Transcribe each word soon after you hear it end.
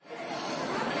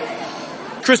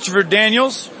Christopher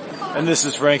Daniels. And this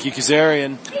is Frankie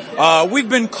Kazarian. We've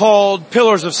been called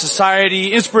pillars of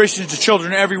society, inspirations to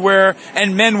children everywhere,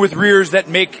 and men with rears that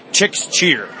make chicks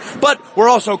cheer. But we're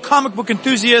also comic book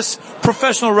enthusiasts,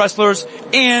 professional wrestlers,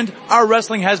 and our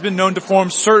wrestling has been known to form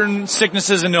certain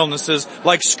sicknesses and illnesses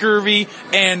like scurvy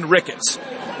and rickets.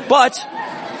 But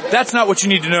that's not what you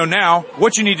need to know now.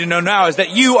 What you need to know now is that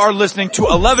you are listening to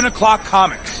 11 O'Clock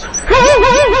Comics.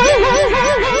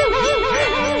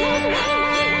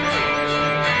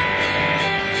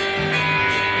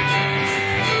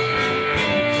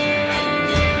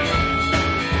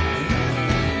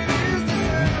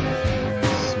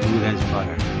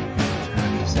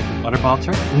 Butterball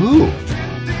turkey. Ooh.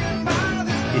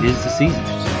 It is the season,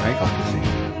 right?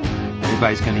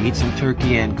 Everybody's going to eat some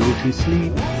turkey and go to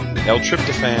sleep. El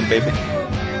Tryptophan, baby.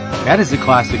 That is a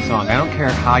classic song. I don't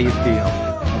care how you feel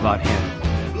about him.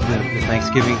 The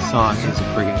Thanksgiving song is a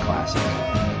friggin' classic.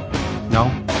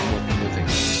 No?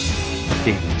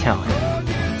 David, tell him.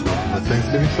 The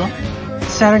Thanksgiving song?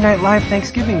 Saturday Night Live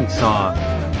Thanksgiving song.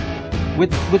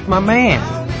 With my man.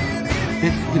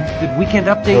 The Weekend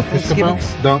Update Thanksgiving.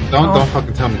 Don't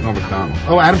fucking tell me Norm Macdonald.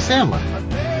 Oh, Adam Sandler.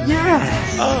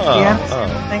 Yes.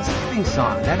 The Thanksgiving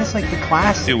song. That is like the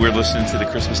classic. Dude, we're listening to the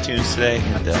Christmas tunes today,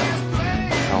 and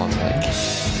Colin's like,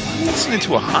 I'm listening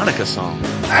to a Hanukkah song.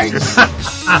 Nice.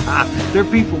 They're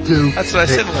people too. That's what I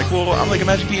said. I'm like, well, I'm like,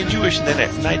 imagine being Jewish, and then at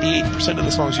 98% of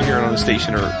the songs you're hearing on the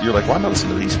station are, you're like, why am I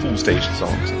listening to these fool station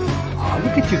songs? Oh,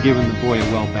 look at you giving the boy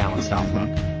a well-balanced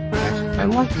outlook. I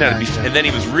like that. And then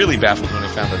he was really baffled when I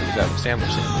found out it was Adam Sandler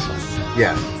singing the song.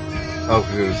 Yeah. Oh,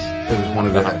 because it was one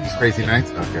of the crazy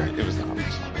nights? Okay. It was the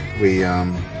Hanukkah song. We,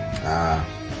 I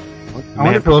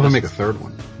wonder if they'll ever make a third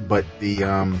one. But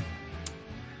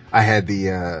I had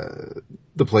the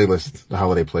playlist, the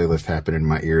holiday playlist happen in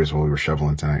my ears while we were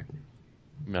shoveling tonight.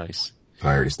 Nice. So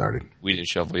I already started. We didn't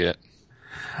shovel yet.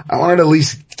 I wanted to at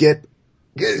least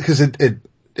cause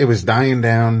it was dying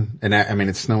down, and I mean,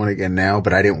 it's snowing again now,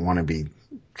 but I didn't want to be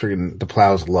friggin' the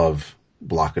plows love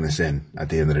blocking us in at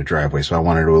the end of the driveway, so I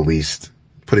wanted to at least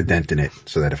put a dent in it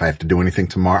so that if I have to do anything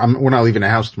tomorrow, we're not leaving the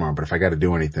house tomorrow, but if I got to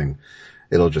do anything,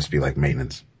 it'll just be like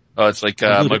maintenance. Oh, it's like,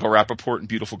 Michael Rappaport and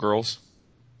Beautiful Girls.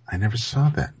 I never saw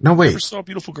that. No, wait. Never saw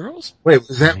Beautiful Girls? Wait,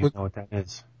 was that I don't know what that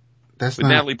is. That's with not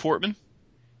Natalie Portman?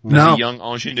 No. The young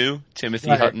ingenue, Timothy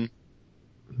Hutton.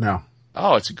 No.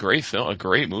 Oh, it's a great film, a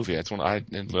great movie. That's one I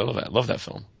love that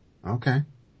film. Okay.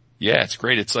 Yeah, it's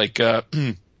great. It's like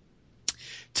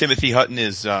Timothy Hutton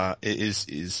is a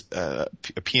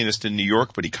pianist in New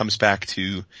York, but he comes back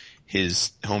to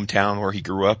his hometown where he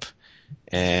grew up,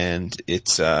 and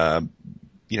it's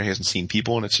he hasn't seen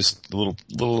people, and it's just a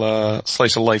little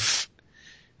slice of life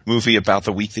movie about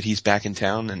the week that he's back in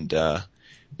town, and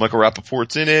Michael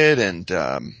Rappaport's in it,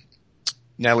 and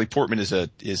Natalie Portman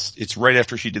it's right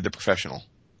after she did The Professional.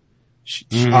 So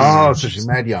she's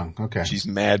mad young. Okay. She's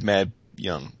mad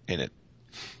young in it.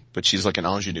 But she's like an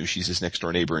ingenue. She's his next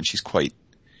door neighbor, and she's quite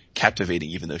captivating,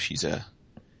 even though she's a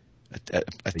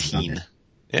teen.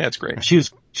 Yeah, it's great. She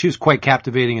was quite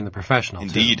captivating in The Professional.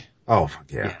 Indeed. Too. Oh,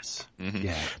 yeah. Yes. Mm-hmm.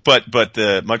 Yeah. But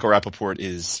Michael Rappaport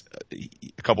is,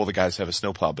 a couple of the guys have a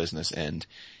snowplow business, and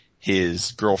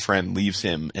his girlfriend leaves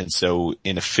him, and so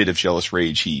in a fit of jealous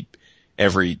rage,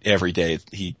 every day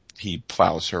he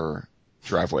plows her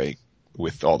driveway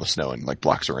with all the snow and like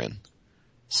blocks her in.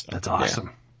 So, that's awesome.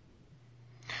 Yeah.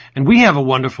 And we have a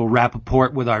wonderful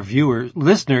Rappaport with our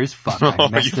listeners. Fuck, I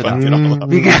messed it up.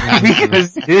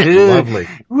 Because lovely.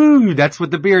 Woo, that's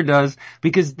what the beer does.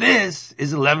 Because this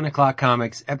is 11 O'Clock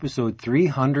Comics, episode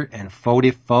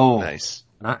 344. Nice.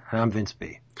 I'm Vince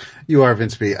B. You are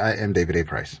Vince B. I am David A.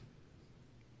 Price.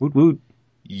 Woot woot.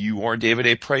 You are David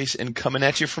A. Price, and coming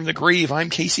at you from the grave, I'm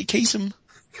Casey Kasem.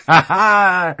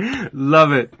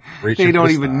 Love it. They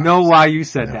don't even know why you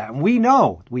said that. We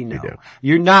know.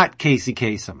 You're not Casey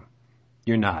Kasem.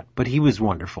 You're not. But he was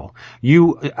wonderful.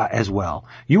 You as well.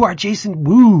 You are Jason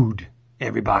Wood,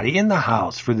 everybody in the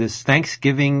house for this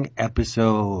Thanksgiving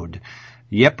episode.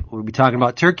 Yep, we'll be talking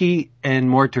about turkey and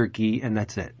more turkey, and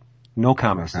that's it. No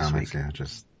comics this week. Yeah,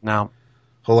 just now.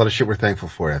 Whole lot of shit we're thankful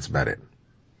for. That's about it.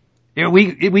 Yeah,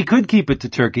 we could keep it to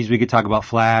turkeys. We could talk about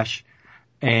Flash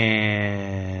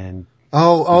and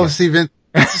see, Vince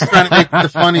is trying to make the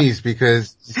funnies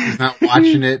because he's not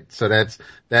watching it. So that's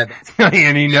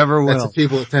and he never will. That's a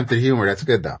people attempted humor. That's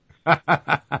good though.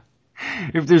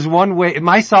 If there's one way,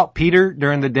 my saltpeter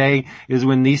during the day is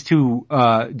when these two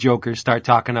jokers start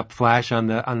talking up Flash on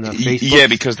the Facebook. Yeah,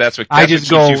 because that's what keeps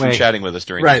you from chatting with us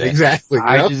during the day. Right, exactly.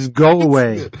 I just go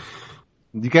away.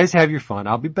 You guys have your fun.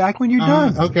 I'll be back when you're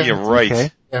done. Okay. Yeah, right.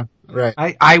 Okay. Yeah, right.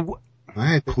 All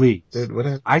right, Please. dude,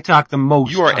 whatever. I talk the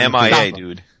most. You are on the MIA, topic.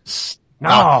 dude.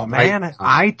 No, man.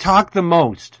 I talk the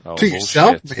most. Oh, To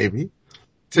yourself, maybe.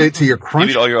 To your crunch.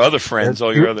 Maybe to all your other friends,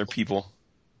 all your other people.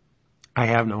 I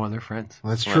have no other friends.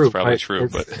 Well, that's Well, true. that's probably true,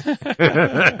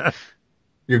 but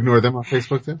You ignore them on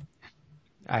Facebook too?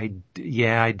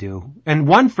 Yeah, I do. And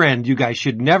one friend you guys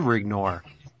should never ignore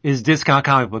is Discount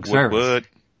Comic Book Service.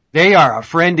 They are a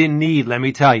friend in need, let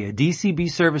me tell you.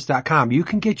 DCBService.com. You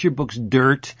can get your books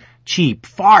dirt cheap,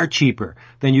 far cheaper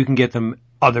than you can get them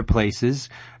other places.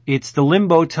 It's the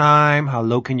limbo time. How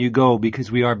low can you go? Because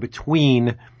we are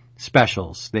between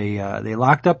specials. They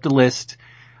locked up the list.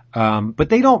 But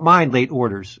they don't mind late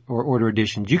orders or order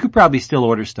additions. You could probably still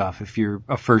order stuff if you're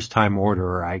a first time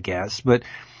orderer, I guess. But,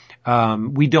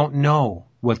 we don't know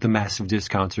what the massive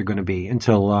discounts are going to be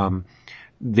until,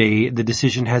 the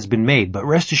decision has been made. But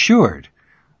rest assured,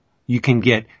 you can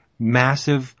get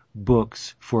massive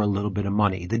books for a little bit of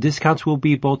money. The discounts will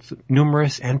be both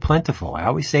numerous and plentiful. I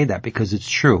always say that because it's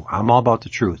true. I'm all about the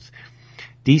truth.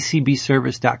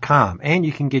 DCBService.com. And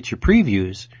you can get your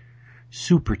previews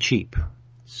super cheap.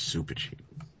 Super cheap.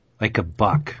 Like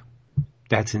 $1.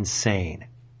 That's insane.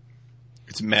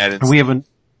 it's mad. And we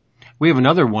have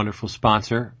another wonderful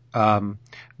sponsor, the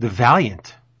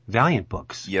Valiant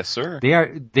books. Yes, sir.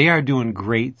 They are doing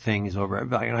great things over at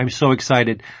Valiant. I'm so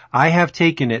excited. I have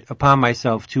taken it upon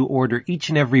myself to order each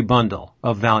and every bundle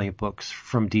of Valiant books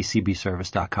from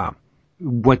DCBService.com.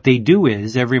 What they do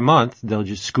is every month they'll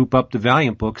just scoop up the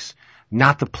Valiant books,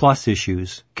 not the plus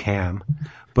issues, Cam,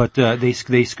 but they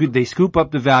scoop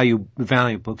up the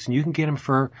Valiant books, and you can get them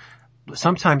for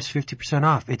sometimes 50%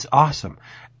 off. It's awesome.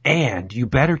 And you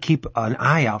better keep an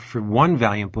eye out for one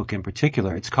Valiant book in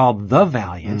particular. It's called The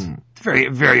Valiant. It's a very,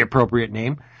 very appropriate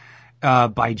name,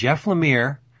 by Jeff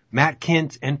Lemire, Matt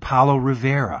Kint, and Paulo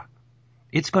Rivera.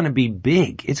 It's going to be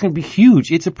big. It's going to be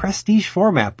huge. It's a prestige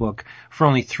format book for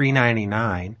only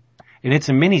 $3.99, and it's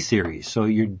a miniseries. So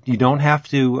you don't have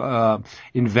to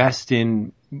invest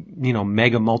in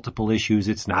mega multiple issues.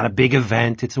 It's not a big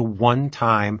event. It's a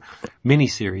one-time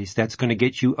miniseries that's going to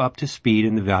get you up to speed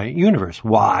in the Valiant universe.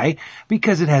 Why?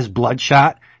 Because it has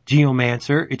Bloodshot,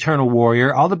 Geomancer, Eternal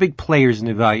Warrior. All the big players in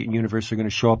the Valiant universe are going to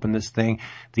show up in this thing.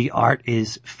 The art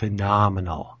is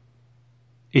phenomenal.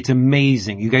 It's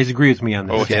amazing. You guys agree with me on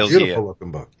this? Oh, hell Beautiful yeah.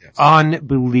 looking book. Yes.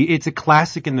 Unbelievable. It's a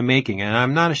classic in the making, and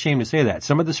I'm not ashamed to say that.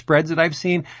 Some of the spreads that I've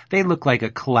seen, they look like a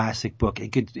classic book.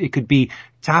 It could be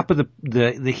top of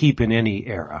the heap in any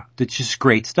era. It's just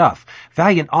great stuff.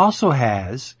 Valiant also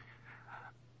has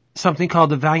something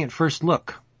called the Valiant First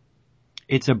Look.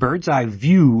 It's a bird's eye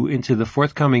view into the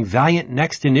forthcoming Valiant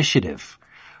Next Initiative.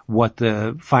 What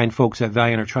the fine folks at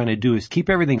Valiant are trying to do is keep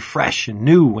everything fresh and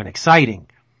new and exciting.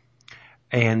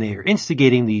 And they are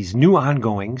instigating these new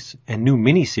ongoings and new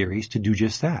miniseries to do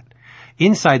just that.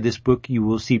 Inside this book, you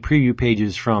will see preview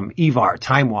pages from Ivar,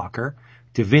 Time Walker,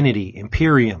 Divinity,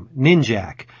 Imperium,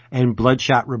 Ninjak, and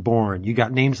Bloodshot Reborn. You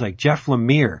got names like Jeff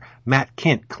Lemire, Matt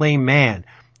Kint, Clay Mann,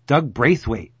 Doug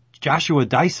Braithwaite, Joshua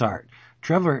Dysart,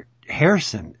 Trevor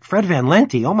Harrison, Fred Van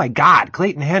Lente. Oh my God,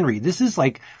 Clayton Henry. These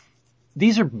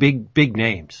are big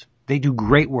names. They do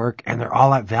great work, and they're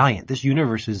all at Valiant. This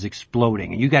universe is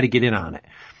exploding, and you got to get in on it.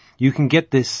 You can get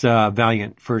this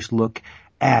Valiant First Look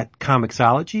at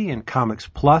Comixology and Comics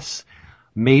Plus,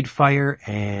 Madefire,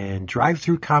 and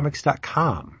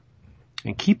DriveThruComics.com.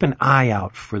 And keep an eye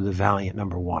out for the Valiant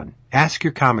 #1. Ask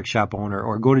your comic shop owner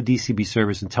or go to DCB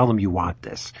Service and tell them you want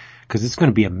this, because it's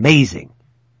going to be amazing.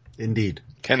 Indeed.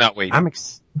 Cannot wait.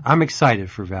 I'm excited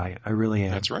for Valiant. I really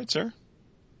am. That's right, sir.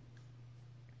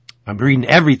 I'm reading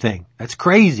everything. That's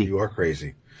crazy. You are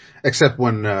crazy. Except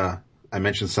when I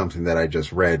mentioned something that I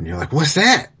just read, and you're like, what's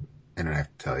that? And then I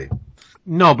have to tell you.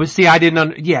 No, but see, I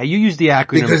didn't you use the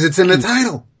acronym. Because it's in the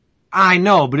title. I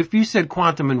know, but if you said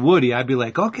Quantum and Woody, I'd be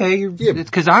like, okay, it's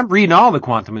because I'm reading all the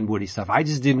Quantum and Woody stuff. I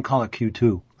just didn't call it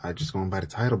Q2. I just going by the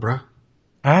title, bro.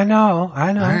 I know.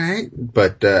 All right.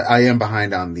 But I am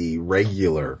behind on the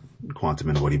regular Quantum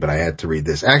and Woody, but I had to read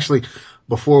this. Actually,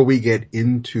 before we get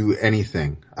into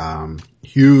anything,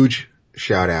 huge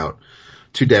shout out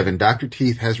to Devin. Dr.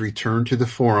 Teeth has returned to the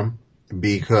forum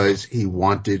because he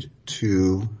wanted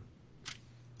to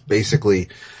basically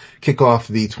kick off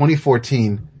the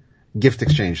 2014 gift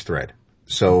exchange thread.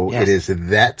 So It is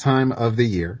that time of the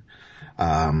year.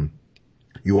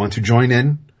 You want to join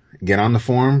in, get on the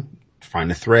forum, find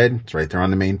the thread. It's right there on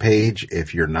the main page.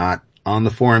 If you're not on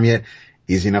the forum yet,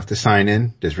 easy enough to sign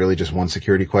in. There's really just one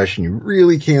security question. You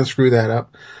really can't screw that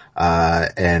up.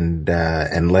 And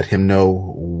let him know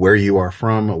where you are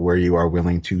from, where you are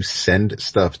willing to send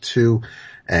stuff to,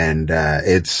 And,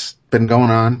 it's been going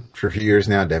on for a few years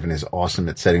now. Devin is awesome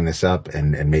at setting this up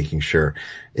and making sure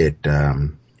it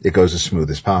goes as smooth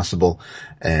as possible.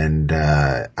 And,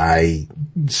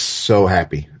 I'm so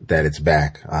happy that it's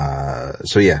back.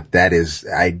 So yeah, I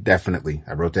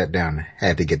wrote that down,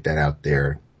 had to get that out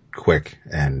there quick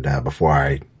and, before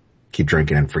I keep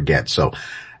drinking and forget. So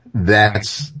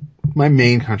that's my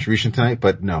main contribution tonight,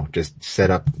 but no, just set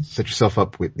yourself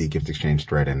up with the gift exchange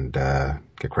thread and,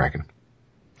 get cracking.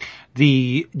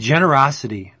 The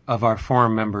generosity of our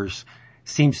forum members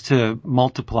seems to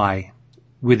multiply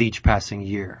with each passing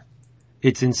year.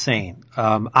 It's insane.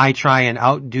 I try and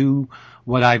outdo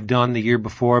what I've done the year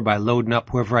before by loading up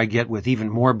whoever I get with even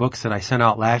more books than I sent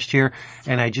out last year.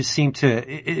 And I just seem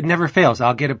it never fails.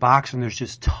 I'll get a box and there's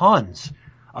just tons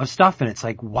of stuff. And it's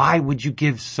like, why would you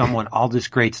give someone all this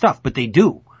great stuff? But they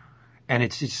do. And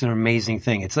it's just an amazing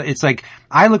thing. It's like,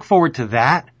 I look forward to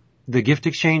that, the gift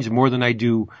exchange, more than I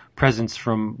do presents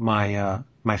from my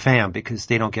fam, because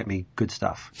they don't get me good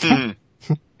stuff.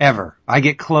 Ever. I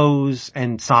get clothes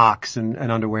and socks and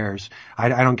underwears. I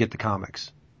don't get the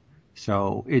comics.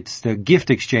 So it's the gift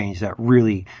exchange that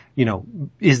really,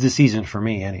 is the season for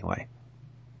me anyway.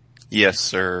 Yes,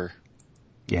 sir.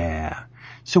 Yeah.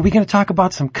 So we're going to talk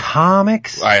about some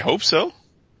comics? I hope so.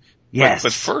 Yes.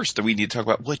 But first, we need to talk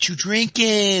about what you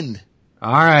drinking.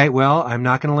 All right. Well, I'm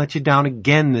not going to let you down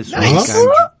again this week.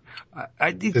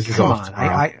 Come on.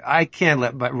 I can't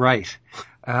right.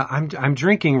 I'm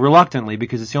drinking reluctantly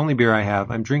because it's the only beer I have.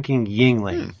 I'm drinking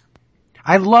Yuengling.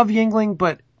 I love Yuengling,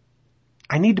 but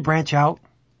I need to branch out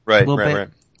a little bit.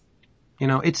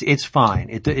 Right. It's fine.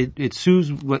 It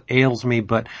soothes what ails me,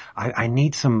 but I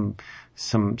need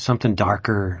something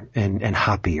darker and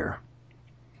hoppier.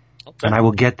 Okay. And I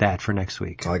will get that for next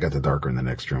week. Well, I got the darker in the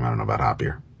next room. I don't know about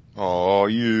hoppier. Oh,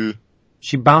 you.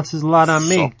 She bounces a lot on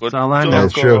me. That's all I know.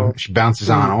 That's true. She bounces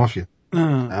on off you.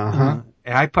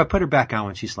 I put her back on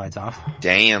when she slides off.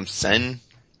 Damn, son.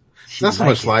 It's not so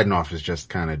much sliding off, it's just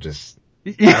kind of just,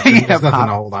 there's nothing to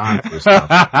hold on to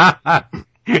stuff.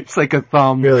 It's like a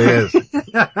thumb. It really is.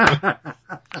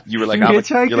 You were like,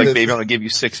 you're like, baby, I'm gonna give you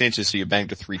 6 inches, so you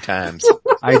banged her 3 times.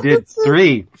 I did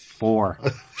 3, 4.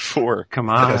 4. Come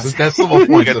on. That's the whole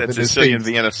point. You got that Sicilian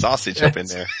Vienna sausage up in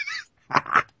there.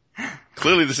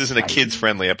 Clearly this isn't a kids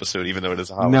friendly episode, even though it is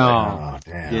a holiday. No. Oh,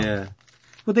 damn. Yeah.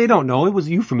 Well, they don't know. It was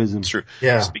euphemism. It's true.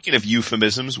 Yeah. Speaking of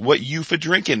euphemisms, what you for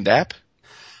drinking, Dap?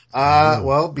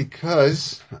 Well,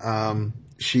 because,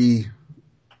 she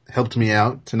helped me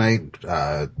out tonight,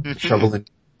 shoveling.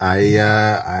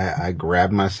 I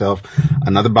grabbed myself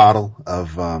another bottle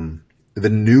of, the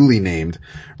newly named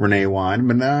Renee wine,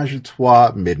 Menage a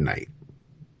Trois Midnight.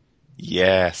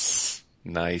 Yes.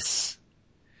 Nice.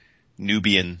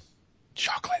 Nubian.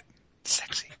 Chocolate.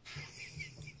 Sexy.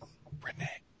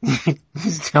 Renee.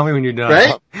 Just tell me when you're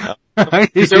done.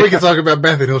 Right? He said we can talk about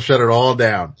Beth and he'll shut it all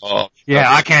down. Oh, yeah,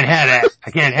 I can't have that.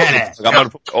 I can't have that. I'm going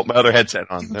to put my other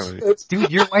headset on. There we go.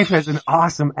 Dude, your wife has an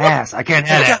awesome ass. I can't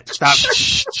have that. Stop.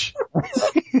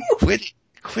 Quit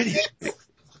it.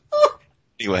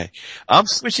 Anyway, I'm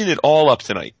switching it all up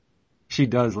tonight. She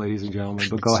does, ladies and gentlemen,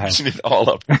 but go ahead. Switching it all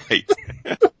up tonight.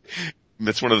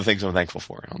 That's one of the things I'm thankful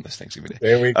for on this Thanksgiving Day.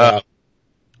 There we go.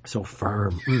 So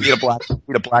firm. We had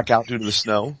a blackout due to the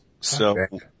snow. So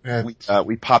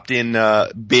we popped in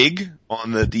Big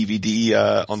on the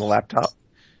DVD on the laptop,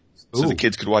 so the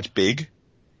kids could watch Big,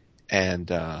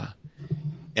 and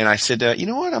I said, you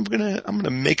know what, I'm gonna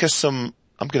make us some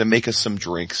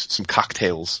drinks, some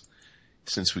cocktails,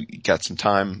 since we got some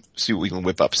time, see what we can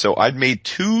whip up. So I'd made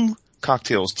 2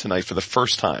 cocktails tonight for the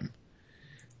first time.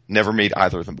 Never made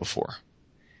either of them before,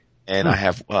 and I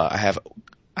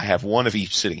have one of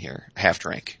each sitting here, half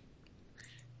drank,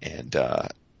 and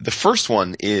the first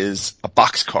one is a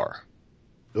boxcar.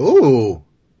 Ooh.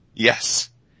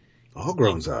 Yes. All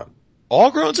grown up.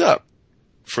 All grown up.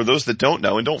 For those that don't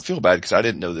know, and don't feel bad because I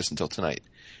didn't know this until tonight,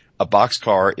 a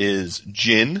boxcar is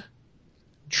gin,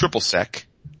 triple sec,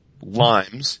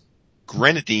 limes,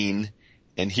 grenadine,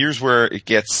 and here's where it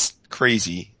gets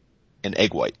crazy, an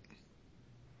egg white.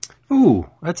 Ooh,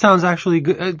 that sounds actually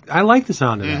good. I like the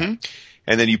sound of that.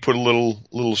 And then you put a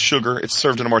little sugar. It's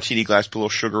served in a martini glass, put a little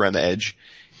sugar on the edge.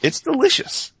 It's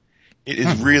delicious. It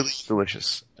is really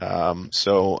delicious.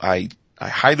 So I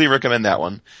highly recommend that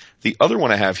one. The other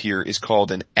one I have here is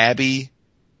called an Abbey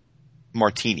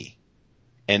Martini.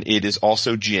 And it is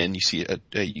also gin. You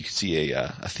can see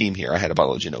a theme here. I had a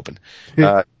bottle of gin open.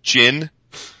 Gin,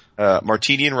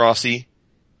 Martini and Rossi,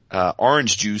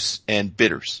 orange juice, and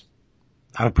bitters.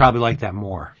 I would probably like that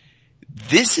more.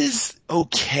 This is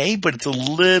okay, but it's a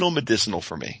little medicinal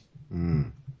for me.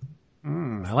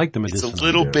 I like the medicinal. It's a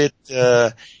little bit,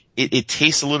 it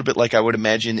tastes a little bit like I would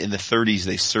imagine in the 30s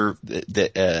they served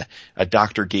that a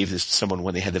doctor gave this to someone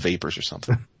when they had the vapors or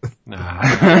something.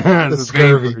 The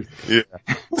scurvy. Yeah.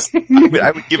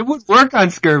 I would give it would work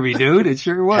on scurvy, dude. It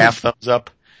sure would. half thumbs up.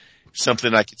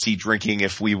 Something I could see drinking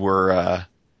if we were,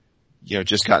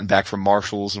 just gotten back from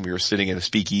Marshall's and we were sitting in a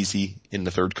speakeasy in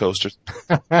the Third Coast.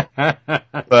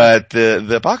 But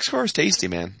the boxcar is tasty,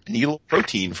 man. And you get a little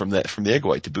protein from the egg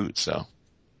white to boot, so.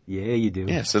 Yeah, you do.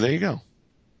 Yeah, so there you go.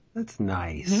 That's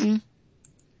nice.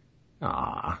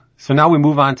 Mm-hmm. So now we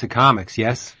move on to comics,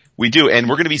 yes? We do, and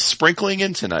we're going to be sprinkling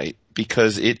in tonight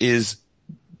because it is,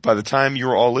 by the time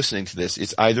you're all listening to this,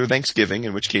 it's either Thanksgiving,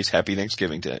 in which case happy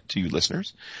Thanksgiving to you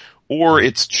listeners, or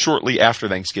it's shortly after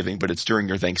Thanksgiving, but it's during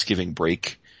your Thanksgiving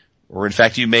break. Or in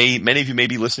fact, many of you may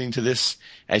be listening to this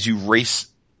as you race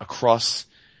across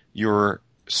your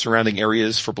surrounding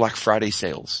areas for Black Friday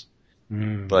sales.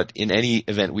 But in any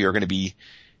event, we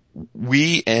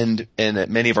and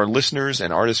many of our listeners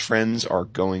and artist friends are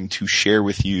going to share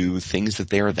with you things that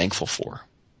they are thankful for.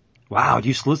 Wow,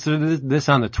 you solicited this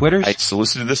on the Twitters? I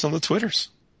solicited this on the Twitters.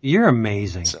 You're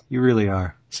amazing. So, you really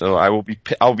are. So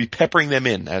I'll be peppering them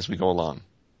in as we go along.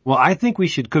 Well, I think we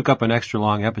should cook up an extra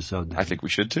long episode then. I think we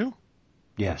should too.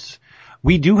 Yes.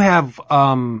 We do have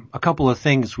a couple of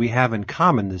things we have in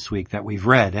common this week that we've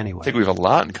read anyway. I think we have a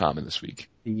lot in common this week.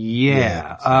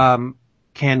 Yeah.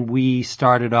 Can we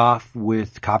start it off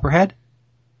with Copperhead?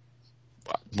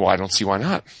 Well, I don't see why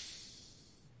not.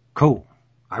 Cool.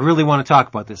 I really want to talk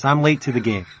about this. I'm late to the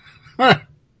game.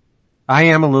 I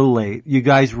am a little late. You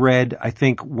guys read, I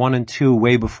think, 1 and 2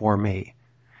 way before me.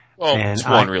 Well, it's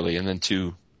 1 really, and then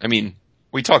 2. I mean,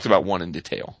 we talked about 1 in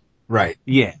detail. Right.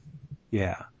 Yeah.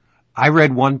 Yeah. I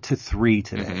read 1 to 3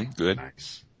 today. Mm-hmm. Good.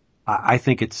 Nice. I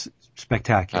think it's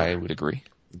spectacular. I would agree.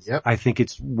 Yep. I think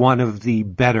it's one of the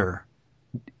better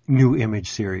new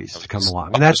Image series to come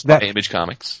along. And that's that. Image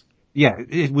Comics. Yeah.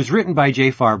 It was written by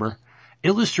Jay Farber,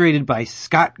 illustrated by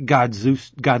Scott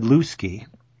Godlewski.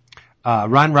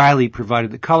 Ron Riley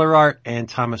provided the color art and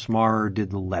Thomas Maurer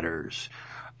did the letters.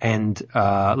 And,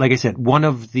 like I said, one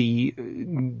of the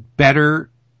better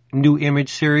new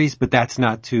Image series, but that's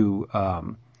not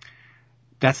a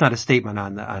statement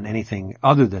on anything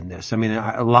other than this. I mean,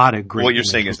 a lot of great. What you're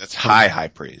saying is that's high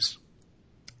praise.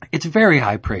 It's very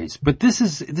high praise, but this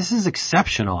is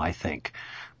exceptional, I think,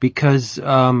 because,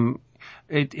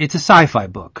 it's a sci-fi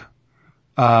book.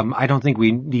 I don't think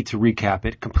we need to recap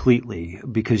it completely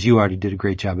because you already did a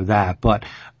great job of that, but,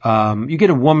 you get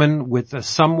a woman with a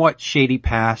somewhat shady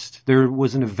past. There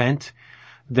was an event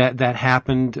that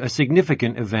happened, a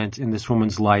significant event in this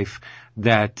woman's life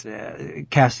that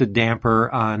cast a damper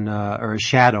on, or a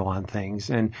shadow on things.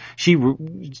 And she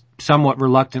somewhat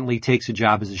reluctantly takes a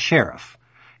job as a sheriff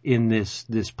in this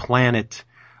planet,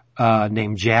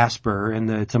 named Jasper. And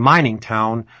it's a mining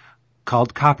town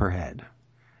called Copperhead.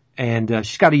 And,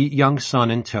 she's got a young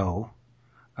son in tow.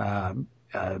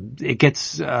 It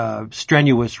gets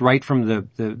strenuous right from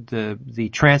the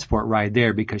transport ride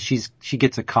there because she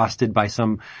gets accosted by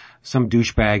some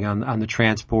douchebag on the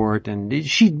transport, and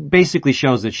she basically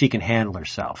shows that she can handle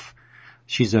herself.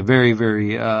 She's a very,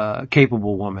 very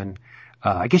capable woman.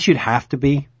 I guess you'd have to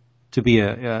be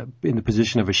in the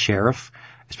position of a sheriff,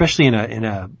 especially in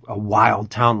a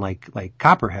wild town like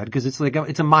Copperhead, because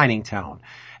it's a mining town,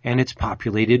 and it's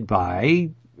populated by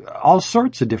all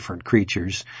sorts of different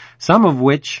creatures, some of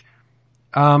which,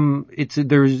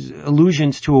 there's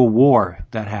allusions to a war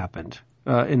that happened,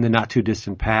 in the not too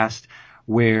distant past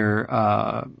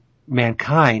where,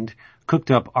 mankind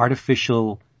cooked up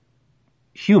artificial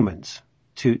humans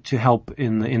to help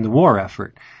in the war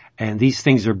effort. And these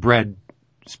things are bred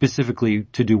specifically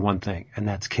to do one thing, and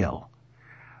that's kill.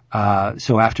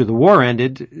 So after the war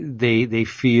ended, they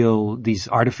feel these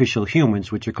artificial humans,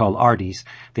 which are called arties,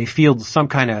 they feel some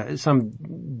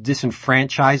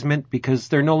disenfranchisement because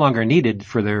they're no longer needed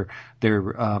for their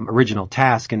original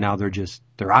task, and now they're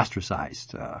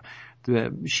ostracized.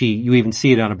 You even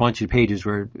see it on a bunch of pages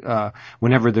where,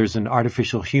 whenever there's an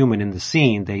artificial human in the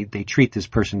scene, they treat this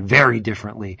person very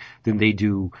differently than they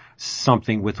do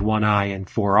something with one eye and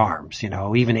 4 arms.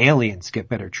 Even aliens get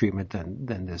better treatment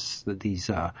than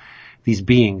these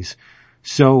beings.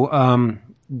 So,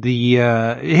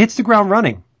 it hits the ground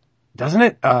running, doesn't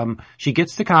it? She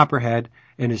gets to Copperhead,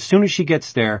 and as soon as she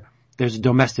gets there, there's a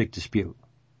domestic dispute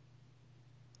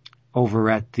over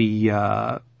at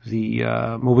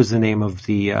what was the name of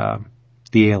the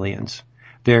aliens?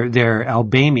 They're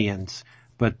Albanians,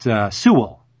 but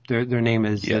Sewell. Their name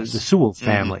is the Sewell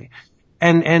family.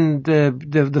 and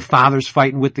the father's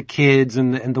fighting with the kids,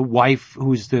 and the wife,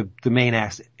 who's the main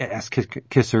ass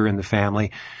kisser in the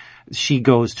family, she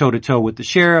goes toe to toe with the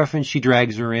sheriff and she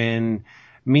drags her in.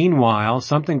 Meanwhile,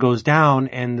 something goes down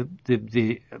and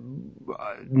the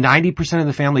 90% of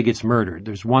the family gets murdered.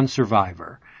 There's one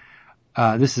survivor.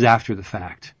 This is after the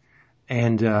fact.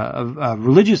 And a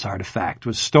religious artifact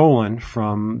was stolen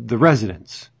from the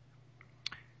residence.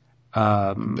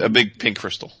 A big pink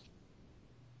crystal.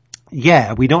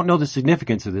 Yeah, we don't know the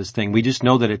significance of this thing. We just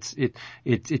know that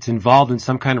it's involved in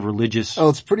some kind of religious. Oh,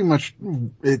 it's pretty much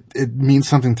it means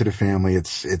something to the family.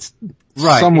 It's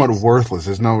right. somewhat worthless.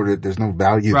 There's no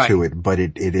value right. to it, but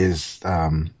it is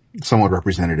somewhat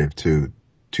representative to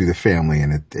the family,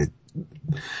 and it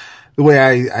the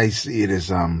way I see it is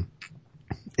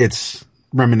it's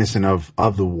reminiscent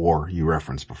of the war you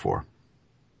referenced before.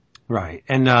 Right,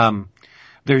 and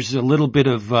there's a little bit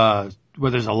of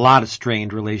there's a lot of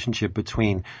strained relationship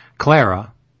between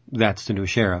Clara, that's the new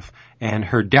sheriff, and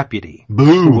her deputy,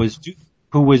 Boo. His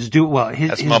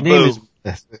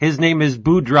name is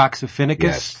Boo Droxophinicus,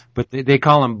 yes. But they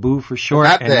call him Boo for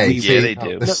short. They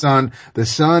do. The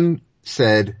son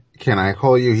said, "Can I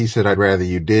call you?" He said, "I'd rather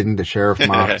you didn't." The sheriff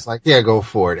mom was like, "Yeah, go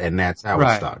for it," and that's how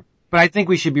it started. But I think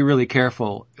we should be really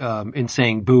careful in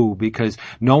saying Boo, because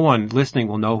no one listening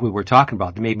will know who we're talking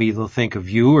about. Maybe they'll think of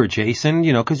you or Jason,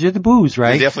 because you're the Boos,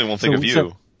 right? They definitely won't think of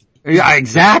you. Yeah,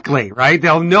 exactly, right?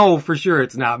 They'll know for sure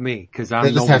it's not me, because I'm.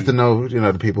 They just have to know,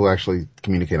 the people who actually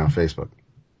communicate on Facebook.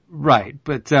 Right,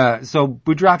 but so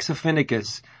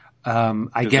Budroxophinicus,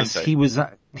 I guess he was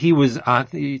on.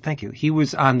 Thank you. He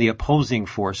was on the opposing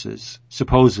forces,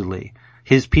 supposedly.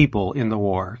 His people in the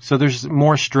war. So there's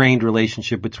more strained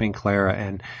relationship between Clara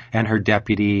and her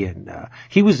deputy, and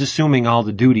he was assuming all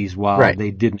the duties while they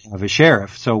didn't have a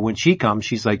sheriff. So when she comes,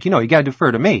 she's like, you gotta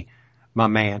defer to me, my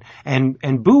man.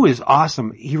 And Boo is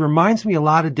awesome. He reminds me a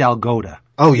lot of Dalgota.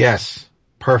 Oh yes.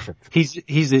 Perfect.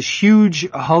 He's this huge,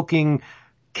 hulking,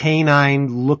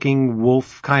 canine looking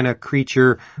wolf kind of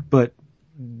creature, but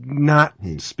not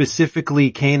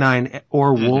specifically canine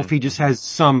or wolf. He just has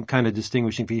some kind of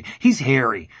distinguishing feature. He's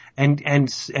hairy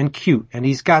and cute, and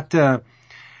he's got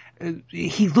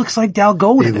he looks like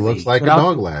Dalgota. He looks like a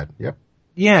dog lad. Yep.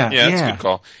 Yeah, that's a good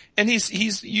call. And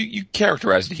he's you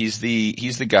characterized it. He's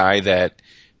the guy that,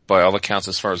 by all accounts,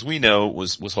 as far as we know,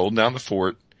 was holding down the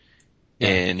fort,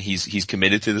 and he's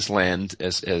committed to this land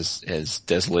as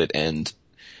desolate and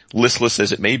listless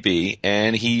as it may be,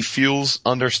 and he feels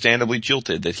understandably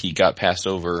jilted that he got passed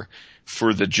over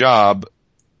for the job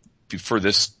for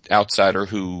this outsider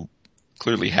who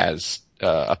clearly has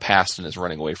a past and is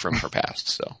running away from her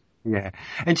past. So yeah,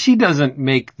 and she doesn't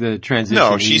make the transition.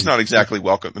 No, she's not exactly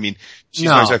welcome. I mean, she's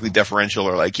not exactly deferential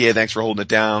or like, yeah, thanks for holding it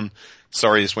down.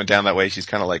 Sorry this went down that way. She's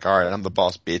kind of like, all right, I'm the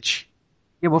boss, bitch.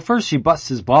 Yeah, well, first she busts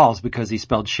his balls because he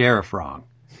spelled sheriff wrong.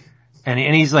 And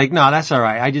he's like, no, that's all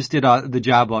right. I just did the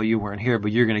job while you weren't here,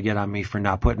 but you're going to get on me for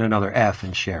not putting another F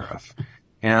in sheriff.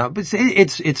 But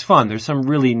it's fun. There's some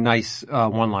really nice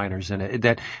one-liners in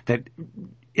it that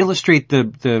illustrate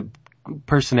the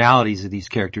personalities of these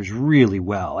characters really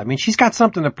well. I mean, she's got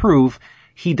something to prove.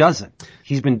 He doesn't.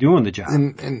 He's been doing the job.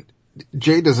 And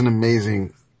Jay does an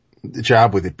amazing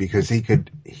job with it, because he could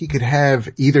have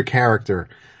either character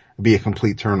be a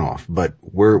complete turnoff, but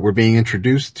we're being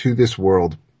introduced to this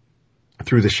world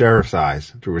through the sheriff's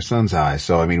eyes, through her son's eyes.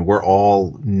 So, I mean, we're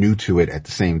all new to it at the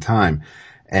same time.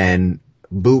 And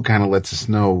Boo kind of lets us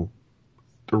know,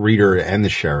 the reader and the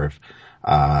sheriff,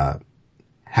 how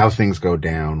things go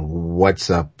down,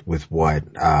 what's up with what.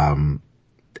 And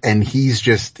he's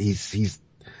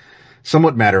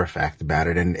somewhat matter of fact about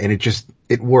it. And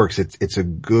it works. It's a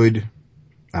good,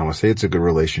 I don't want to say it's a good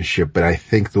relationship, but I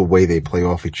think the way they play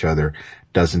off each other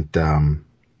doesn't,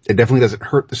 it definitely doesn't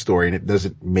hurt the story, and it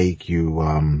doesn't make you,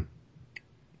 it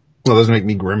doesn't make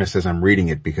me grimace as I'm reading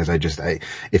it, because it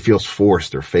feels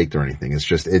forced or faked or anything. It's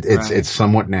just, it's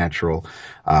somewhat natural.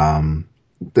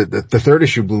 The third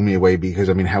issue blew me away, because,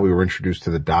 I mean, how we were introduced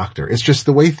to the Doctor. It's just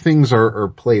the way things are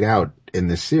played out in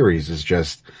this series is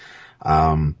just,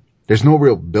 there's no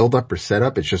real build up or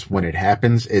setup. It's just when it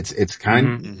happens, it's kind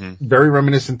of very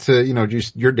reminiscent to,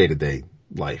 just your day-to-day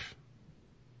life.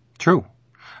 True.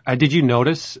 Did you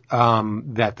notice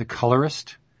that the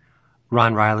colorist,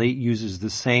 Ron Riley, uses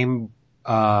the same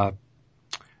brown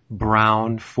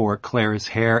for Clara's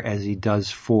hair as he does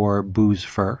for Boo's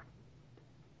fur?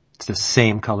 It's the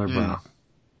same color brown.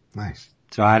 Nice.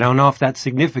 So I don't know if that's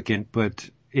significant, but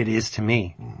it is to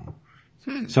me.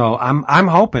 So I'm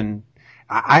hoping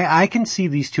I can see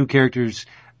these two characters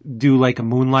do like a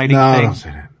moonlighting thing. Don't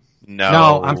say that.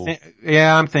 No,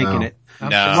 I'm thinking it. No,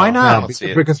 Why I not? don't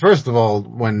see it. Because first of all,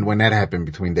 when that happened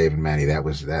between Dave and Manny, that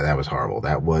was horrible.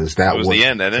 That was the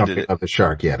end. That ended it. Of the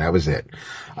shark. Yeah, that was it.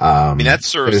 I mean, that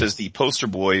serves as the poster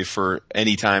boy for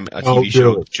any time a TV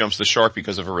show jumps the shark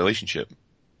because of a relationship.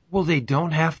 Well, they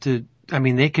don't have to. I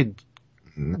mean, they could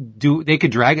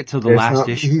drag it to the last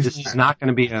issue. This is not going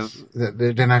to be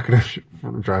they're not going to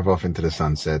drive off into the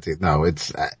sunset. No,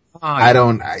 it's,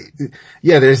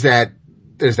 there's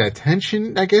that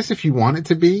tension, I guess, if you want it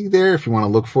to be there, if you want to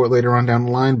look for it later on down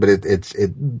the line, but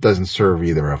it doesn't serve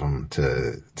either of them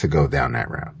to go down that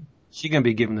route. She's going to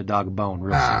be giving the dog a bone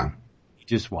real soon.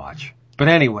 Just watch. But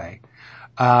anyway,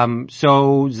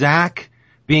 so Zach,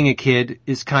 being a kid,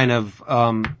 is kind of,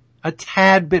 a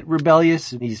tad bit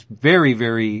rebellious, and he's very,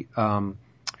 very,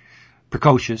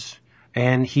 precocious,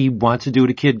 and he wants to do what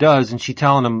a kid does, and she's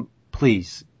telling him,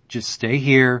 please, just stay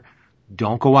here,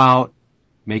 don't go out,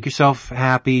 make yourself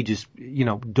happy, just,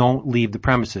 don't leave the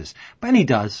premises. But he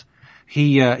does.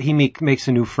 He makes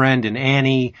a new friend in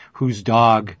Annie, whose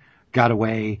dog got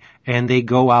away, and they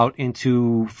go out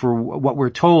for what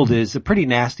we're told is a pretty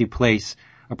nasty place,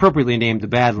 appropriately named the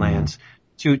Badlands,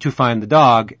 to find the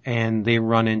dog, and they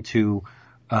run into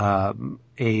an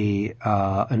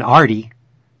Artie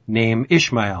named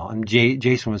Ishmael, and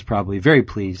Jason was probably very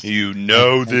pleased.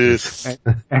 This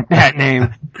at that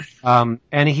name,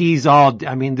 and he's all.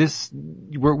 I mean,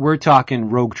 we're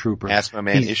talking rogue trooper. Ask my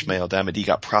man Ishmael. Damn it, he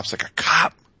got props like a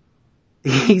cop.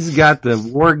 He's got the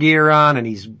war gear on, and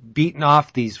he's beating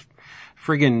off these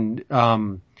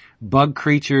friggin' bug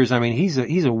creatures. I mean,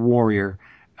 he's a warrior.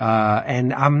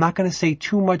 And I'm not going to say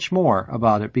too much more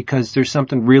about it because there's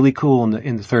something really cool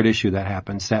in the third issue that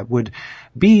happens that would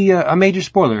be a major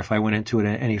spoiler if I went into it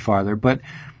any farther. But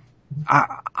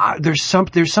there's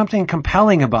something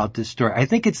compelling about this story. I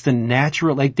think it's the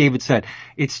natural, like David said,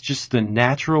 it's just the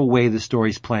natural way the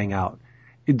story's playing out.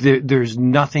 There's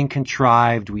nothing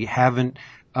contrived. We haven't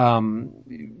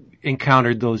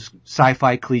encountered those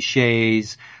sci-fi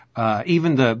cliches.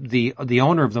 Even the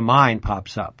owner of the mine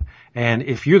pops up. And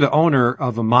if you're the owner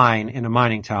of a mine in a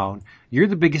mining town, you're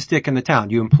the biggest dick in the town.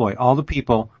 You employ all the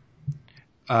people.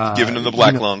 Giving them the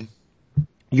black lung.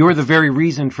 You're the very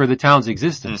reason for the town's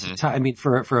existence. Mm-hmm. I mean,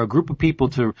 for a group of people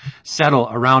to settle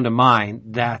around a mine,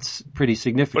 that's pretty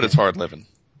significant. But it's hard living.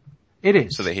 It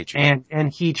is. So they hate you.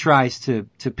 And he tries to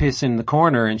piss in the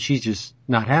corner, and she's just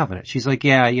not having it. She's like,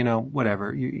 yeah,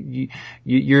 whatever.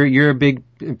 You're a big,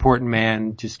 important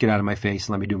man. Just get out of my face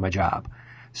and let me do my job.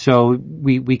 So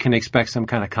we can expect some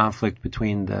kind of conflict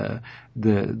between the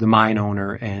mine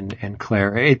owner and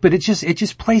Claire. But it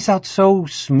just plays out so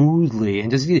smoothly,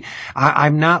 and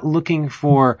I'm not looking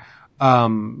for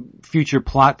future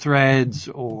plot threads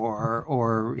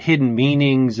or hidden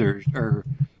meanings or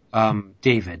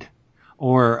David.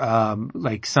 Or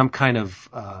like some kind of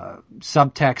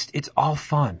subtext. It's all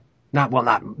fun.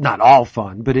 Not all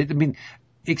fun, but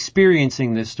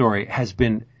experiencing this story has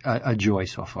been a joy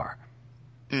so far.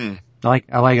 I like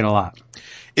it a lot.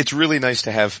 It's really nice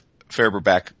to have Faerber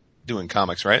back doing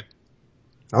comics, right?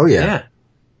 Oh yeah.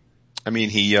 I mean,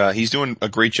 he's doing a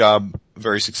great job,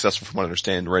 very successful from what I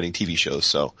understand, writing TV shows,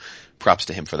 so props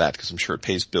to him for that, because I'm sure it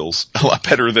pays bills a lot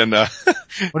better than,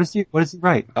 What does he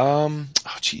write?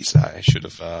 I should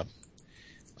have,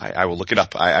 I will look it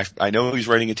up. I know he's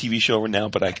writing a TV show now,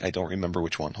 but I don't remember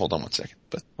which one. Hold on one second.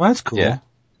 But. Well, that's cool. Yeah.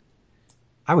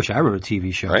 I wish I wrote a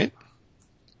TV show. Right?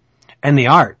 And the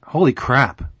art. Holy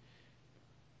crap.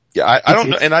 Yeah, I don't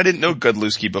know, and I didn't know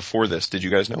Godlewski before this. Did you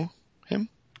guys know him?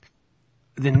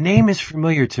 The name is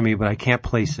familiar to me, but I can't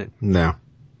place it. No.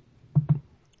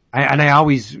 I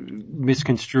always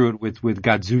misconstrue it with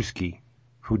Godzewski,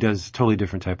 who does a totally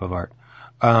different type of art.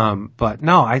 But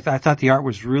no, I thought the art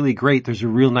was really great. There's a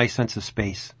real nice sense of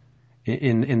space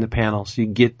in the panels. You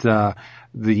get, the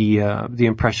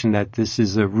impression that this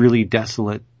is a really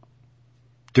desolate,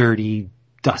 dirty,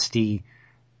 dusty,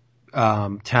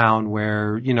 town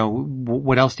where,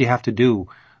 what else do you have to do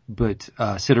but,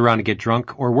 sit around and get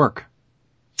drunk or work?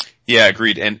 Yeah,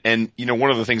 agreed. And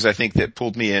one of the things I think that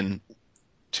pulled me in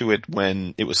to it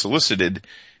when it was solicited,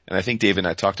 and I think David and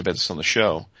I talked about this on the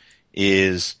show,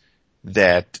 is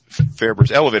that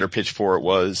Faerber's elevator pitch for it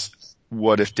was,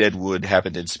 what if Deadwood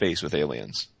happened in space with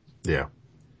aliens? Yeah.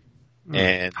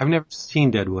 And I've never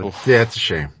seen Deadwood. Yeah, it's a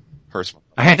shame. Hurts my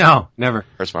I know, never.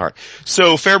 Hurts my heart.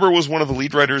 So Faerber was one of the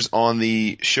lead writers on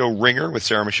the show Ringer with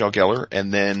Sarah Michelle Gellar,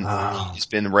 and then he's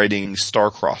been writing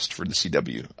Star-Crossed for the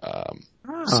CW.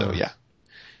 So yeah.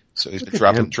 So he's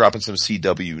been dropping some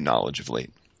CW knowledge of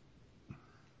late.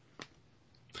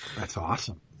 That's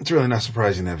awesome. It's really not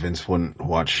surprising that Vince wouldn't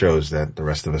watch shows that the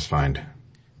rest of us find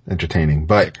entertaining.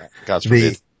 But God's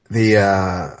forbid.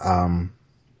 at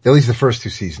least the first 2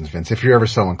 seasons, Vince, if you're ever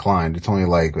so inclined, it's only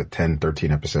like 10,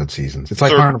 13 episode seasons. It's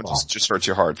like Carnival. Just hurts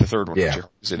your heart. The third one hurts your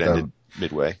heart because it ended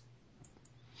midway.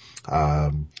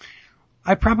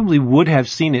 I probably would have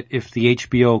seen it if the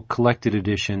HBO collected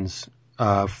editions,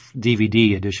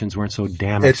 DVD editions weren't so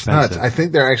damn expensive. It's nuts. I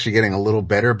think they're actually getting a little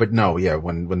better, but no, yeah,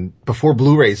 before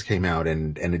Blu-rays came out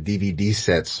and the DVD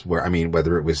sets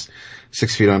whether it was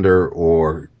 6 Feet Under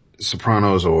or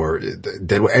Sopranos or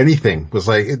anything was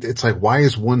like, it's like, why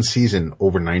is one season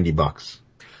over $90?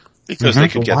 Because they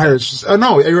could get that.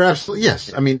 No, you're absolutely,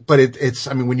 yes. I mean, but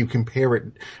when you compare it,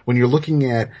 when you're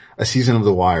looking at a season of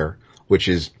The Wire, which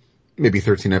is maybe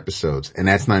 13 episodes, and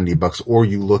that's $90, or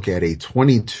you look at a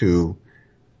 22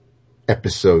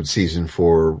 episode season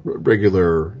for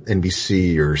regular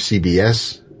NBC or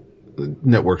CBS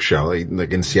network show, like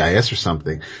NCIS or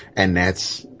something, and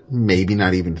that's maybe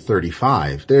not even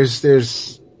 35.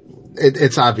 It's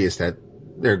obvious that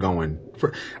they're going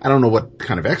for, I don't know what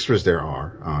kind of extras there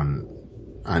are on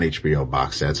HBO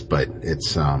box sets, but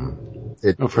it's,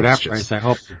 for that price, I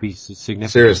hope to be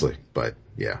significant. Seriously, but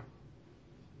yeah.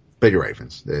 But you're right,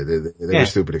 Vince. They were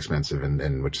stupid expensive,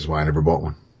 and which is why I never bought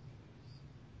one.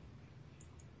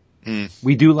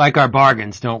 We do like our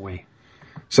bargains, don't we?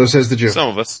 So says the Jew. Some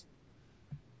of us.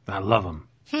 I love them.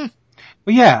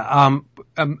 But yeah,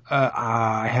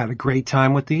 I had a great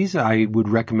time with these. I would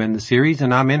recommend the series,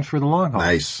 and I'm in for the long haul.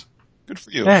 Nice. Good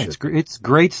for you. Yeah, it's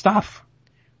great stuff.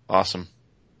 Awesome.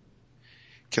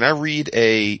 Can I read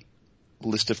a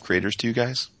list of creators to you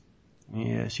guys?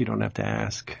 Yes, you don't have to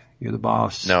ask. You're the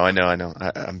boss. No, I know.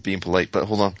 I'm being polite, but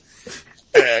hold on.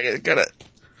 I gotta.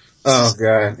 Oh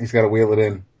God, he's gotta wheel it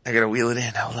in. I gotta wheel it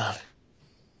in. Hold on.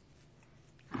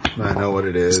 I know what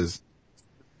it is.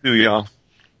 Ooh, y'all.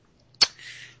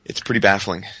 It's pretty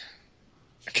baffling.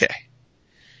 Okay.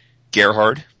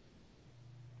 Gerhard,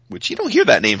 which you don't hear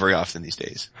that name very often these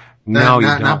days. No, you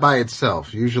don't. Not by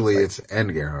itself. Usually it's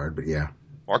N. Gerhard, but yeah.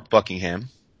 Mark Buckingham.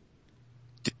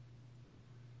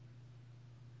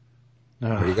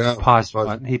 There you go. Pause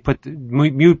button. He put the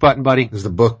mute button, buddy. There's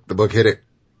the book. The book hit it.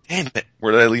 Damn it.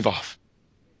 Where did I leave off?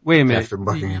 Wait a minute. After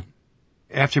Buckingham.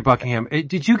 After Buckingham.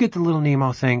 Did you get the little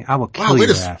Nemo thing? I will kill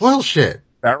your ass. Well, shit.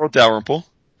 Barrow Dalrymple.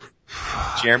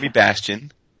 Jeremy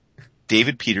Bastian.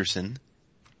 David Peterson.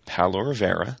 Paulo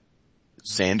Rivera.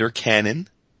 Xander Cannon.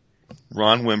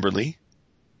 Ron Wimberly.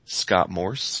 Scott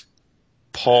Morse.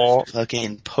 Paul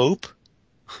fucking Pope.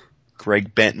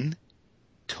 Greg Benton.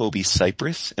 Toby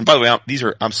Cypress. And by the way,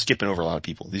 I'm skipping over a lot of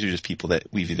people. These are just people that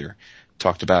we've either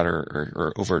talked about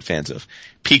or overt fans of.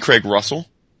 P. Craig Russell.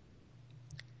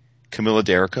 Camilla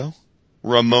Derrico.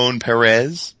 Ramon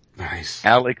Perez. Nice.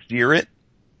 Alex Deeritt.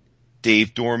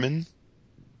 Dave Dorman.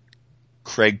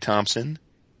 Craig Thompson.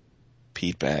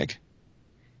 Pete Bagg.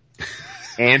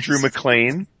 Andrew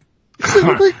McLean.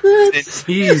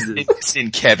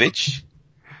 Sienkiewicz.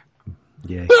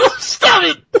 Yeah. Stop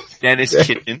it! Dennis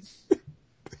Kitchen.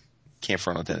 Can't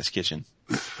front on Dennis Kitchen.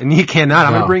 And you cannot.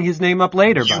 I'm No. going to bring his name up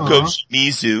later. Yuko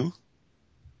Mizu.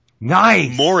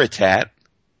 Nice. Moritat.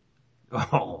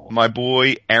 Oh. My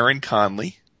boy Aaron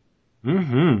Conley.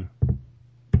 Mm-hmm.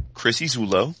 Chrissy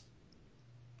Zullo.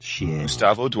 Shit.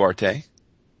 Gustavo Duarte.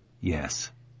 Yes.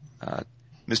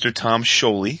 Mr. Tom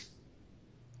Sholey.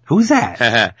 Who's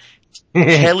that?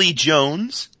 Kelly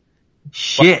Jones.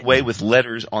 Shit. By the way, with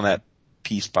letters on that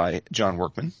piece by John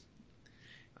Workman.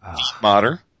 Ah.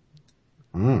 Motter.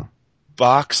 Mm.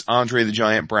 Box Andre the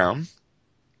Giant Brown.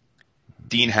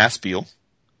 Dean Haspiel.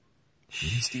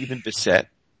 Stephen Bissett.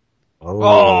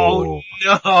 Oh,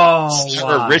 no. Sir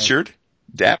Why? Richard.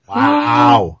 Depp.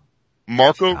 Wow.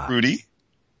 Marco Rudy.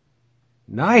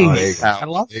 Nice.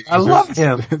 Oh, I love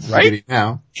him. Right?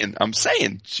 Now. And I'm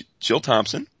saying Jill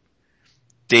Thompson.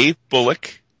 Dave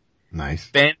Bullock. Nice.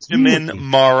 Benjamin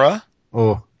Mara.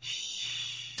 Oh.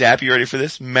 Dap, you ready for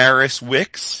this? Maris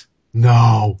Wicks.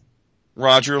 No.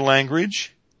 Roger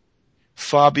Langridge.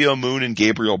 Fabio Moon and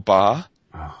Gabriel Ba.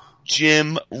 Oh.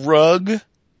 Jim Rugg.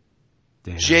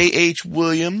 Damn. J.H.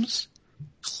 Williams.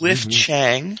 Cliff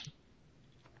Chang.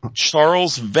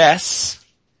 Charles Vess.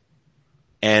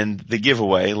 And the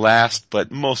giveaway, last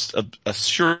but most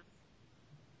assured.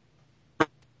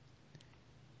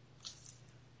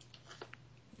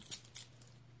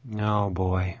 No,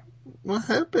 boy. What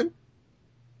happened?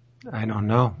 I don't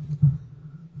know.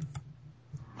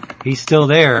 He's still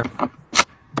there.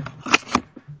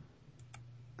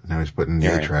 Now he's putting the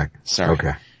Yeah, A track. sorry.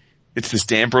 Okay. It's this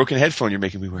damn broken headphone you're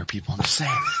making me wear, people. I'm just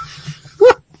saying.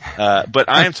 But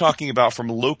I am talking about from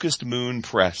Locust Moon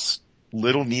Press,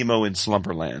 Little Nemo in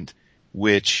Slumberland,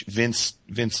 which Vince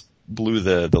blew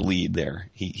the lead there.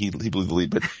 He blew the lead,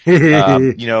 but,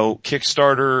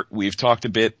 Kickstarter, we've talked a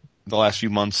bit the last few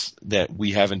months that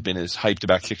we haven't been as hyped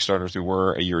about Kickstarter as we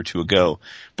were a year or two ago,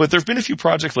 but there've been a few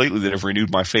projects lately that have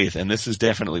renewed my faith, and this is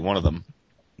definitely one of them.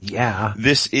 Yeah.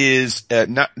 This is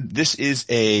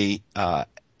a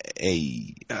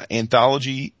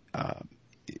anthology.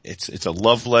 It's a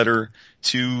love letter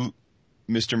to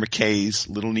Mr. McKay's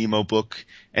Little Nemo book.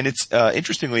 And it's,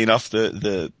 interestingly enough,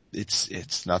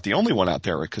 it's not the only one out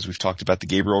there, because we've talked about the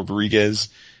Gabriel Rodriguez,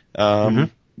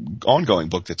 ongoing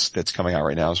book that's coming out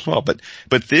right now as well. But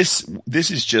this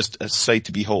is just a sight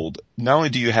to behold. Not only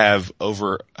do you have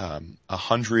over,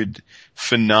 100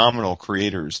 phenomenal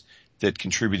creators that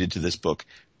contributed to this book,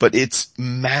 but it's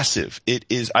massive. It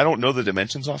is, I don't know the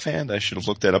dimensions offhand. I should have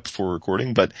looked that up before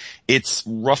recording, but it's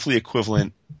roughly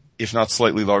equivalent, if not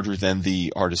slightly larger than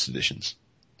the artist editions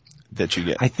that you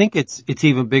get. I think it's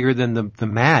even bigger than the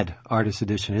Mad artist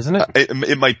edition, isn't it?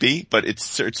 It might be, but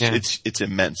it's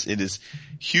immense. It is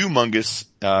humongous.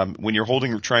 When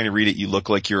you're trying to read it, you look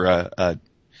like you're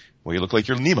you look like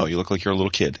you're Nemo. You look like you're a little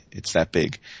kid. It's that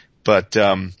big. But,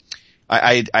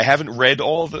 I haven't read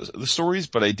all the stories,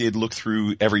 but I did look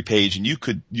through every page, and you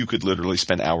could literally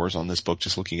spend hours on this book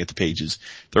just looking at the pages.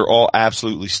 They're all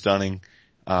absolutely stunning.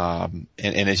 And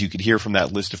as you could hear from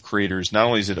that list of creators, not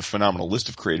only is it a phenomenal list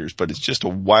of creators, but it's just a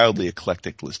wildly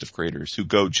eclectic list of creators who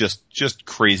go just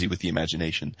crazy with the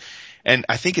imagination. And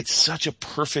I think it's such a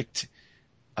perfect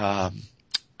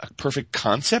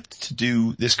concept to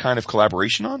do this kind of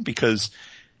collaboration on, because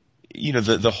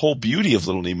the whole beauty of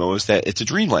Little Nemo is that it's a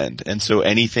dreamland, and so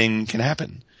anything can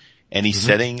happen. Any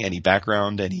setting, any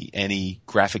background, any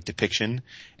graphic depiction,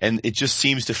 and it just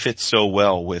seems to fit so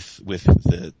well with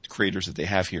the creators that they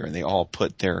have here, and they all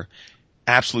put their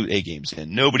absolute A games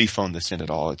in. Nobody phoned this in at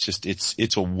all.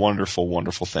 It's a wonderful,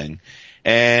 wonderful thing.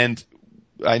 And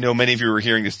I know many of you are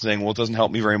hearing this and saying, well, it doesn't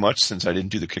help me very much since I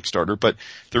didn't do the Kickstarter, but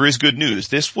there is good news.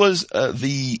 This was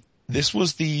the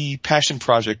passion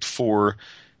project for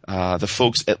the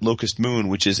folks at Locust Moon,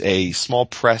 which is a small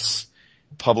press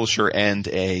publisher and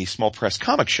a small press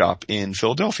comic shop in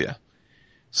Philadelphia.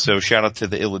 So shout out to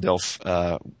the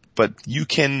Illadelph. But you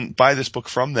can buy this book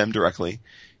from them directly,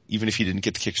 even if you didn't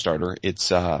get the Kickstarter. It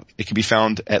can be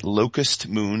found at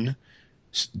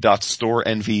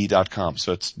locustmoon.storenvy.com.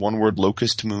 So it's one word,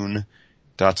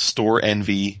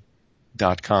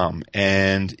 locustmoon.storenvy.com.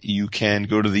 And you can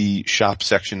go to the shop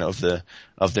section of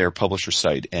their publisher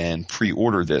site and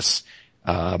pre-order this.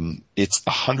 It's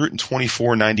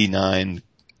 $124.99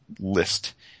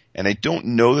 list. And I don't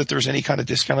know that there's any kind of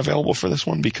discount available for this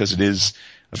one, because it is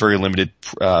a very limited,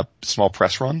 small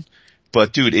press run.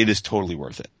 But dude, it is totally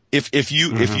worth it. If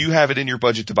you have it in your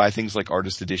budget to buy things like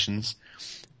artist editions,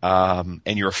 and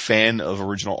you're a fan of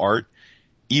original art,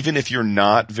 even if you're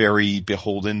not very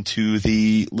beholden to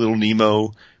the Little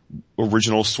Nemo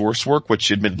original source work,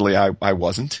 which admittedly I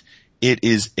wasn't, it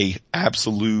is a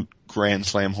absolute grand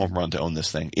slam home run to own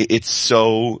this thing. It's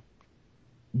so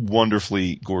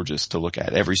wonderfully gorgeous to look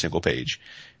at, every single page,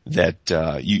 that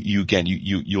you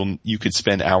could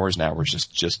spend hours and hours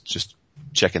just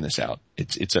checking this out.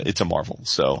 It's a marvel.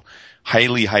 So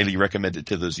highly recommend it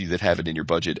to those of you that have it in your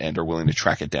budget and are willing to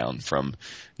track it down from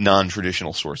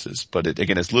non-traditional sources. But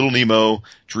again, it's Little Nemo,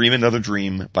 Dream Another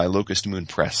Dream by Locust Moon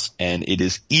Press, and it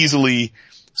is easily,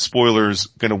 spoilers,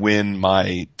 gonna win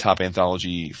my top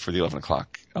anthology for the 11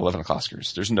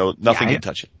 o'clockers. There's nothing can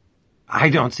touch it. I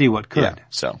don't see what could.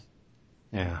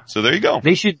 Yeah, so there you go.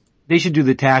 They should do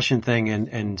the Taschen thing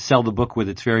and sell the book with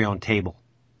its very own table.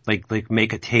 Like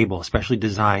make a table, especially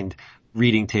designed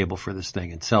reading table for this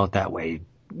thing, and sell it that way.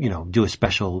 Do a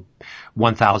special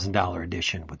 $1,000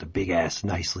 edition with a big ass,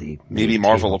 nicely. Maybe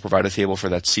Marvel will provide a table for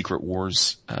that Secret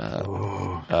Wars. I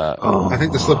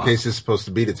think the slipcase is supposed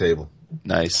to be the table.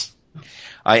 Nice.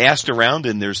 I asked around,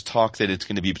 and there's talk that it's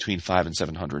going to be between $500 and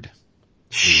 $700.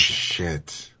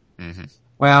 Shit. Mm-hmm.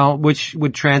 Well, which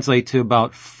would translate to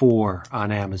about $4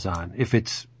 on Amazon if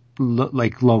it's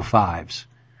like low fives.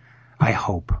 I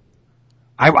hope.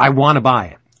 I want to buy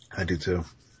it. I do too.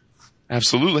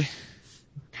 Absolutely.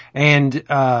 And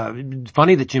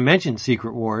funny that you mentioned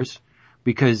Secret Wars,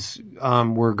 because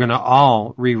we're going to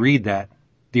all reread the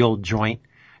old joint,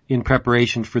 in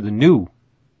preparation for the new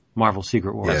Marvel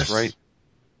Secret Wars. That's right.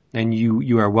 And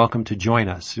you are welcome to join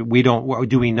us. Do we know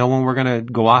when we're going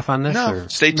to go off on this? No,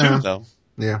 stay tuned though.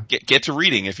 Yeah. Get to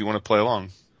reading if you want to play along.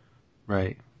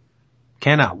 Right.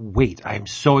 Cannot wait. I'm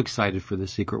so excited for the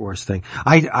Secret Wars thing.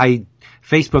 I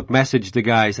Facebook messaged the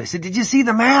guys. I said, did you see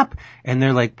the map? And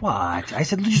they're like, what? I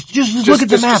said, just look at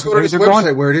the map. Just go to this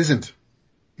website where it isn't.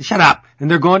 shut up. And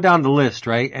they're going down the list,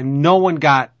 right? And no one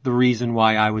got the reason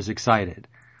why I was excited.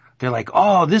 They're like,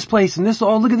 oh, this place and this,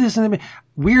 oh, look at this. And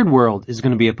Weird World is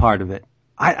going to be a part of it.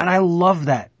 And I love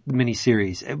that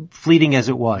miniseries, fleeting as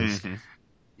it was. Mm-hmm.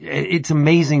 It's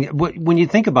amazing. When you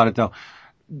think about it though,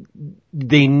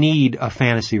 they need a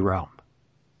fantasy realm.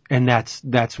 And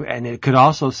and it could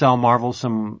also sell Marvel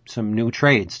some new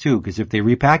trades too, because if they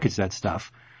repackage that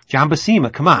stuff, John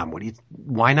Buscema, come on,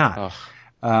 why not?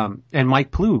 And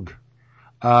Mike Ploog.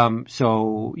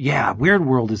 So yeah, Weird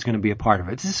World is going to be a part of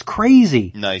it. This is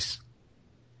crazy. Nice.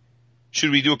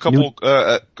 Should we do a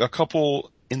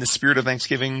couple in the spirit of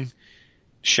Thanksgiving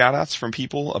shout outs from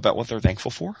people about what they're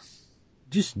thankful for?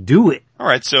 Just do it. All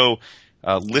right. So,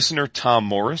 listener Tom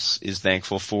Morris is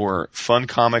thankful for fun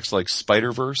comics like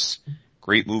Spider-Verse,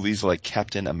 great movies like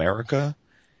Captain America,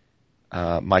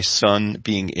 my son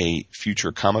being a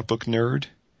future comic book nerd,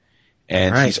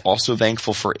 and he's also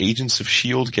thankful for Agents of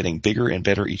S.H.I.E.L.D. getting bigger and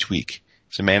better each week.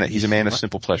 He's a man of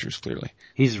simple pleasures, clearly.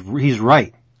 He's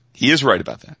right. He is right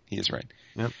about that. He is right.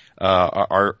 Yep.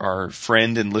 Our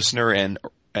friend and listener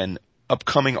and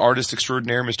upcoming artist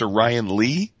extraordinaire, Mr. Ryan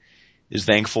Lee, is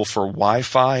thankful for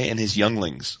Wi-Fi and his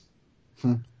younglings.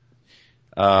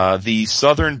 The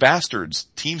Southern Bastards,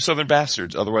 Team Southern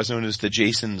Bastards, otherwise known as the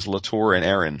Jasons, Latour, and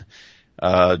Aaron.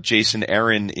 Jason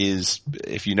Aaron is,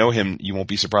 if you know him, you won't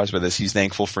be surprised by this. He's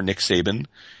thankful for Nick Saban,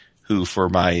 who for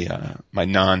my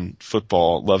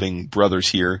non-football loving brothers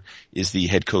here is the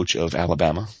head coach of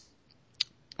Alabama.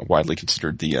 Widely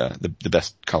considered the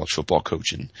best college football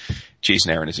coach, and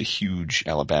Jason Aaron is a huge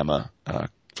Alabama,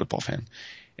 football fan.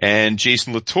 And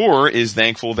Jason Latour is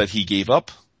thankful that he gave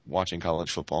up watching college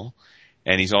football.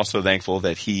 And he's also thankful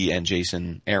that he and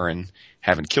Jason Aaron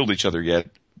haven't killed each other yet,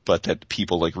 but that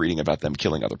people like reading about them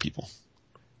killing other people.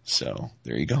 So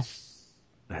there you go.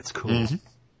 That's cool. Mm-hmm.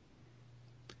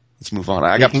 Let's move on.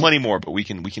 I got plenty more, but we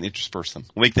can intersperse them.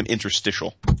 We'll make them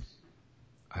interstitial.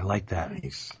 I like that.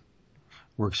 Nice.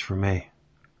 Works for me.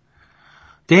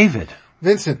 David.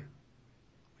 Vincent. What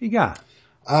you got?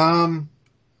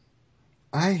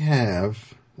 I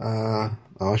have, I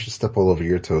should step all over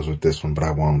your toes with this one, but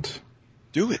I won't.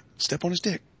 Do it. Step on his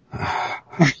dick. Yeah,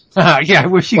 I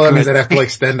wish you could. Well, I'd have to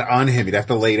extend on him. He'd have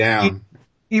to lay down.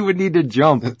 He would need to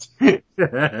jump. That's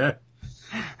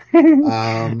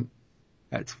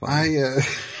funny.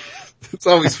 It's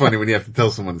always funny when you have to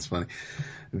tell someone it's funny.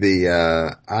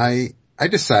 I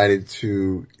decided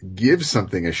to give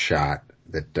something a shot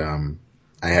that,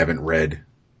 I haven't read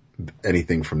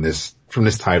anything from this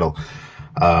title.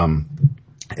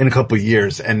 In a couple of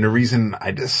years. And the reason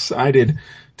I decided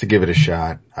to give it a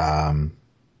shot,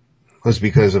 was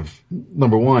because of,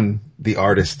 number one, the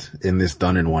artist in this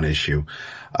done in one issue.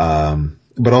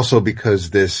 But also because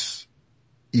this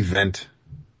event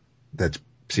that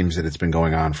seems that it's been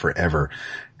going on forever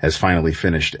has finally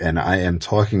finished. And I am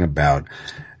talking about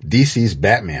DC's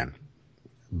Batman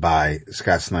by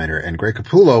Scott Snyder and Greg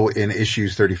Capullo in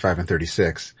issues 35 and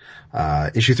 36.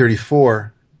 Issue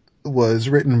 34 was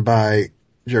written by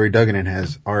Jerry Duggan and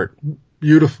has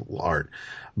beautiful art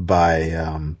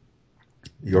by,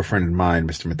 your friend and mine,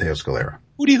 Mr. Matteo Scalera.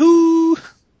 Hooty hoo!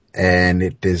 And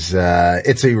it is,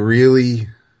 it's a really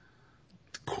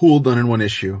cool done in one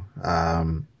issue,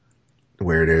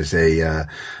 where there's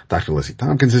Dr. Leslie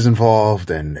Tompkins is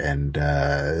involved and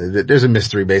there's a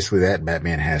mystery basically that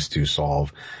Batman has to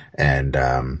solve. And,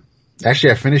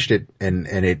 actually I finished it and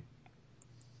it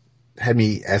had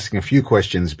me asking a few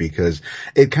questions because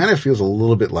it kind of feels a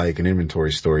little bit like an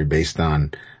inventory story based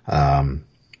on,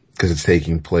 cause it's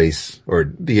taking place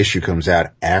or the issue comes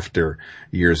out after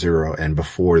Year Zero and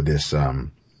before this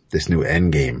new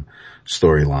Endgame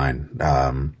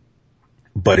storyline.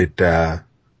 But it,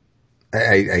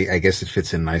 I guess it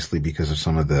fits in nicely because of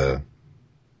some of the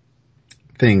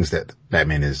things that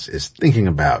Batman is thinking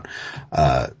about,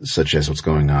 such as what's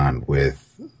going on with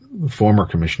former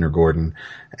Commissioner Gordon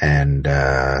and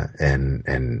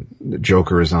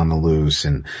Joker is on the loose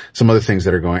and some other things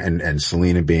that are going, and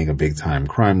Selina being a big time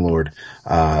crime lord.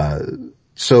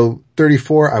 So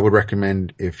 34, I would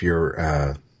recommend if you're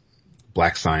a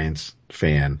Black Science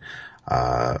fan,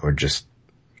 or just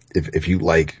if you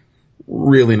like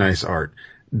really nice art,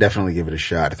 definitely give it a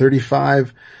shot.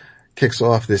 35 kicks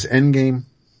off this Endgame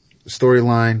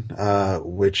storyline,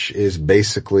 which is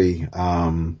basically,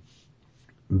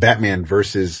 Batman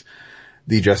versus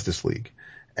the Justice League.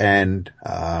 And,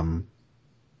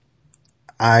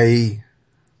 I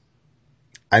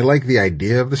like the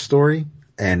idea of the story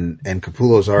and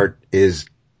Capullo's art is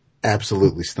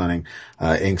absolutely stunning.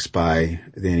 Inks by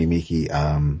Danny Miki.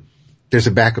 There's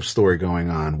a backup story going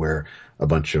on where a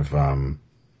bunch of,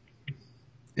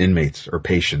 inmates or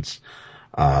patients,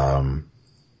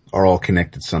 are all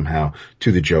connected somehow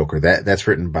to the Joker. That's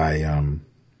written by,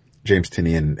 James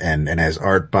Tynion and has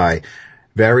art by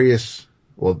various,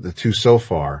 well, the two so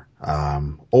far,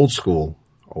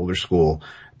 older school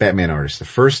Batman artists. The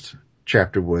first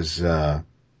chapter was,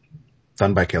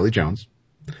 done by Kelly Jones,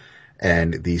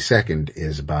 and the second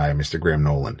is by Mr. Graham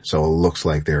Nolan. So it looks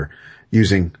like they're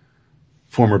using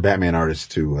former Batman artists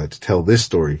to tell this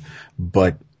story,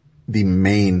 but the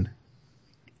main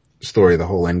story, the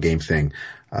whole Endgame thing,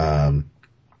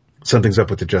 something's up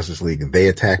with the Justice League and they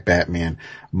attack Batman.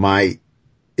 My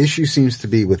issue seems to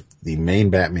be with the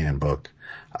main Batman book.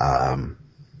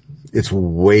 It's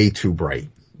way too bright.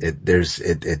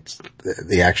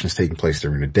 The action is taking place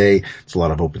during the day. It's a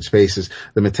lot of open spaces.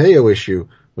 The Mateo issue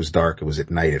was dark. It was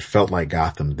at night. It felt like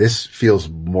Gotham. This feels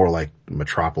more like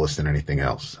Metropolis than anything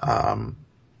else.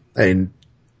 And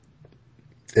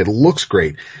it looks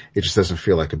great. It just doesn't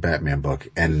feel like a Batman book.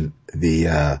 And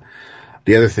the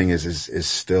other thing is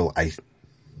still, I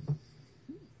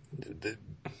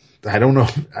don't know,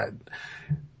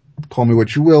 call me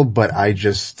what you will, but I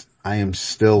am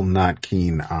still not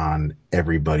keen on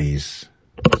everybody's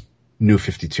New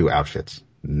 52 outfits.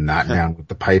 Not down with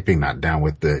the piping, not down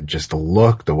with the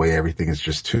look, the way everything is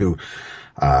just too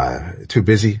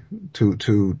busy,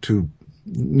 too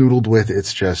noodled with.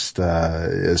 It's just,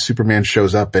 Superman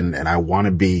shows up and I want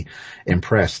to be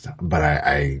impressed, but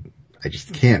I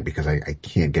just can't because I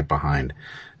can't get behind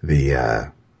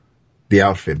the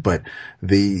outfit. But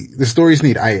the story's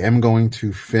neat. I am going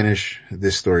to finish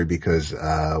this story because,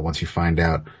 once you find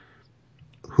out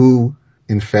who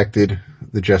infected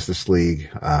the Justice League,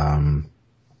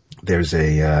 there's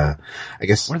I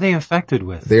guess. What are they infected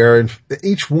with?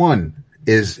 Each one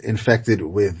is infected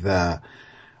with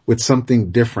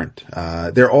something different.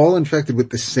 They're all infected with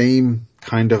the same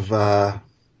kind of,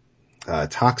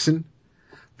 toxin,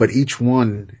 but each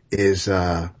one is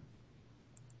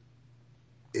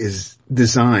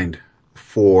designed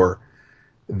for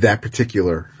that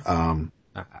particular,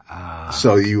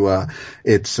 so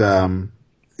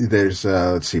there's,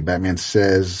 let's see, Batman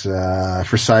says,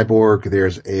 for Cyborg,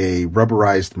 there's a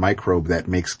rubberized microbe that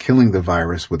makes killing the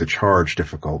virus with a charge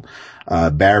difficult.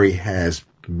 Barry has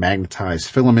magnetized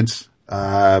filaments,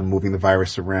 moving the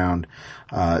virus around.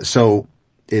 So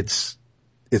it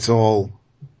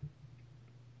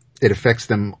affects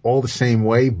them all the same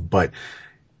way, but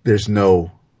there's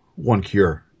no one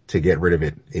cure to get rid of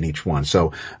it in each one.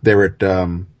 So they're at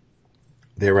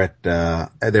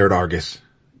Argus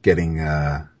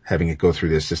having it go through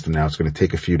their system now. It's going to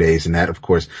take a few days. And that, of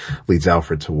course, leads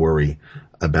Alfred to worry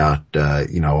about,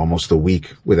 almost a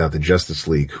week without the Justice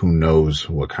League. Who knows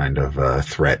what kind of,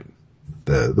 threat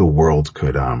the world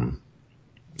could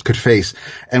face.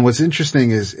 And what's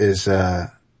interesting is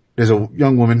there's a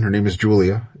young woman, her name is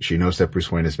Julia. She knows that Bruce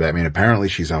Wayne is Batman. Apparently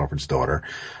she's Alfred's daughter.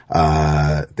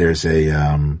 There's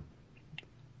when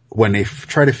they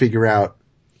try to figure out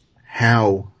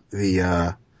how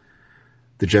the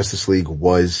Justice League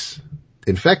was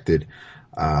infected,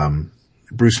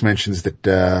 Bruce mentions that,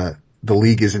 the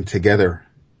League isn't together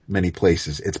many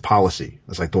places. It's policy.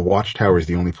 It's like the Watchtower is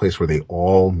the only place where they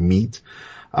all meet.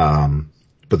 But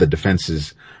the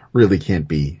defenses really can't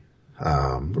be,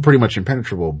 pretty much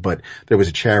impenetrable. But there was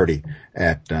a charity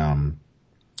at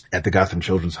the Gotham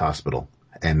Children's Hospital,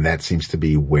 and that seems to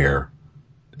be where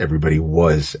everybody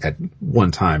was at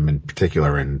one time in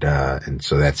particular. And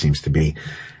so that seems to be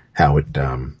how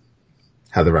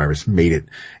the virus made it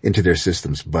into their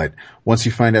systems. But once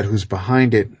you find out who's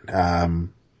behind it,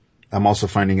 I'm also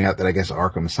finding out that I guess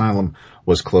Arkham Asylum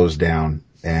was closed down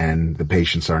and the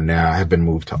patients have been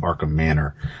moved to Arkham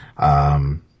Manor.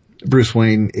 Bruce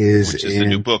Wayne which is the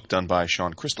new book done by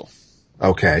Sean Crystal.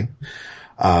 Okay.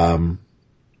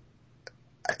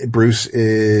 Bruce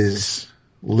is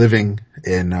living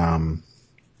in,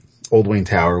 Old Wayne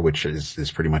Tower, which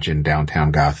is pretty much in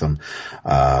downtown Gotham.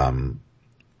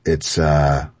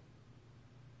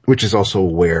 Which is also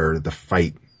where the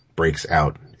fight breaks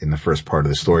out in the first part of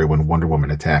the story when Wonder Woman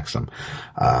attacks him.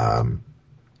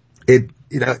 It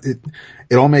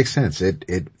all makes sense.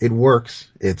 It works.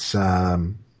 It's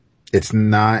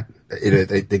not,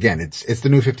 again, it's the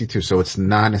New 52, so it's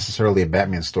not necessarily a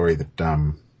Batman story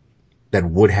that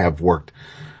would have worked,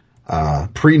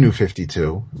 pre-New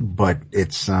 52, but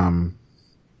it's,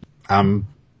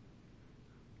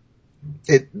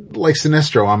 like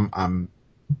Sinestro, I'm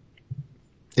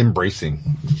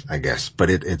embracing, I guess, but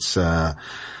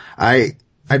I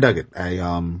dug it.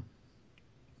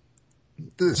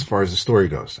 As far as the story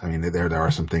goes, I mean, there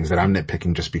are some things that I'm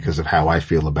nitpicking just because of how I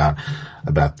feel about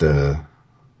the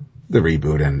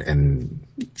reboot and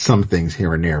some things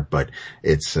here and there, but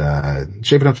it's,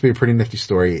 shaping up to be a pretty nifty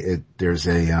story. There's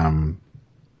a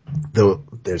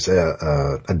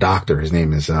doctor. His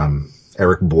name is,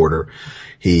 Eric Border.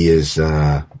 He's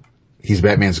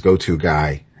Batman's go-to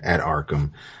guy at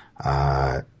Arkham.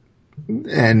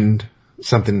 And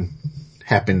something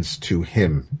happens to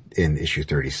him in issue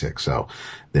 36. So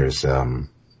there's,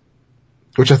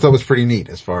 which I thought was pretty neat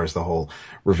as far as the whole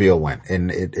reveal went.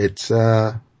 And it's,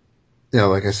 like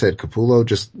I said, Capullo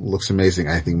just looks amazing.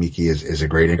 I think Miki is a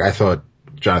great inker. I thought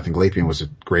Jonathan Glapion was a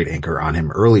great inker on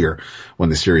him earlier when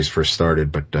the series first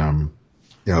started, but,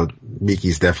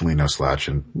 Miki's definitely no slouch,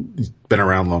 and he's been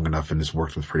around long enough and has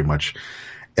worked with pretty much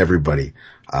everybody.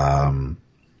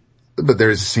 But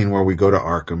there's a scene where we go to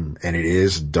Arkham and it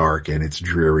is dark and it's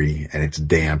dreary and it's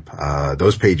damp.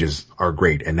 Those pages are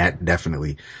great, and that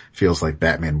definitely feels like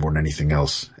Batman more than anything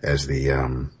else as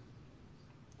the,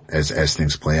 as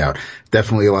things play out.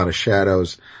 Definitely a lot of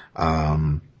shadows.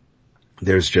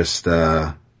 There's just,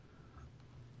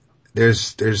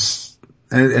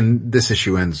 and this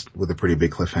issue ends with a pretty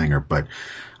big cliffhanger, but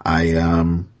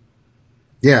I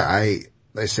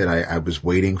said I was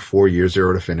waiting for Year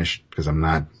Zero to finish because I'm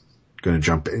not going to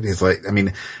jump. It's like,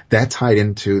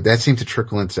 that seemed to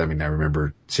trickle into, I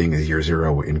remember seeing the Year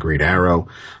Zero in Green Arrow.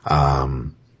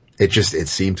 It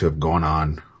seemed to have gone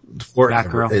on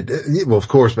forever. Well, of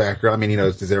course,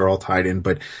 Batgirl. They're all tied in,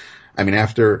 but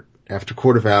after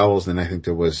Court of Owls, then I think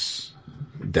there was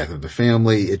Death of the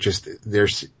Family.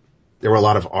 There were a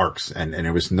lot of arcs, and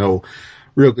there was no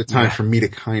real good time for me to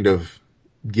kind of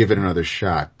give it another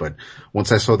shot. But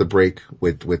once I saw the break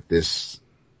with this,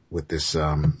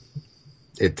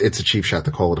 it's a cheap shot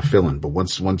to call it a fill-in. But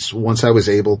once I was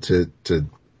able to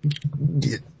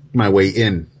get my way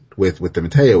in with the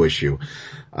Mateo issue,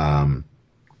 and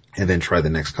then try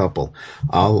the next couple,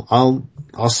 I'll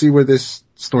see where this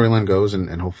storyline goes,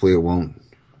 and hopefully it won't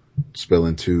spill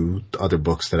into other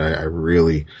books that I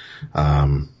really,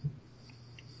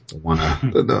 don't want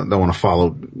to follow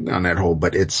on that hole,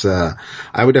 but it's, I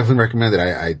would definitely recommend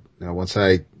it. Once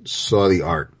I saw the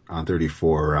art on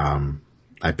 34,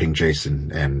 I pinged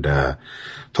Jason and,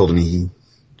 told him he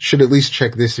should at least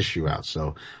check this issue out.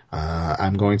 So,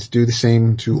 I'm going to do the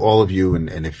same to all of you.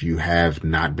 And if you have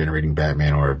not been reading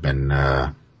Batman or have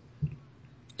been,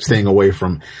 staying away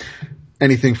from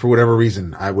anything for whatever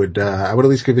reason, I would at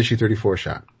least give issue 34 a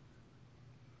shot.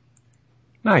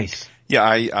 Nice. Yeah,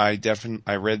 I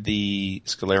read the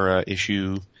Scalera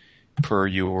issue per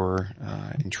your,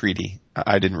 entreaty.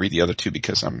 I didn't read the other two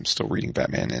because I'm still reading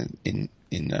Batman in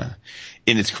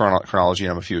its chronology,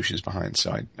 and I'm a few issues behind.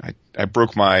 So I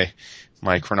broke my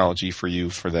chronology for you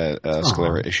for the,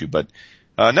 Scalera issue, but,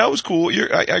 no, it was cool.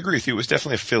 I agree with you. It was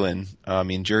definitely a fill-in.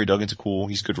 Jerry Duggan's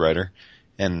he's a good writer,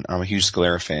 and I'm a huge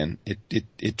Scalera fan.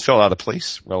 It fell out of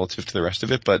place relative to the rest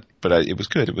of it, but it was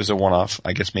good. It was a one-off.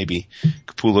 I guess maybe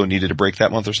Capullo needed a break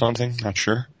that month or something. Not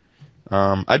sure.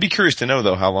 I'd be curious to know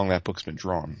though how long that book's been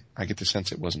drawn. I get the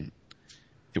sense it wasn't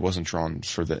drawn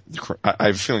for I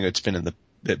have a feeling it's been in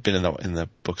the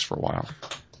books for a while.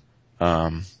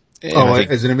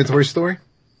 Is it an inventory story?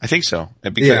 I think so.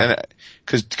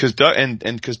 Cause Duggan,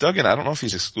 I don't know if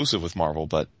he's exclusive with Marvel,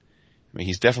 but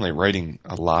he's definitely writing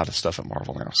a lot of stuff at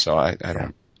Marvel now. So I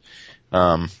don't,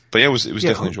 but yeah, it was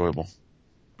definitely enjoyable.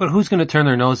 But who's going to turn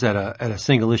their nose at a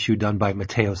single issue done by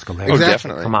Mateo Scalera? Oh,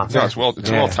 definitely. Come on. No, it's well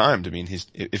timed.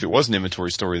 If it was an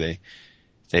inventory story,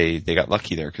 they got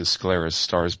lucky there because Scalera's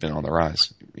star has been on the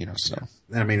rise, so.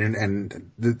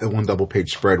 And the one double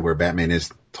page spread where Batman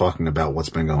is talking about what's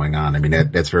been going on.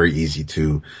 That's very easy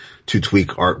to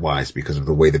tweak art wise because of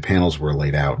the way the panels were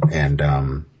laid out. And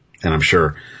I'm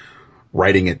sure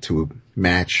writing it to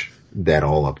match that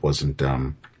all up wouldn't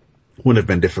have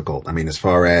been difficult. As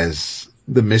far as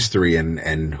the mystery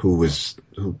and who, it's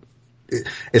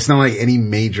not like any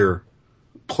major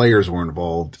players were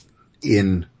involved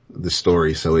in the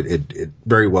story. So it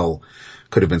very well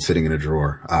could have been sitting in a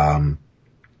drawer.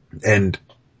 And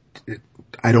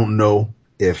I don't know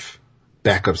if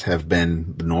backups have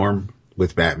been the norm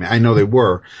with Batman. I know they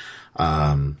were.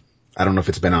 I don't know if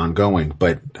it's been ongoing,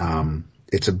 but,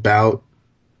 it's about,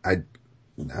 the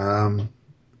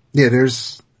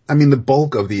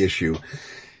bulk of the issue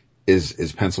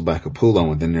is penciled by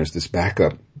Capullo, and then there's this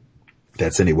backup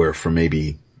that's anywhere from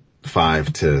maybe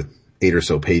 5 to 8 or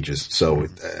so pages. So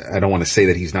I don't want to say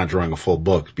that he's not drawing a full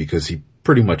book because he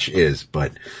pretty much is,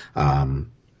 but,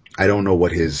 I don't know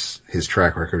what his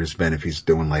track record has been, if he's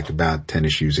doing like about 10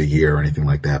 issues a year or anything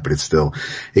like that, but it's still,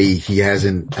 he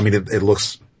hasn't, it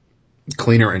looks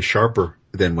cleaner and sharper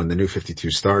than when the New 52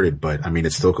 started, but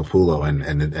it's still Capullo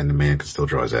and the man can still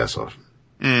draw his ass off.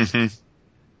 Mm-hmm.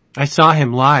 I saw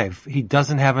him live. He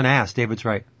doesn't have an ass. David's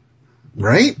right.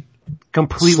 Right?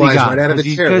 Completely Slides gone. right out of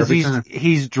the chair Because every time.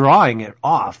 he's drawing it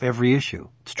off every issue.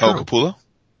 It's true. Oh, Capullo?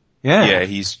 Yeah. Yeah,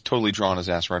 he's totally drawn his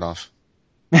ass right off.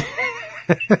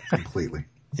 Completely.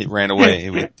 It ran away.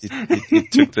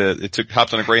 It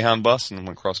hopped on a Greyhound bus and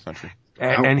went cross country.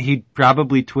 And he'd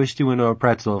probably twist you into a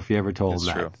pretzel if you ever told him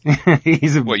that.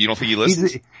 True. What, you don't think he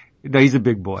listens? He's a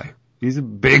big boy. He's a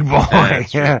big boy.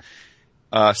 Yeah.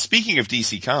 Speaking of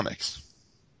DC Comics.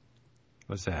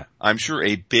 What's that? I'm sure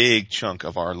a big chunk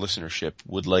of our listenership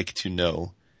would like to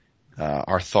know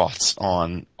our thoughts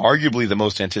on arguably the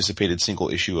most anticipated single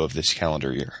issue of this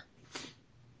calendar year.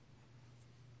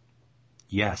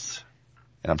 Yes.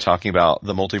 And I'm talking about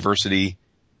the Multiversity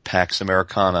Pax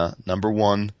Americana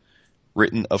 #1,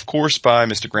 written, of course, by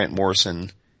Mr. Grant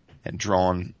Morrison and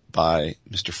drawn by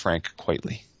Mr. Frank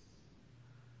Quitely.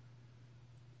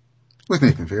 With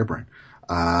Nathan Fairbrain.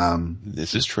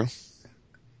 This is true.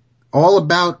 All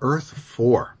about Earth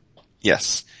 4.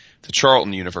 Yes. The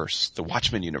Charlton universe, the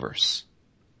Watchmen universe.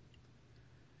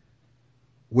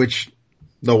 Which,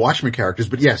 the Watchmen characters,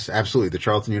 but yes, absolutely. The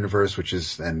Charlton universe, which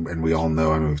is, and we all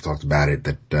know, I mean, we've talked about it,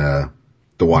 that,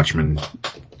 the Watchmen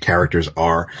characters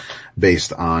are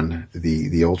based on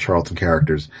the old Charlton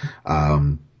characters.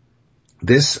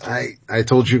 This, I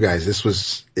told you guys, this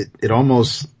was, it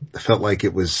almost felt like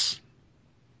it was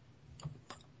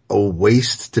a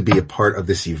waste to be a part of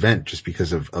this event just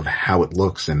because of how it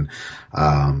looks. And,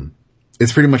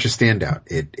 it's pretty much a standout.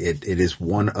 It is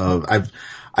one of,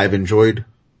 I've enjoyed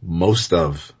most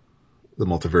of the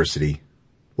Multiversity,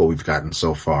 what we've gotten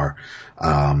so far.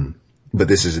 But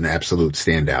this is an absolute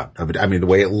standout of it. I mean, the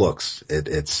way it looks,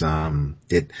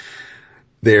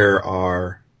 there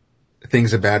are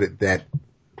things about it that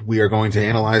we are going to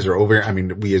analyze or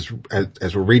we as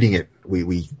we're reading it,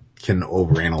 we can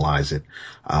overanalyze it.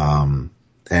 And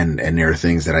there are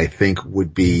things that I think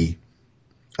would be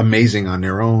amazing on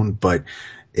their own, but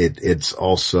it's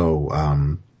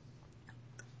also,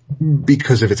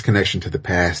 because of its connection to the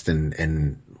past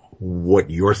and what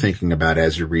you're thinking about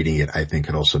as you're reading it, I think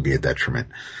could also be a detriment.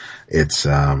 It's,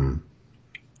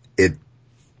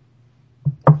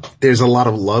 there's a lot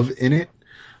of love in it,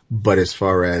 but as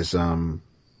far as, and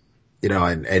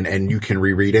you can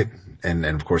reread it. And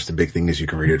of course the big thing is you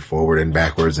can read it forward and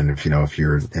backwards. And if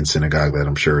you're in synagogue, that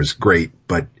I'm sure is great,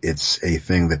 but it's a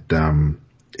thing that,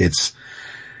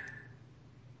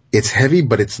 it's heavy,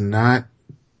 but it's not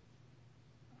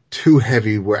too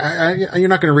heavy where you're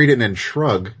not going to read it and then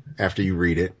shrug after you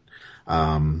read it.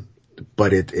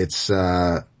 But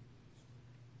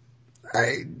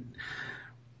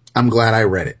I'm glad I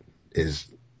read it is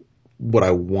what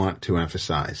I want to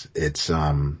emphasize. It's,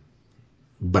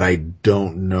 but I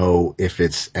don't know if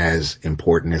it's as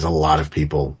important as a lot of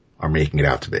people are making it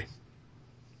out to be.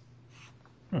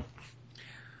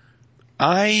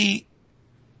 I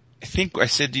think I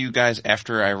said to you guys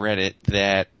after I read it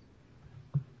that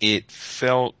it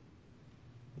felt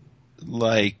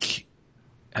like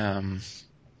the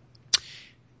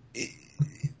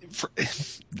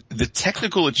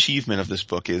technical achievement of this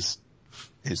book is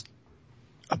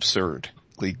absurd,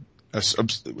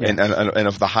 and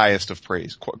of the highest of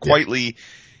praise. Quitely,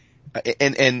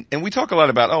 and we talk a lot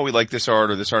about, we like this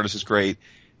art or this artist is great.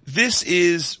 This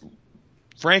is,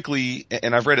 frankly,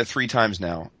 and I've read it 3 times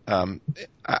now,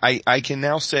 I can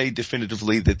now say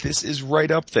definitively that this is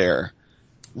right up there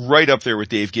with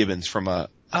Dave Gibbons from a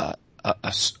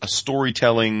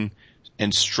storytelling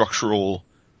and structural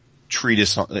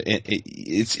treatise.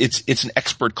 It's an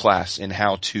expert class in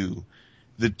how to,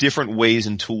 the different ways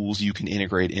and tools you can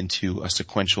integrate into a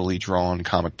sequentially drawn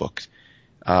comic book.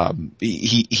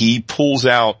 He pulls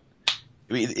out,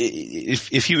 I mean,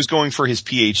 if he was going for his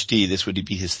PhD, this would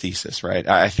be his thesis, right?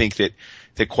 I think that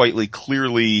Quitely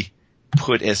clearly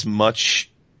put as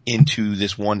much into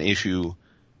this one issue,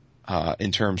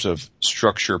 in terms of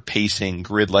structure, pacing,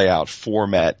 grid layout,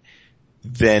 format,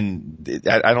 then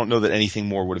I don't know that anything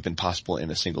more would have been possible in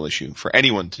a single issue for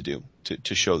anyone to do,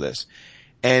 to show this.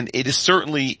 And it is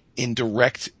certainly in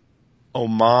direct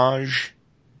homage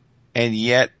and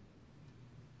yet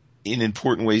in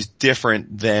important ways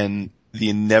different than the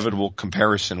inevitable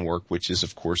comparison work, which is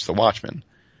of course The Watchmen.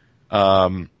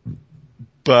 But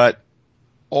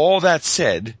all that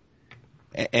said,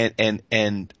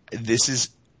 and this is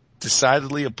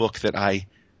decidedly a book that I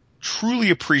truly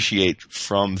appreciate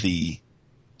from the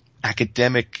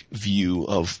academic view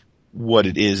of what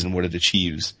it is and what it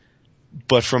achieves,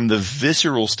 but from the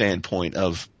visceral standpoint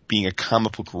of being a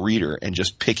comic book reader and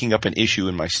just picking up an issue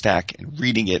in my stack and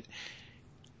reading it,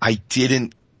 I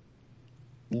didn't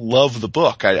love the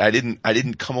book. I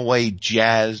didn't come away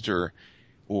jazzed or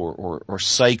or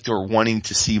psyched or wanting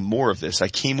to see more of this. I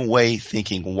came away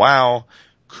thinking, wow,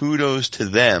 kudos to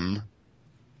them.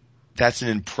 That's an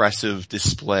impressive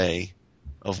display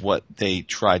of what they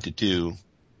tried to do.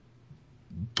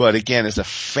 But again, as a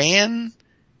fan,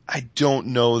 I don't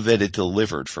know that it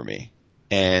delivered for me.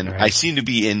 And I seem to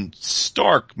be in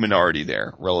stark minority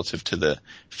there relative to the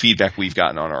feedback we've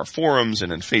gotten on our forums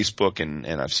and in Facebook and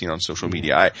I've seen on social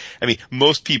media. I mean,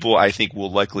 most people I think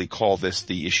will likely call this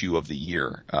the issue of the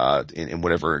year, in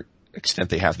whatever extent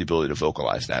they have the ability to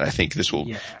vocalize that. I think this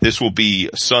will be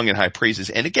sung in high praises.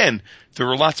 And again, there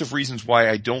are lots of reasons why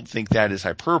I don't think that is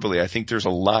hyperbole. I think there's a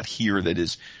lot here that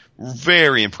is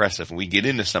very impressive, and we get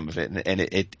into some of it,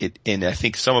 and I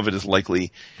think some of it is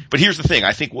likely. But here's the thing: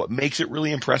 I think what makes it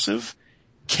really impressive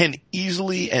can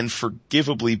easily and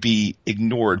forgivably be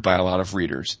ignored by a lot of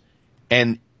readers,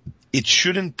 and it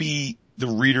shouldn't be the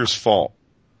reader's fault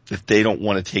that they don't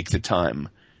want to take the time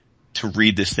to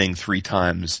read this thing 3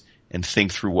 times and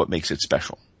think through what makes it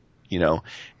special, you know.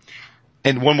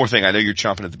 And one more thing, I know you're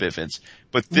chomping at the bit, Vince,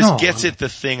 but this gets at the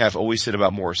thing I've always said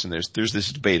about Morrison. There's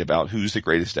this debate about who's the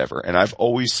greatest ever, and I've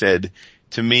always said,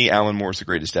 to me, Alan Moore's the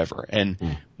greatest ever.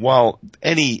 And while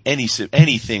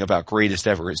anything about greatest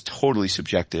ever is totally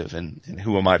subjective, and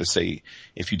who am I to say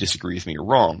if you disagree with me you're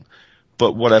wrong?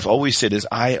 But what I've always said is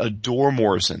I adore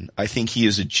Morrison. I think he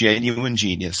is a genuine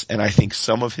genius, and I think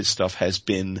some of his stuff has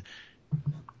been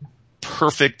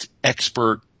perfect,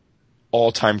 expert,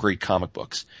 all-time great comic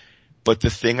books. But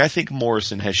the thing I think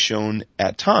Morrison has shown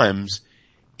at times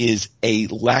is a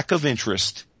lack of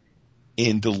interest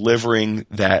in delivering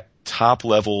that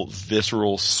top-level,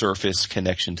 visceral, surface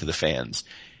connection to the fans.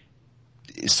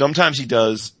 Sometimes he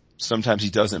does, sometimes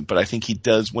he doesn't, but I think he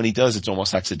does. When he does, it's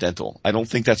almost accidental. I don't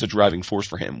think that's a driving force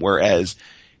for him, whereas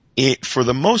for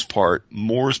the most part,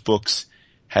 Moore's books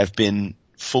have been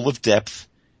full of depth,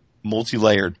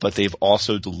 multi-layered, but they've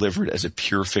also delivered as a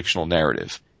pure fictional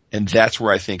narrative. And that's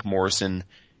where I think Morrison,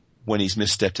 when he's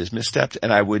misstepped, has misstepped.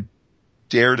 And I would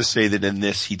dare to say that in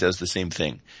this, he does the same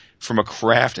thing. From a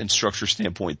craft and structure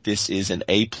standpoint, this is an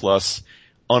A+,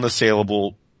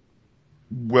 unassailable.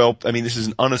 Well, I mean, this is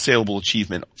an unassailable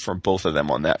achievement from both of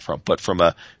them on that front. But from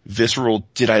a visceral,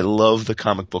 did I love the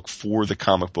comic book for the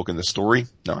comic book and the story?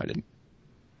 No, I didn't.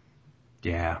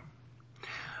 Yeah.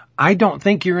 I don't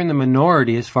think you're in the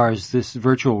minority as far as this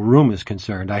virtual room is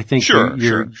concerned. I think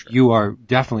you are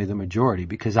definitely the majority,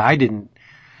 because I didn't,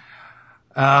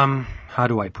 how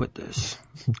do I put this?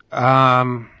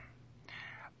 I,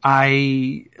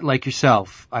 like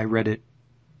yourself, I read it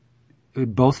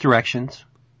both directions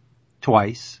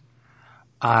twice.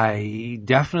 I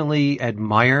definitely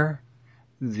admire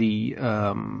the,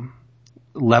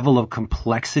 level of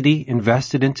complexity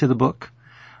invested into the book.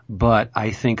 But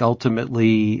I think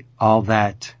ultimately all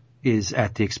that is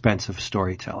at the expense of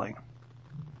storytelling.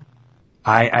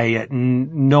 I at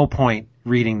no point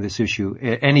reading this issue,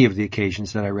 any of the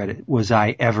occasions that I read it, was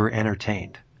I ever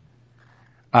entertained.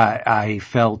 I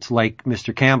felt like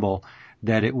Mr. Campbell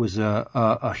that it was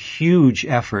a huge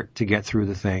effort to get through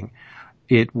the thing.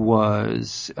 It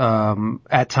was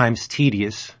at times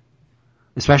tedious,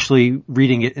 especially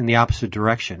reading it in the opposite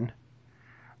direction.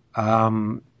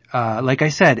 Like I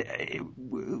said,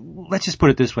 let's just put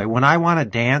it this way. When I want to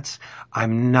dance,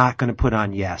 I'm not going to put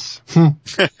on Yes.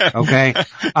 Okay?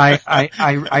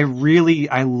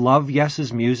 I love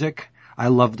Yes's music. I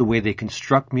love the way they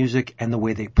construct music and the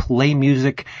way they play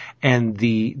music and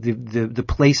the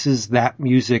places that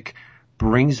music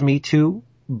brings me to,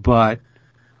 but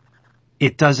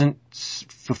it doesn't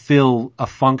fulfill a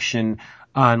function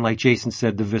on, like Jason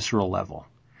said, the visceral level.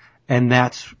 And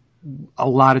that's, a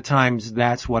lot of times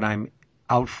that's what I'm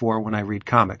out for when I read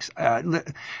comics.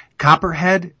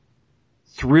 Copperhead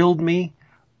thrilled me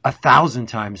 1,000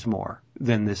 times more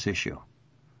than this issue.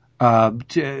 Other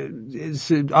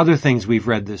things we've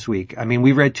read this week. I mean,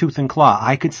 we read Tooth and Claw.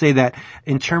 I could say that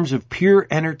in terms of pure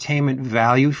entertainment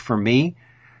value for me,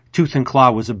 Tooth and Claw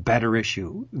was a better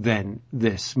issue than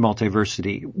this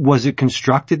Multiversity. Was it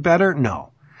constructed better?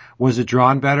 No. Was it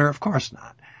drawn better? Of course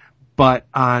not. But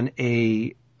on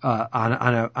a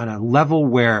level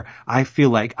where I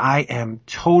feel like I am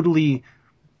totally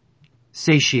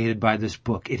satiated by this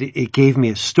book. It gave me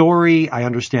a story. I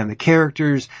understand the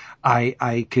characters.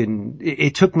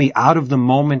 It took me out of the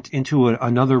moment into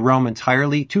another realm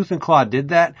entirely. Tooth and Claw did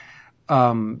that.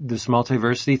 This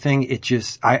Multiversity thing, it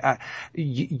just,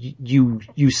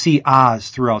 you see Oz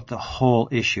throughout the whole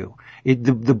issue.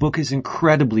 The book is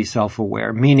incredibly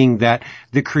self-aware, meaning that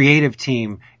the creative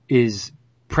team is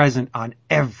present on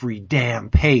every damn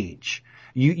page.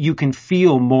 you can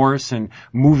feel Morrison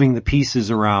moving the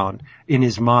pieces around in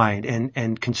his mind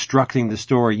and constructing the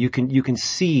story. You can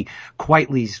see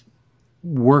Quitely's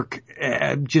work,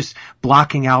 just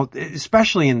blocking out,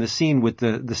 especially in the scene with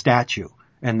the statue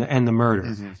and the murder.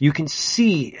 Mm-hmm.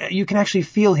 You can actually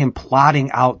feel him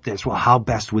plotting out this. Well, how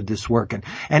best would this work? And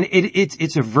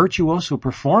it's a virtuoso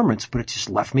performance, but it just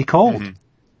left me cold. Mm-hmm.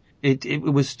 It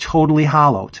was totally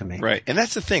hollow to me. Right. And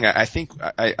that's the thing. I think,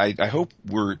 I hope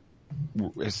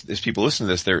as people listen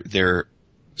to this, they're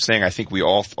saying, I think we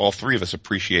all three of us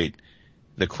appreciate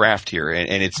the craft here.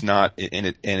 And it's not,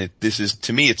 this is,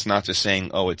 to me, it's not just saying,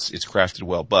 oh, it's crafted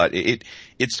well, but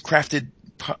it's crafted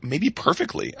maybe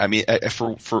perfectly. I mean,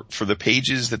 for the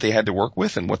pages that they had to work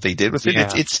with and what they did with it, yeah.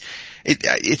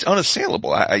 It's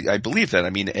unassailable. I believe that.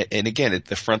 I mean, and again,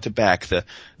 the front to back,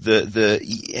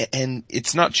 and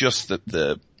it's not just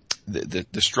the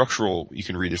structural, you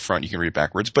can read it front, you can read it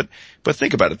backwards, but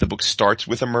think about it. The book starts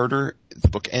with a murder, the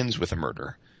book ends with a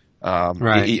murder.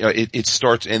 Right. It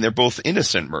starts, and they're both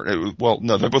innocent murder. Well,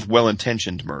 no, they're both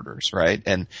well-intentioned murders, right?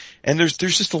 And there's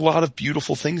just a lot of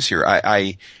beautiful things here.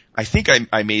 I think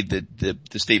I made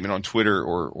the statement on Twitter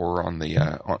or on the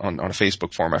on a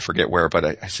Facebook forum, I forget where,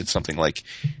 but I said something like,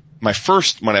 the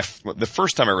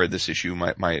first time I read this issue,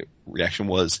 my reaction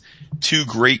was, two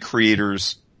great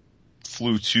creators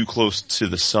flew too close to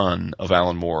the sun of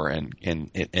Alan Moore and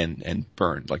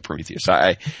burned like Prometheus.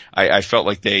 I felt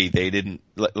like they didn't,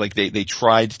 like they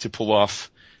tried to pull off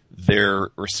their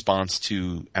response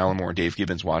to Alan Moore and Dave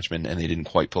Gibbons' Watchmen, and they didn't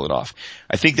quite pull it off.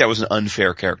 I think that was an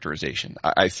unfair characterization.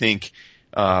 I think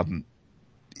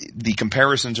the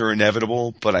comparisons are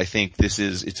inevitable, but I think this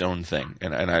is its own thing,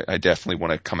 and I definitely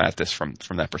want to come at this from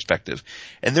that perspective.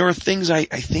 And there are things I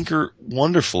think are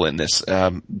wonderful in this.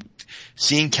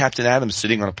 Seeing Captain Adams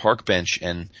sitting on a park bench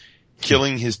and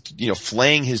killing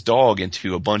flaying his dog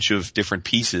into a bunch of different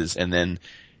pieces, and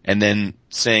then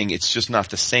saying it's just not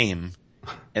the same,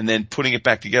 and then putting it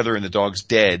back together and the dog's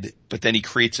dead, but then he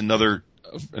creates another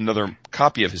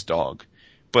copy of his dog.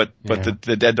 But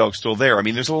the dead dog's still there. I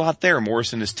mean, there's a lot there.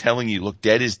 Morrison is telling you, look,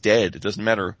 dead is dead. It doesn't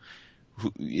matter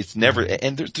who, it's never,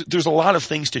 and there's a lot of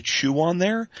things to chew on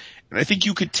there. And I think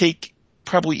you could take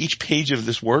probably each page of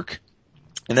this work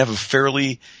and have a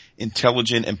fairly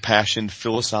intelligent, impassioned,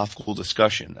 philosophical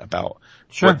discussion about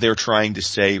what they're trying to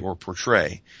say or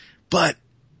portray. But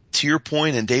to your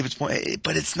point and David's point,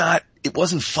 but it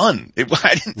wasn't fun.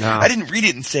 I didn't read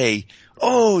it and say,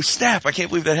 oh, snap, I can't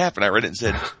believe that happened. I read it and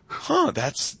said,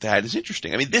 that is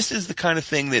interesting. I mean, this is the kind of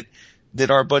thing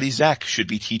that our buddy Zach should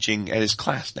be teaching at his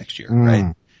class next year,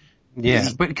 right? Yeah,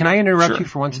 but can I interrupt you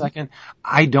for 1 second?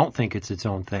 I don't think it's its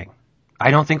own thing.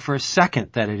 I don't think for a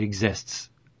second that it exists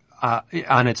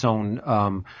on its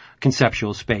own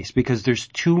conceptual space, because there's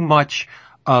too much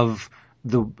of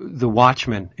the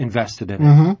Watchmen invested in it.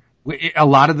 Mm-hmm. A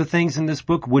lot of the things in this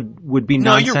book would be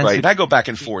nonsense. No, you're right. I go back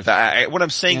and forth. What I'm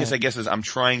saying is, I guess, is I'm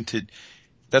trying to,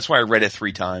 that's why I read it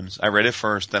 3 times. I read it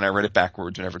first, then I read it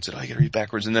backwards, and everyone said, I gotta read it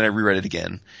backwards, and then I reread it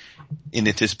again in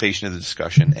anticipation of the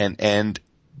discussion. And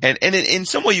in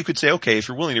some way you could say, okay, if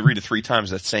you're willing to read it 3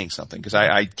 times, that's saying something, because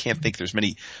I can't think there's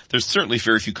certainly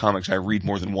very few comics I read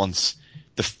more than once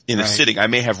in a sitting. I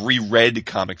may have reread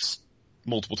comics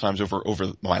multiple times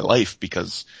over my life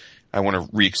because I want to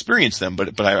re-experience them,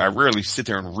 but I rarely sit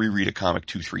there and reread a comic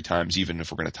 2-3 times, even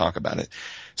if we're going to talk about it.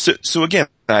 So again,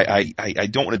 I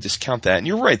don't want to discount that. And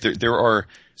you're right. There are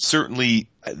certainly,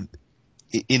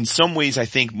 in some ways, I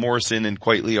think Morrison and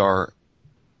Quitely are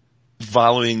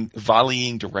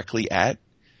volleying directly at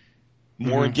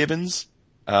Moore and Gibbons.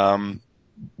 When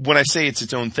I say it's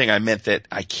its own thing, I meant that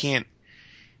I can't.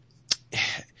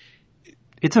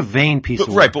 It's a vain piece of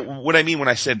work. Right, but what I mean when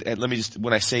I said,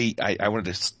 when I say I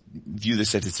wanted to view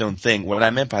this as its own thing, what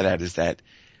I meant by that is that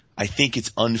I think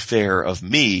it's unfair of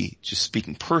me, just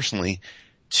speaking personally,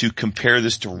 to compare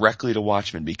this directly to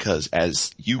Watchmen, because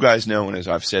as you guys know, and as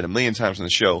I've said a million times on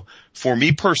the show, for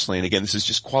me personally, and again, this is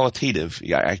just qualitative,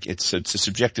 it's a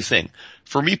subjective thing.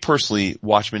 For me personally,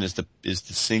 Watchmen is the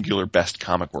singular best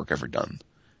comic work ever done.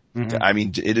 Mm-hmm. I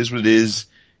mean, it is what it is.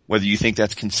 Whether you think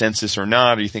that's consensus or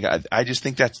not, or you think, I just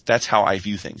think that's how I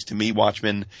view things. To me,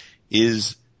 Watchmen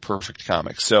is perfect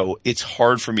comics. So it's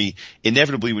hard for me,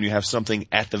 inevitably, when you have something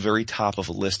at the very top of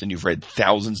a list and you've read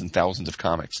thousands and thousands of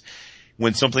comics,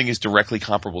 when something is directly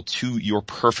comparable to your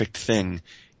perfect thing,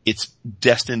 it's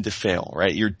destined to fail,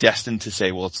 right? You're destined to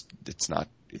say, well, it's not.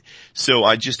 So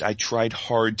I tried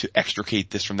hard to extricate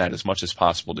this from that as much as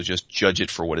possible, to just judge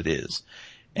it for what it is.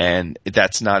 And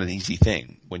that's not an easy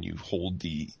thing when you hold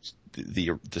the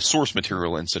source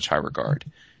material in such high regard.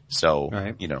 So,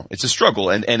 it's a struggle.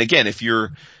 And again,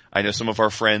 I know some of our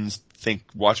friends think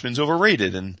Watchmen's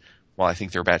overrated, and well, I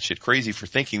think they're batshit crazy for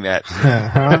thinking that.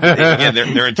 Again,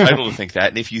 they're entitled to think that.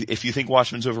 And if you think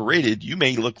Watchmen's overrated, you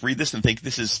may read this and think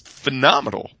this is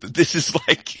phenomenal. This is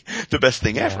like the best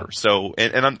thing ever. So,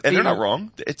 and they're not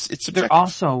wrong. It's subjective. There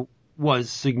also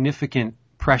was significant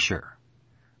pressure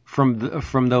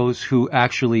from those who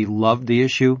actually loved the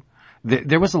issue.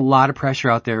 There was a lot of pressure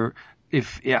out there.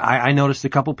 I noticed a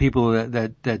couple people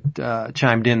that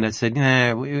chimed in that said,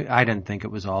 I didn't think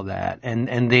it was all that.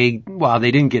 And while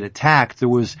they didn't get attacked, there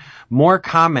was more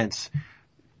comments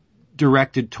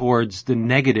directed towards the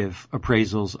negative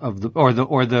appraisals of the, I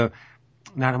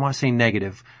don't want to say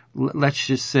negative. Let's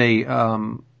just say,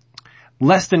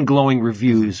 less than glowing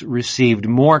reviews received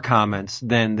more comments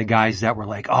than the guys that were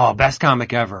like, oh, best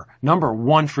comic ever.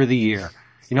 #1 for the year.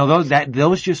 You know,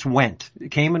 those just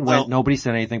came and went. Well, nobody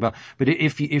said anything about. But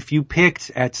if you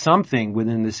picked at something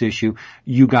within this issue,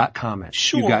 you got comments.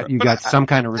 Sure, you got some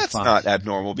kind of response. That's not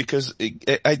abnormal because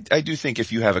I do think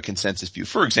if you have a consensus view,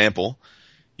 for example,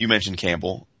 you mentioned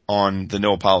Campbell on the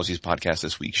No Apologies podcast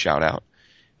this week. Shout out.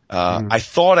 I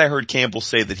thought I heard Campbell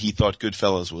say that he thought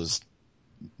Goodfellas was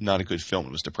not a good film.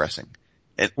 It was depressing.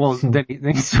 Well, then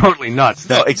he's totally nuts.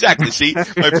 No, exactly. See,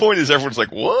 my point is everyone's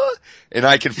like, what? And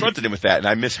I confronted him with that and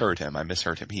I misheard him.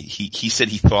 He said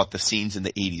he thought the scenes in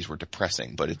the 80s were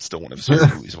depressing, but it's still one of his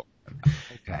favorite movies.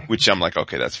 Okay. Which I'm like,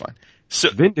 okay, that's fine.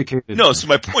 So, vindicated. No, so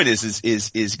my point is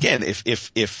again, if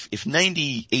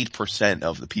 98%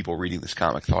 of the people reading this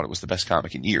comic thought it was the best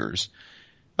comic in years,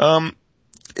 again,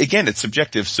 it's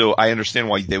subjective, so I understand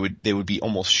why they would be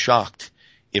almost shocked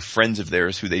if friends of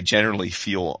theirs who they generally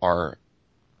feel are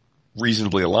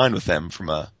reasonably aligned with them from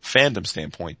a fandom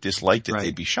standpoint disliked it,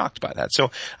 they'd be shocked by that.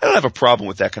 So I don't have a problem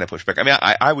with that kind of pushback. I mean,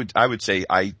 I would say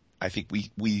I think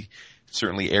we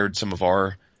certainly aired some of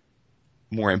our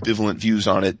more ambivalent views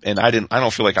on it, and I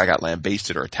don't feel like I got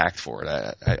lambasted or attacked for it.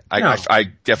 I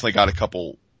definitely got a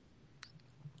couple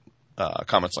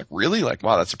comments like, really? Like,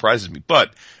 wow, that surprises me.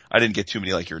 But I didn't get too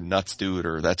many like, you're nuts, dude,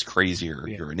 or that's crazy, or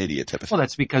you're an idiot type of thing. Well,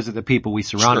 that's because of the people we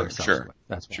surround ourselves with.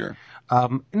 That's why. Sure.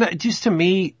 Just to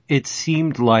me, it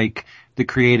seemed like the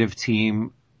creative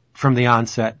team from the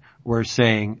onset were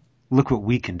saying, look what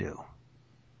we can do.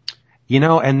 You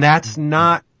know, and that's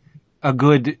not a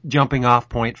good jumping off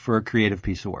point for a creative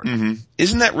piece of work. Mm-hmm.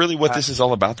 Isn't that really what this is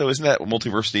all about though? Isn't that what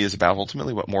Multiversity is about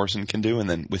ultimately, what Morrison can do and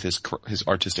then with his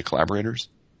artistic collaborators?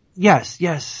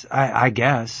 Yes, I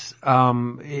guess.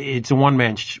 It's a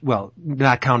one-man, well,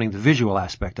 not counting the visual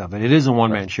aspect of it. It is a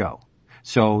one-man show.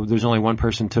 So there's only one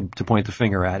person to point the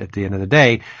finger at the end of the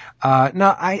day.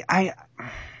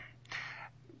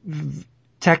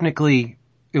 Technically,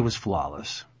 it was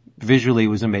flawless. Visually, it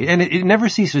was amazing. And it never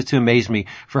ceases to amaze me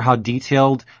for how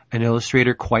detailed an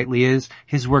illustrator Quitely is.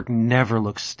 His work never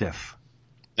looks stiff.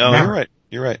 No, never.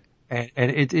 You're right. And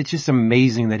it's just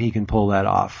amazing that he can pull that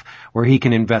off, where he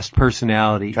can invest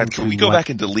personality. Can we go back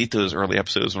and delete those early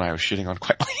episodes when I was shitting on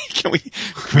Quitely? Can we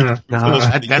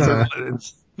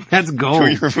that's gold.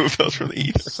 Can we remove those from the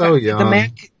ether? So young.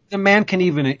 The man can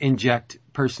even inject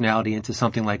personality into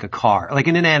something like a car, like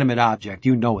an inanimate object.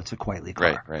 You know it's a Quitely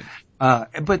car. Right.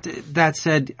 But that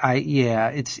said,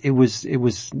 it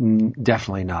was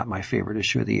definitely not my favorite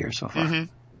issue of the year so far.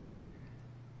 Mm-hmm.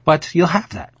 But you'll have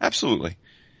that. Absolutely.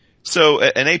 So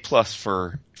an A+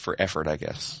 for effort, I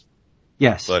guess.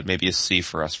 Yes. But maybe a C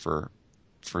for us for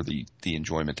the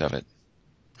enjoyment of it.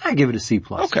 I give it a C+.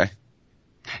 Okay.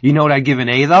 You know what I'd give an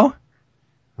A though?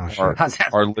 Oh, sure.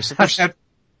 Our listeners.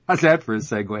 How's that for a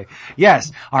segue?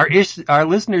 Yes, our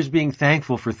listeners being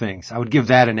thankful for things. I would give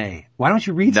that an A. Why don't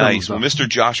you read some of them? Nice. Well, Mr.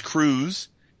 Josh Cruz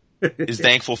is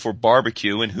thankful for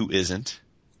barbecue, and who isn't?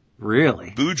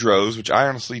 Really? Boudreaux, which I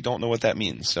honestly don't know what that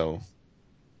means, so.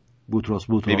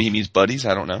 Boutros. Maybe he means buddies,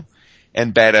 I don't know.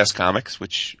 And Badass Comics,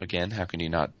 which again, how can you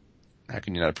not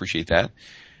appreciate that?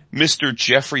 Mr.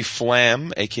 Jeffrey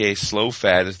Flam, aka Slow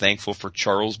Fad, is thankful for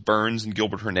Charles Burns and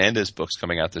Gilbert Hernandez books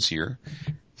coming out this year,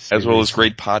 as well as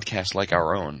great podcasts like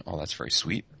our own. Oh, that's very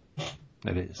sweet.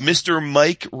 It is. Mr.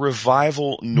 Mike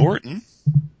Revival Norton.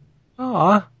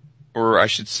 Aw. Or I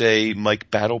should say Mike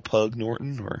Battlepug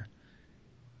Norton, or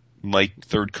Mike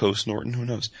Third Coast Norton, who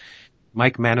knows?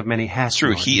 Mike Man of Many Hats. It's true.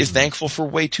 Norton. He is thankful for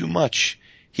way too much.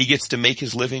 He gets to make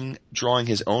his living drawing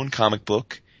his own comic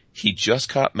book. He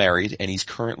just got married, and he's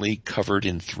currently covered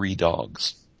in 3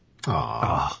 dogs.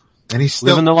 Aww. And he's still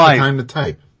living the life. Time to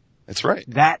type. That's right.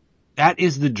 That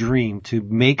is the dream, to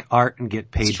make art and get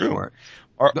paid for it.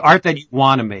 The art that you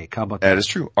want to make. How about that? That is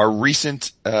true. Our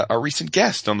recent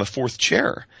guest on the 4th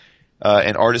chair,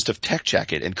 an artist of Tech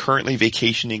Jacket and currently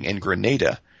vacationing in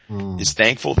Grenada, is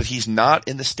thankful that he's not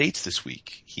in the States this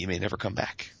week. He may never come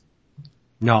back.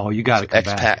 No, you got to come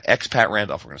back. Expat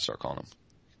Randolph, we're going to start calling him.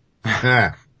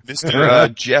 Yeah.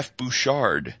 Mr. Jeff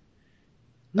Bouchard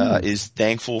is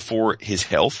thankful for his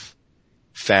health,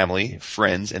 family,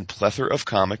 friends, and plethora of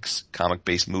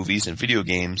comic-based movies, and video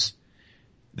games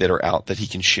that are out that he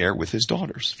can share with his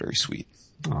daughters. Very sweet.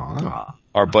 Aww.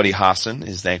 Our buddy Hassan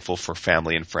is thankful for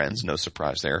family and friends. No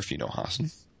surprise there if you know Hassan.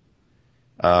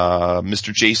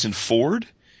 Mr. Jason Ford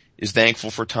is thankful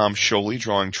for Tom Sholey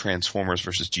drawing Transformers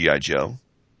versus G.I. Joe.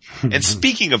 And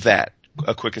speaking of that,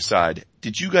 a quick aside,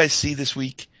 did you guys see this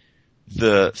week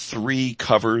the 3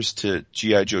 covers to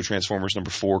G.I. Joe Transformers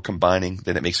number 4 combining,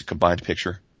 then it makes a combined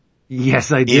picture?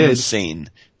 Yes, I did. Insane.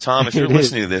 Tom, if you're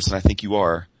listening to this, and I think you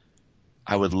are,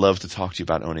 I would love to talk to you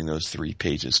about owning those 3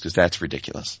 pages, because that's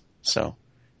ridiculous. So,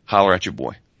 holler at your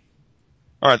boy.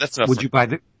 Alright, that's enough.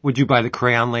 Would you buy the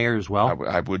crayon layer as well?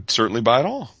 I would certainly buy it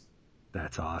all.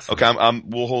 That's awesome. Okay,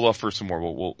 we'll hold off for some more.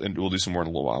 We'll do some more in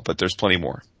a little while, but there's plenty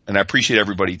more. And I appreciate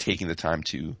everybody taking the time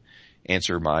to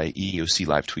answer my EEOC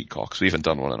live tweet call, because we haven't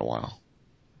done one in a while.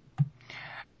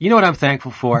 You know what I'm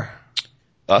thankful for?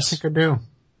 Us? I think I do.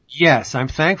 Yes, I'm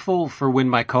thankful for when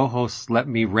my co-hosts let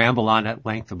me ramble on at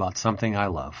length about something I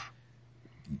love.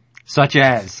 Such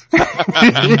as?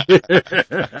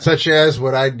 Such as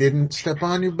what I didn't step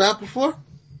on you about before?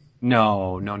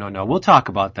 No. We'll talk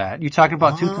about that. You talking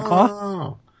about Tooth and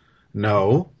Claw?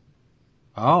 No.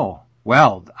 Oh.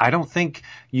 Well, I don't think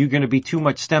you're going to be too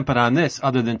much stemping on this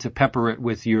other than to pepper it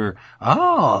with your,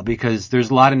 because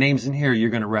there's a lot of names in here you're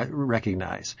going to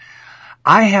recognize.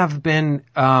 I have been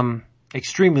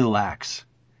extremely lax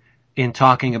in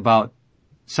talking about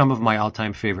some of my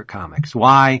all-time favorite comics.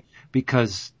 Why?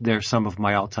 Because they're some of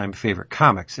my all-time favorite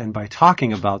comics. And by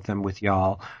talking about them with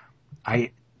y'all,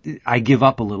 I give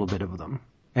up a little bit of them.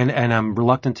 And I'm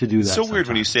reluctant to do that. It's so sometimes. weird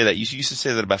when you say that. You used to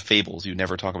say that about Fables. You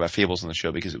never talk about Fables on the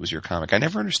show because it was your comic. I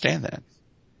never understand that.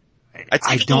 I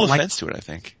take a little offense to it, I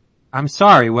think. I'm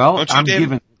sorry. Well, I'm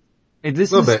David? giving.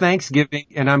 This is Thanksgiving,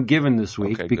 and I'm giving this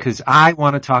week because I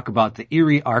want to talk about the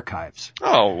Eerie Archives.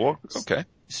 Oh, well, okay.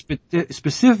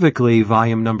 Specifically,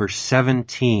 volume number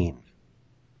 17.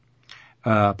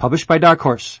 Published by Dark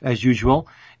Horse, as usual.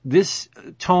 This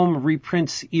tome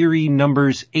reprints Eerie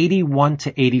numbers 81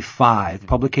 to 85.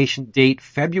 Publication date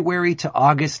February to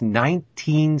August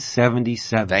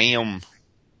 1977. Damn.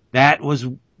 That was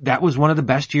one of the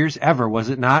best years ever, was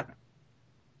it not?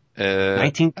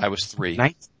 I was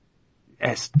 3.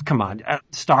 Come on,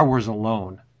 Star Wars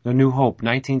alone. The New Hope,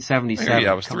 1977.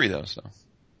 Yeah, I was 3 though, so.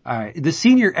 Alright. The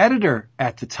senior editor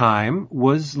at the time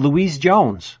was Louise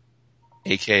Jones.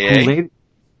 AKA?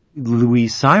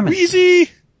 Louise Simonson. Weezy!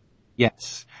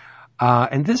 Yes.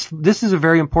 And this is a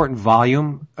very important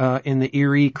volume, in the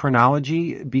Eerie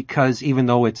chronology because even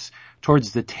though it's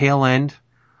towards the tail end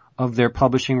of their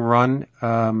publishing run,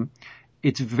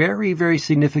 it's very, very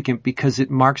significant because it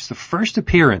marks the first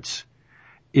appearance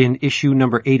in issue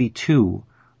number 82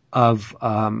 of,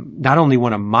 not only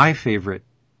one of my favorite,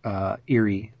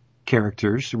 Eerie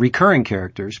characters, recurring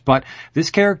characters, but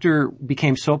this character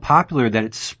became so popular that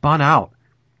it spun out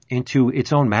into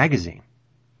its own magazine.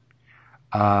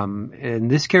 And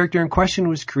this character in question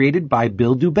was created by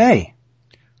Bill Dubay.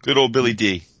 Good old Billy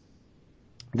D.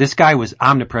 This guy was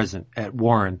omnipresent at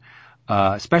Warren,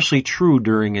 especially true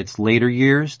during its later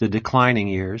years, the declining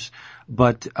years.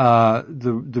 But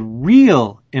the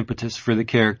real impetus for the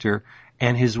character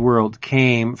and his world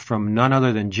came from none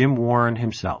other than Jim Warren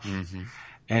himself. Mm-hmm.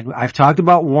 And I've talked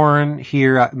about Warren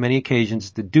here on many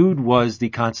occasions. The dude was the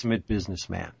consummate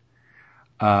businessman.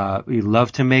 He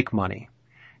loved to make money.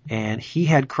 And he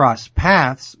had crossed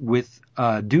paths with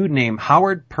a dude named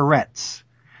Howard Peretz.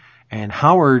 And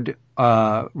Howard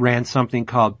ran something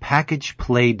called Package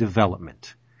Play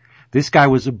Development. This guy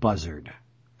was a buzzard.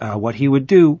 What he would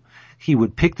do, he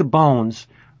would pick the bones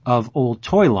of old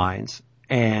toy lines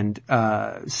and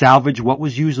salvage what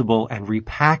was usable and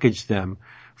repackage them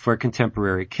for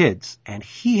contemporary kids. And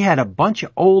he had a bunch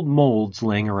of old molds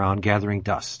laying around gathering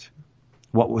dust.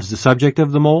 What was the subject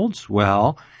of the molds?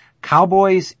 Well,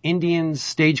 cowboys, Indians,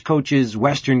 stagecoaches,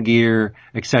 Western gear,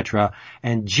 etc.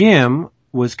 And Jim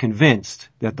was convinced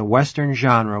that the Western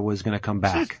genre was going to come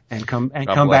back and come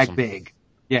back big.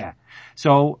 Yeah.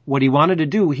 So what he wanted to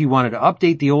do, he wanted to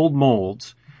update the old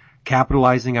molds,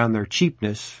 capitalizing on their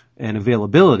cheapness and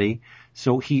availability.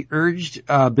 So he urged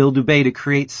Bill Dubay to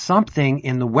create something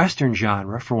in the Western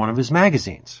genre for one of his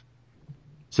magazines.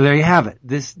 So there you have it.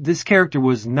 This character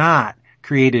was not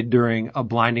created during a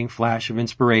blinding flash of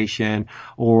inspiration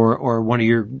or one of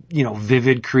your,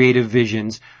 vivid creative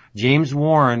visions. James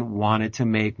Warren wanted to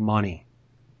make money.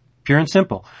 Pure and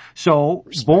simple. So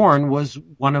Bourne was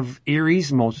one of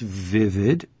Eerie's most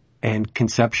vivid and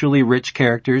conceptually rich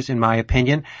characters, in my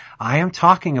opinion. I am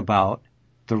talking about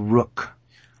the Rook.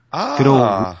 Good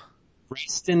old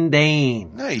Preston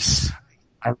Dane. Nice.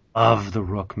 I love the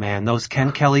Rook, man. Those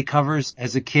Ken Kelly covers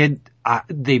as a kid,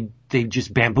 they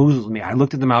just bamboozled me. I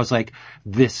looked at them, I was like,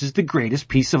 this is the greatest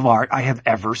piece of art I have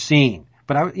ever seen.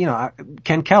 But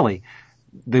Ken Kelly,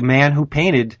 the man who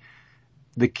painted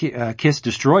the Kiss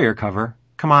Destroyer cover,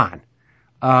 come on.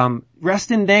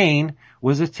 Preston Dane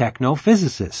was a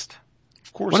technophysicist.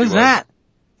 Of course. What is that?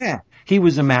 Yeah. He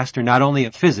was a master not only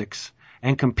of physics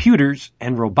and computers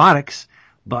and robotics,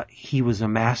 but he was a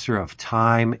master of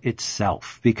time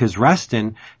itself, because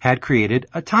Reston had created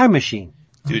a time machine.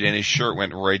 Dude, and his shirt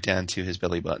went right down to his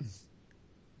belly button.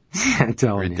 I'm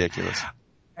telling Ridiculous. you.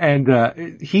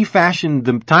 And he fashioned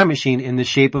the time machine in the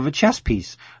shape of a chess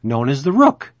piece known as the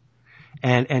Rook.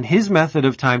 And his method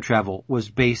of time travel was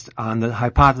based on the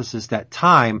hypothesis that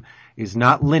time is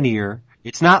not linear,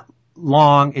 it's not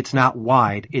long, it's not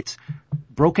wide, it's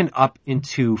broken up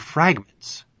into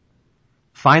fragments.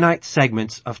 Finite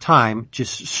segments of time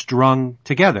just strung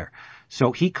together.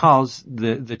 So he calls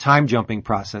the time jumping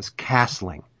process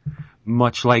castling,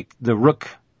 much like the Rook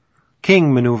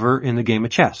King maneuver in the game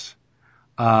of chess.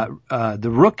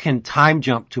 The Rook can time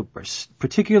jump to a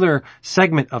particular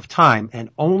segment of time and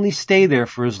only stay there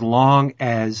for as long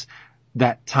as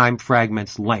that time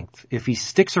fragment's length. If he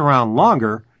sticks around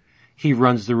longer, he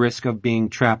runs the risk of being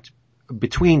trapped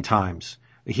between times.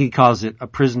 He calls it a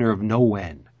prisoner of no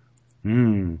end.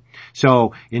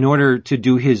 So in order to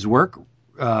do his work,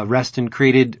 Reston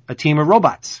created a team of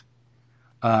robots.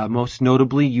 Most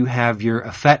notably, you have your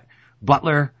effete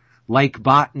butler-like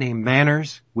bot named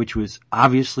Manners, which was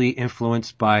obviously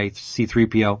influenced by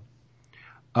C-3PO.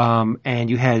 And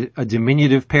you had a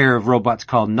diminutive pair of robots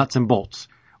called Nuts and Bolts.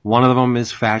 One of them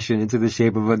is fashioned into the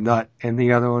shape of a nut, and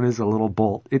the other one is a little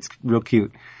bolt. It's real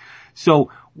cute. So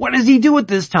what does he do with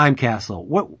this time castle?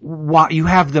 What you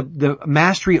have the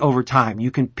mastery over time.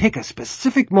 You can pick a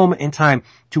specific moment in time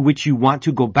to which you want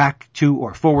to go back to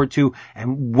or forward to,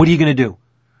 and what are you going to do?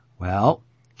 Well,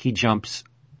 he jumps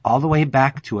all the way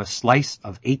back to a slice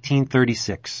of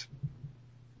 1836.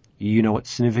 You know what's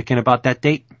significant about that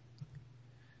date?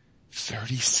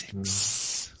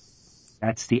 36.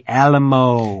 That's the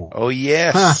Alamo. Oh,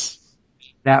 yes.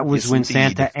 That was Yes, when indeed.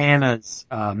 Santa Anna's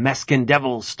Mexican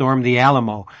devils stormed the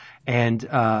Alamo. And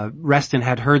Reston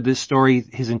had heard this story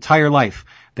his entire life,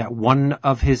 that one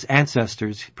of his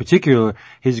ancestors, particularly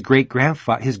his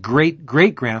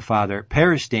great-great-grandfather,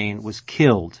 Parrish Dane, was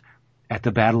killed at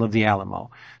the Battle of the Alamo.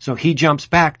 So he jumps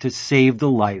back to save the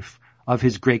life of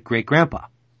his great-great-grandpa.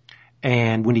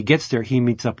 And when he gets there, he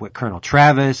meets up with Colonel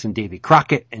Travis and Davy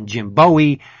Crockett and Jim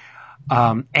Bowie.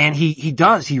 And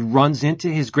he runs into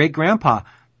his great-grandpa,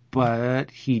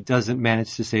 but he doesn't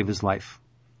manage to save his life.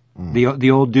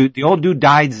 The old dude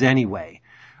dies anyway.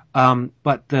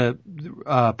 But the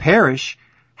Parrish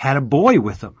had a boy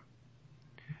with him.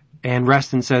 And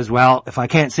Reston says, well, if I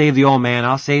can't save the old man,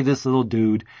 I'll save this little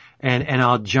dude, and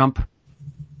I'll jump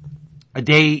a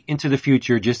day into the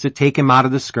future just to take him out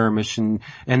of the skirmish and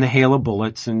the hail of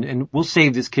bullets, and we'll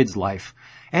save this kid's life.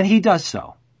 And he does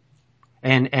so.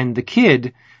 And the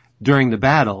kid, during the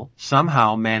battle,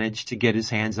 somehow managed to get his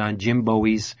hands on Jim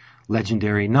Bowie's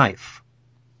legendary knife.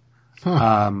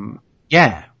 So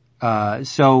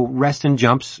Reston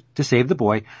jumps to save the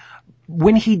boy.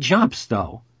 When he jumps,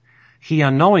 though, he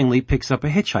unknowingly picks up a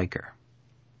hitchhiker.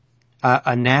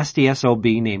 A nasty SOB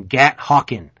named Gat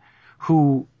Hawken,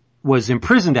 who was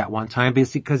imprisoned at one time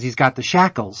because he's got the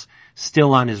shackles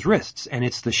still on his wrists. And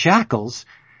it's the shackles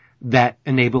that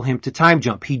enable him to time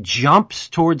jump. He jumps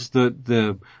towards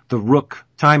the Rook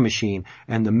time machine,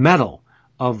 and the metal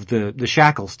of the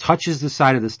shackles touches the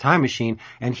side of this time machine,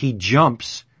 and he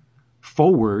jumps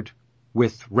forward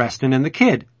with Reston and the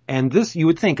kid. And this, you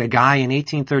would think, a guy in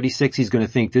 1836, he's going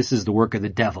to think this is the work of the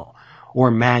devil or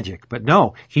magic. But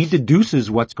no, he deduces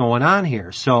what's going on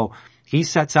here. So he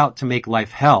sets out to make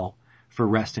life hell for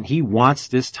Reston. He wants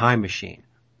this time machine.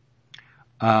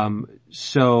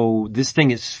 So this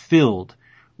thing is filled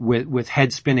with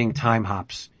head-spinning time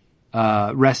hops.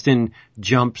 Reston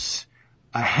jumps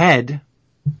ahead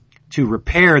to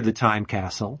repair the time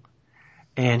castle,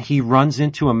 and he runs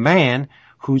into a man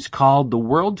who's called the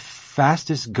world's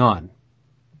fastest gun.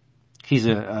 He's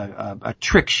a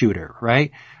trick shooter,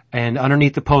 right? And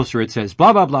underneath the poster it says,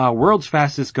 blah, blah, blah, world's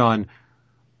fastest gun,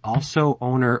 also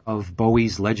owner of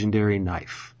Bowie's legendary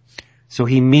knife. So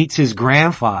he meets his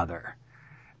grandfather,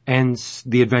 and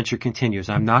the adventure continues.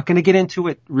 I'm not going to get into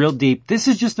it real deep. This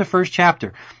is just the first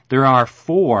chapter. There are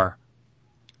 4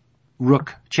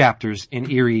 Rook chapters in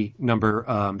Eerie number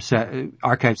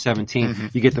Archive 17. Mm-hmm.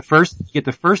 You get the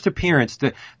first appearance.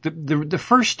 The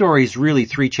first story is really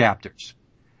 3 chapters,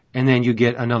 and then you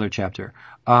get another chapter.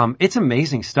 It's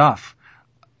amazing stuff.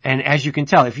 And as you can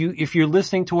tell, if you're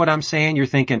listening to what I'm saying, you're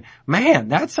thinking, man,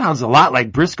 that sounds a lot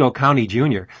like Briscoe County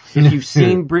Jr. If you've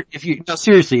seen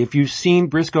if you've seen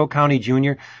Briscoe County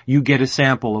Jr., you get a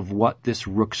sample of what this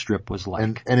Rook strip was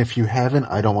like. And if you haven't,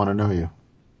 I don't want to know you.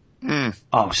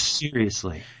 Oh,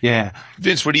 seriously. Yeah.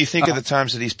 Vince, what do you think of the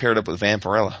times that he's paired up with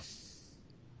Vampirella?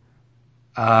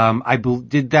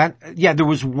 There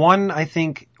was one, I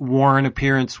think, Warren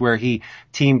appearance where he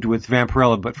teamed with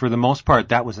Vampirella, but for the most part,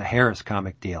 that was a Harris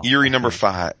comic deal. Eerie number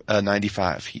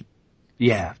 95.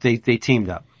 They teamed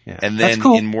up. Yeah. And then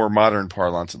in more modern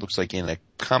parlance, it looks like in a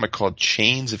comic called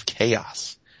Chains of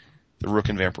Chaos, the Rook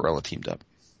and Vampirella teamed up.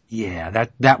 Yeah,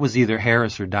 that was either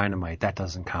Harris or Dynamite. That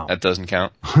doesn't count. That doesn't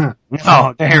count? No,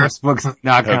 the Harris books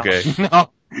not count. Okay. No.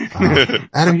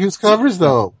 Adam Hughes covers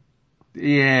though.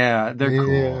 Yeah, they're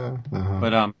cool. Uh-huh.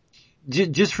 But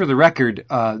just for the record,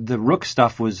 the Rook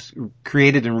stuff was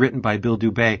created and written by Bill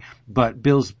Dubay, but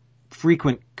Bill's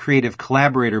frequent creative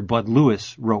collaborator Bud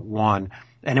Lewis wrote one,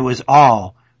 and it was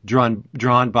all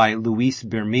drawn by Luis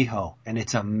Bermejo, and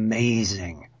it's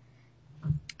amazing.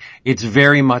 It's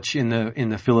very much in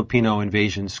the Filipino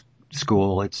invasion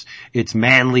school. It's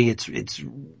manly, it's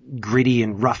gritty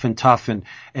and rough and tough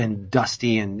and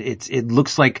dusty, and it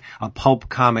looks like a pulp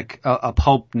comic, a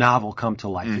pulp novel come to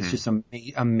life. Mm-hmm. It's just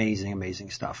amazing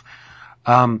stuff.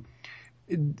 The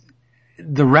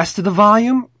rest of the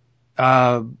volume,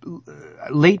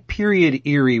 late period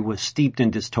Eerie was steeped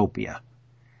in dystopia.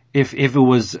 If it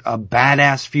was a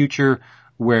badass future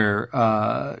where,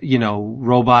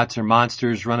 robots or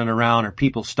monsters running around or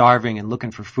people starving and looking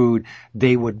for food,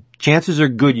 chances are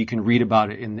good you can read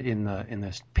about it in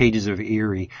the pages of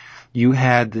Eerie. You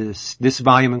had this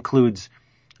volume includes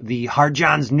the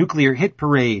Hard-John's Nuclear Hit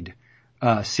Parade,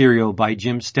 serial by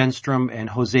Jim Stenstrom and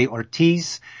Jose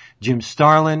Ortiz. Jim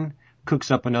Starlin cooks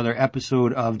up another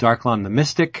episode of Darklon the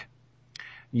Mystic.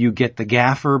 You get The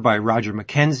Gaffer by Roger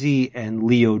McKenzie and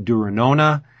Leo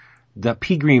Duranona. The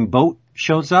Pea Green Boat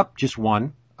shows up, just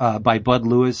one, by Bud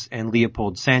Lewis and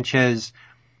Leopold Sanchez.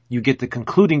 You get the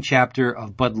concluding chapter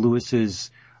of Bud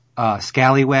Lewis's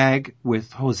Scallywag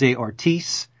with Jose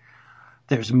Ortiz.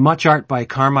 There's much art by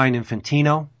Carmine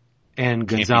Infantino and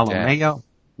Gonzalo Mayo.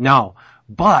 No,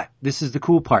 but this is the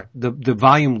cool part. The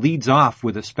volume leads off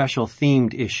with a special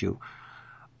themed issue.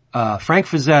 Frank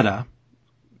Frazetta,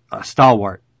 a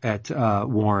stalwart at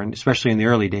Warren, especially in the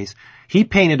early days, he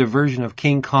painted a version of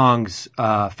King Kong's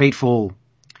fateful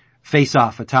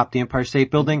face-off atop the Empire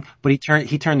State Building, but he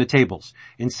turned the tables.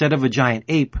 Instead of a giant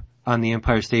ape on the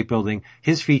Empire State Building,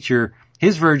 his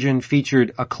version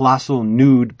featured a colossal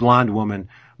nude blonde woman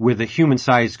with a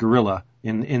human-sized gorilla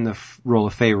in the role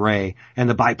of Fay Ray, and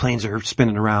the biplanes are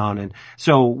spinning around. And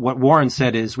so what Warren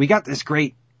said is, we got this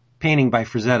great painting by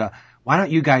Frazetta. Why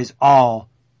don't you guys all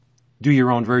do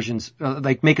your own versions,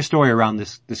 make a story around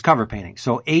this cover painting.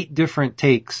 So 8 different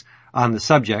takes on the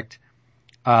subject.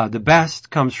 The best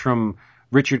comes from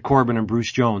Richard Corbin and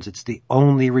Bruce Jones. It's the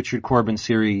only Richard Corbin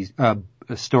series,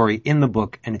 story in the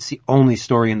book, and it's the only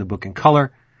story in the book in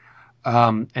color.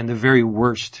 And the very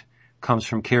worst comes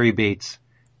from Cary Bates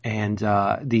and,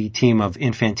 the team of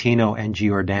Infantino and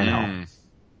Giordano.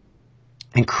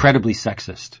 Incredibly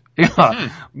sexist.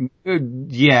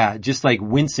 Yeah, just like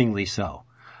wincingly so.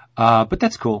 But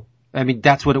that's cool. I mean,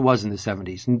 that's what it was in the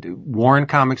 70s. Warren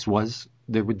Comics was,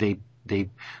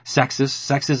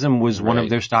 sexism was one of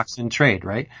their stocks in trade,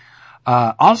 right?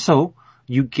 Also,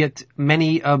 you get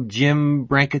many of Jim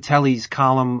Brancatelli's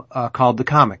column, called The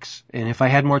Comics. And if I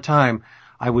had more time,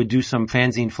 I would do some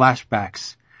fanzine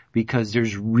flashbacks because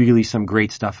there's really some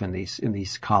great stuff in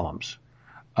these columns.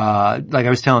 Like I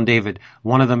was telling David,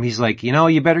 one of them, he's like,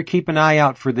 you better keep an eye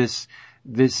out for this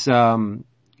this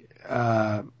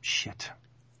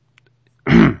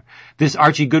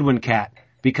Archie Goodwin cat,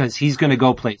 because he's going to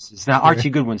go places. Now, Archie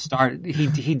Goodwin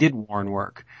he did Warren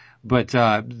work, but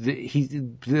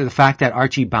the fact that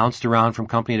Archie bounced around from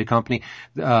company to company,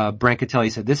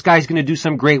 Brancatelli said, this guy's going to do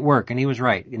some great work, and he was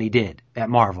right, and he did at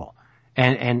Marvel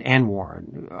and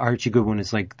Warren. Archie Goodwin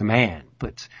is like the man,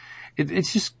 but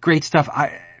it's just great stuff.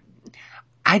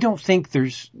 I don't think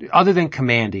there's, other than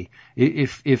Commandy,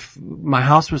 if my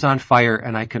house was on fire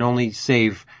and I could only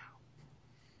save,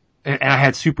 and I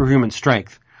had superhuman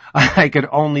strength, I could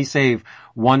only save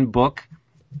one book,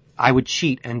 I would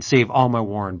cheat and save all my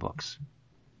Warren books.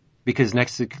 Because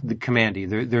next to the Commandy,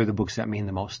 they're the books that mean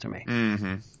the most to me.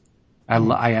 Mm-hmm.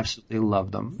 I absolutely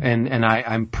love them. And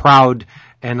I'm proud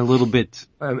and a little bit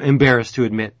embarrassed to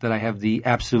admit that I have the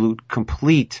absolute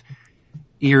complete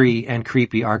eerie and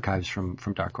creepy archives from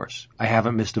Dark Horse. I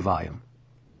haven't missed a volume.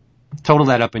 Total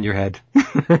that up in your head.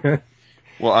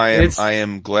 Well, I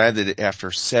am glad that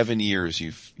after 7 years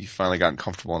you've finally gotten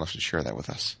comfortable enough to share that with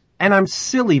us. And I'm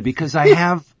silly because I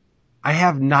have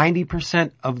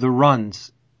 90% of the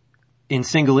runs in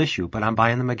single issue, but I'm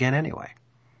buying them again anyway.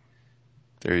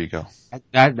 There you go.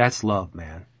 That's love,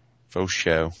 man. Faux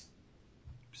show.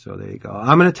 So there you go.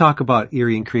 I'm going to talk about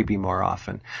eerie and creepy more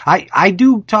often. I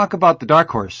do talk about the Dark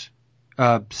Horse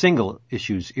single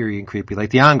issues, eerie and creepy, like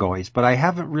the ongoings, but I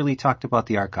haven't really talked about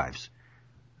the archives.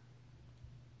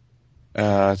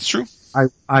 It's true.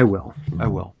 I will.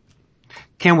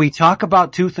 Can we talk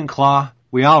about Tooth and Claw?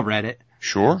 We all read it.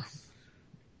 Sure.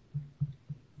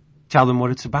 Tell them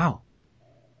what it's about.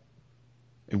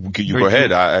 You go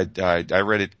ahead. I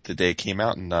read it the day it came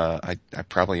out, and I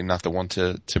probably am not the one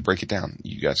to break it down.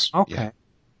 You guys. Okay. Yeah.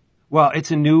 Well,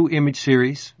 it's a new Image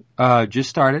series. Just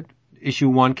started. Issue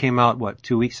 1 came out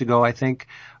 2 weeks ago, I think.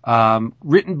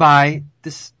 Written by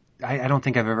this. I don't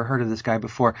think I've ever heard of this guy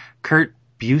before. Kurt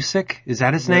Busiek, is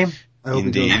that his name?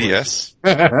 Indeed, yes.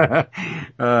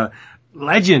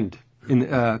 Legend in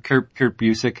Kurt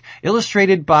Busiek,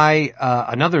 illustrated by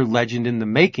another legend in the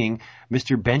making,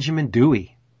 Mr. Benjamin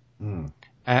Dewey.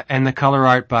 And the color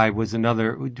art by was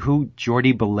another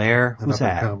Jordi Belair. Who's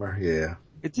that? Yeah.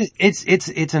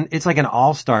 It's like an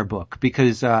all-star book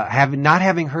because not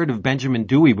having heard of Benjamin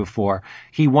Dewey before,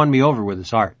 he won me over with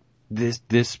his art. This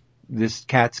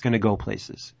cat's gonna go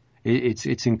places.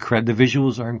 It's incredible. The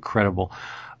visuals are incredible.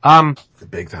 The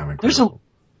big time incredible.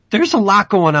 There's a lot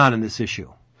going on in this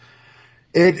issue.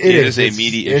 It is a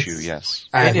meaty issue, yes.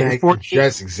 I think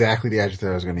that's exactly the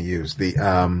adjective I was going to use.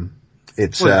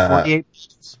 It's 48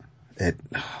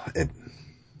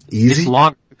 easy. It's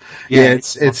long. Yeah,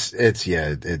 it's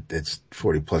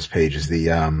 40 plus pages.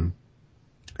 If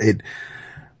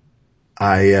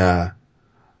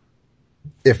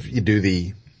you do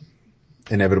the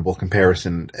inevitable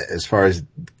comparison as far as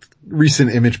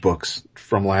recent Image books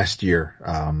from last year,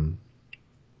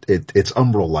 it's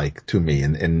Umbral-like to me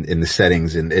in the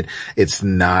settings, and it's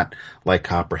not like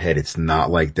Copperhead, it's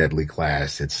not like Deadly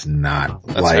Class, it's not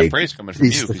That's like high praise coming from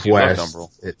East you, of because you loved West.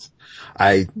 Umbral.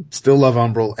 I still love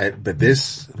Umbral, but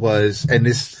this was, and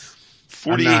this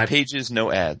 48 pages,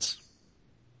 no ads.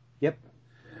 Yep.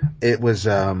 It was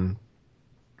there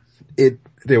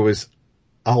was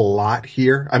a lot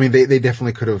here. I mean, they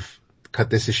definitely could have cut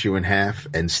this issue in half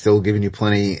and still given you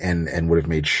plenty and would have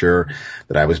made sure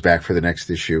that I was back for the next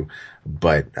issue.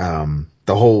 But,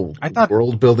 the whole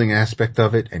world building aspect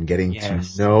of it and getting to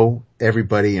know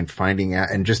everybody and finding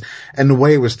out and the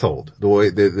way it was told, the way,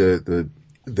 the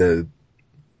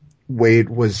way it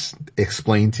was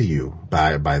explained to you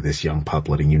by this young pup,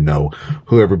 letting you know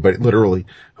who everybody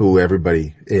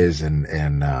is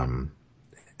and I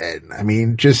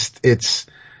mean, just, it's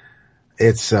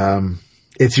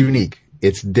unique.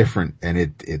 It's different. And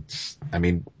it's, I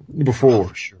mean,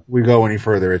 before we go any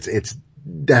further, it's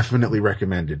definitely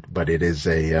recommended, but it is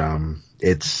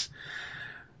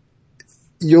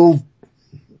you'll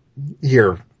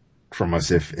hear from us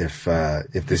if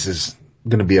this is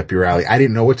going to be up your alley. I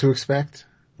didn't know what to expect,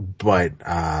 but,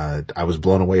 I was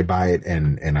blown away by it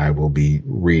and I will be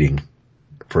reading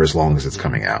for as long as it's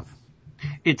coming out.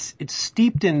 It's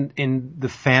steeped in the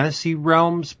fantasy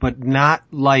realms, but not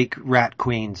like Rat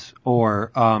Queens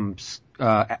or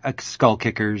Skull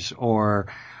Kickers or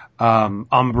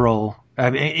Umbral.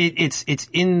 I mean, it's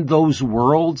in those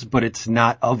worlds, but it's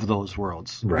not of those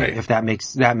worlds. Right. If that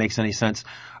makes any sense.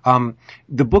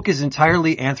 The book is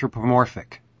entirely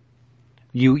anthropomorphic.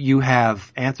 You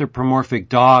have anthropomorphic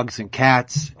dogs and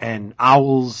cats and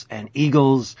owls and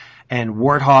eagles and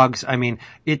warthogs. I mean,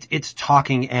 it's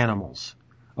talking animals.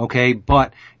 Okay.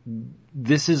 But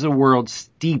this is a world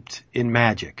steeped in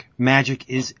magic. Magic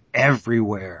is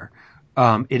everywhere.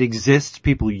 It exists.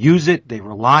 People use it. They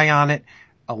rely on it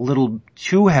a little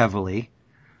too heavily.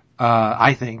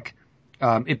 I think,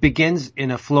 it begins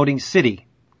in a floating city,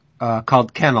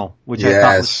 called Kennel, which I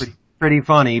thought was pretty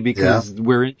funny because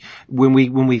when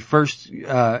we first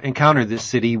encounter this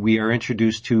city, we are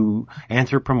introduced to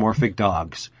anthropomorphic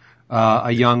dogs.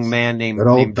 A young man named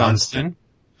Dunstan.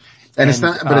 And it's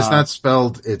not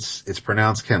spelled, it's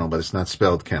pronounced Kennel, but it's not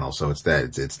spelled Kennel. So it's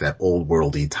that old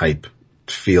worldy type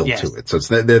feel to it. So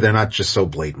they're not just so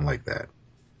blatant like that.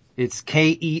 It's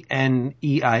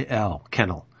Keneil,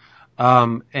 Kennel.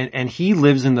 And he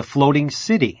lives in the floating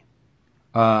city.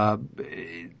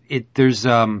 There's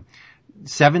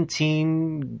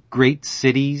 17 great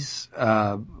cities,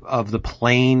 of the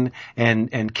plain,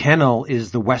 and Kennel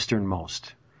is the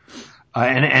westernmost.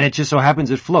 And it just so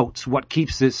happens it floats. What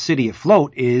keeps this city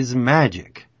afloat is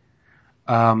magic.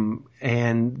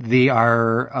 And they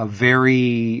are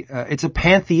it's a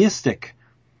pantheistic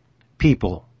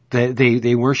people.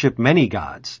 They worship many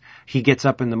gods. He gets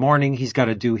up in the morning, he's got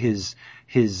to do his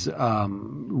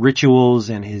rituals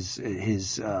and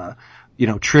his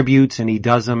tributes, and he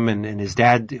does them, and his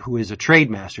dad, who is a trade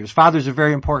master, his father's a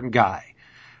very important guy.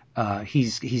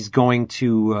 He's going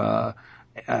to,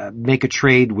 make a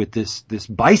trade with this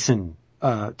bison,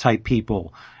 type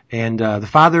people. And, the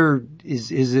father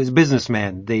is a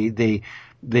businessman. They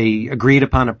agreed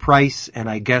upon a price, and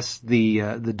I guess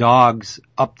the dogs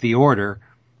upped the order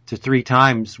to 3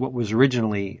 times what was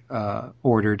originally,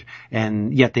 ordered,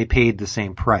 and yet they paid the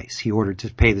same price. He ordered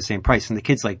to pay the same price. And the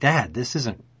kid's like, Dad, this is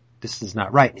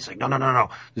not right. And he's like, no.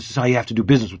 This is how you have to do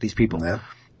business with these people. Yeah.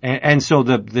 And so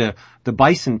the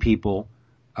bison people,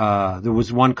 there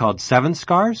was one called Seven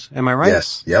Scars. Am I right?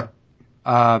 Yes. Yep.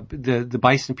 The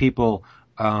bison people,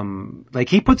 like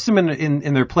he puts them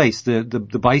in their place.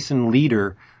 The bison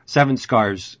leader, Seven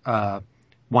Scars,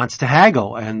 wants to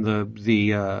haggle, and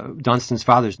the Dunston's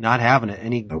father's not having it.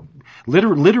 And he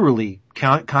literally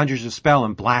conjures a spell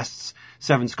and blasts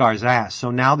Seven Scars' ass.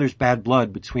 So now there's bad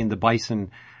blood between the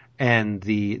bison and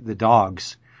the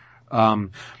dogs. But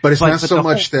it's not so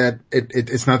much that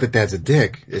it's not that Dad's a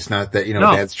dick. It's not that,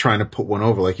 Dad's trying to put one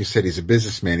over. Like you said, he's a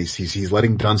businessman. He's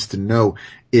letting Dunston know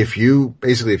if you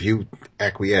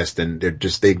acquiesce, then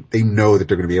they know that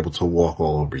they're going to be able to walk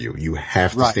all over you. You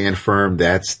have to stand firm.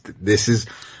 This is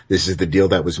the deal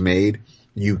that was made.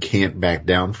 You can't back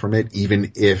down from it.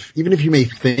 Even if you may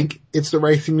think it's the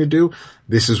right thing to do,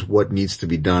 this is what needs to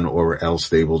be done, or else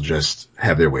they will just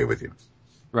have their way with you.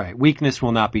 Right. Weakness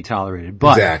will not be tolerated.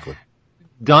 But exactly.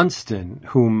 Dunston,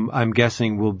 whom I'm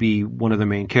guessing will be one of the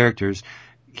main characters,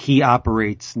 he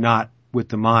operates not with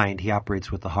the mind, he operates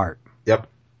with the heart. Yep.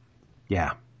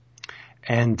 Yeah.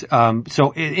 And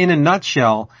so in a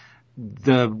nutshell,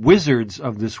 the wizards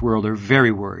of this world are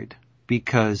very worried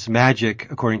because magic,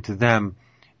 according to them,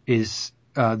 is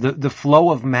the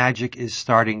flow of magic is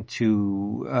starting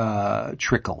to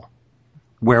trickle.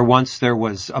 Where once there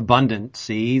was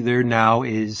abundancy, there now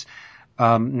is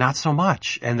not so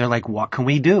much. And they're like, what can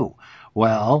we do?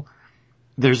 Well,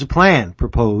 there's a plan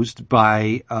proposed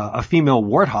by a female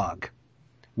warthog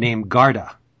named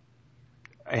Garda.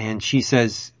 And she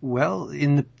says, well,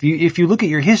 if you look at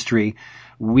your history,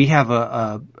 we have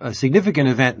a significant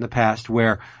event in the past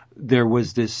where there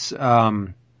was this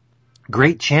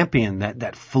great champion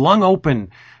that flung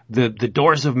open the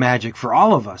doors of magic for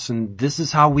all of us. And this is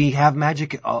how we have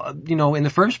magic, in the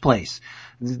first place.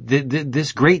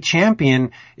 This great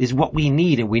champion is what we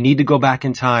need, and we need to go back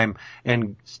in time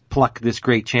and pluck this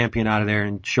great champion out of there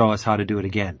and show us how to do it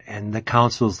again. And the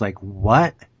council's like,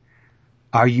 what?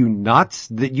 Are you nuts?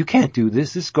 That you can't do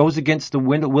this. This goes against the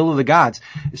will of the gods.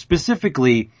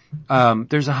 Specifically,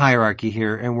 there's a hierarchy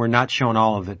here, and we're not shown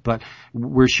all of it, but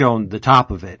we're shown the top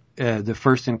of it. The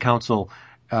first in council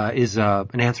is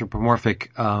an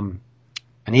anthropomorphic an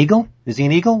eagle? Is he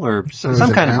an eagle or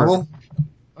some kind of bird?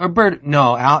 Or bird?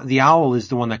 No, the owl is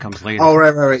the one that comes later. Oh,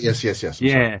 right. Yes.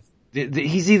 Yeah,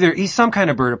 he's some kind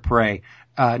of bird of prey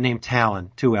named Talon,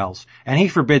 2 L's, and he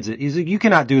forbids it. He's like, you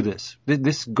cannot do this.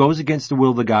 This goes against the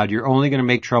will of the god. You're only going to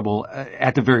make trouble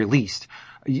at the very least.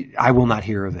 I will not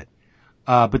hear of it.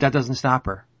 But that doesn't stop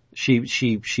her.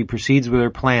 She proceeds with her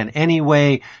plan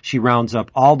anyway. She rounds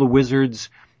up all the wizards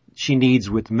she needs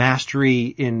with mastery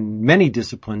in many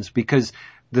disciplines, because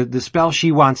the spell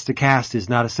she wants to cast is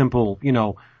not a simple,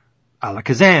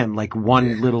 alakazam, like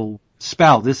one little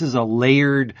spell. This is a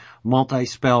layered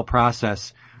multi-spell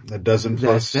process. A dozen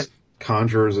plus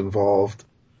conjurers involved.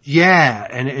 Yeah,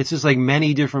 and it's just like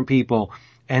many different people,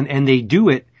 and they do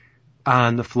it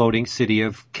on the floating city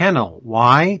of Kennel.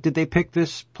 Why did they pick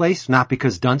this place? Not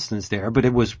because Dunston's there, but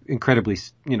it was incredibly,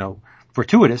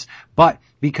 fortuitous, but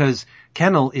because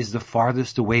Kennel is the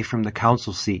farthest away from the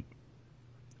council seat.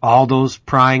 All those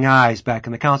prying eyes back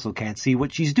in the council can't see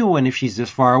what she's doing if she's this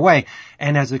far away.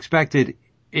 And as expected,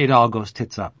 it all goes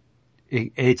tits up.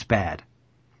 It's bad.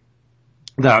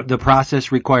 The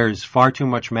process requires far too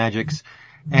much magics,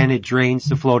 and it drains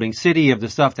the floating city of the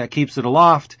stuff that keeps it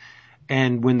aloft.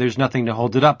 And when there's nothing to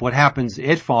hold it up, what happens?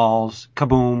 It falls,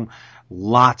 kaboom,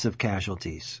 lots of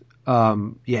casualties.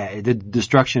 The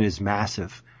destruction is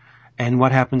massive. And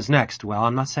what happens next? Well,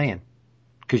 I'm not saying,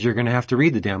 because you're going to have to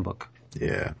read the damn book.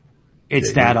 Yeah.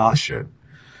 It's that awesome.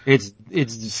 It's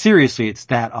seriously, it's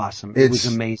that awesome. It was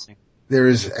amazing. There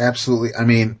is absolutely,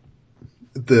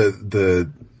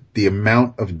 the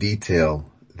amount of detail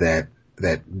that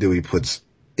Dewey puts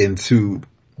into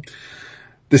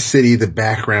the city, the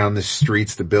background, the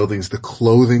streets, the buildings, the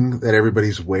clothing that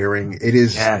everybody's wearing. It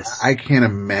is, Yes. I can't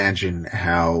imagine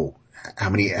how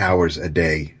many hours a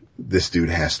day this dude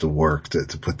has to work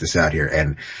to put this out here.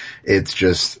 And it's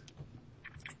just,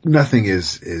 nothing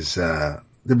is, there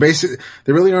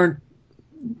really aren't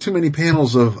too many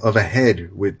panels of a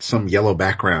head with some yellow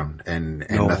background and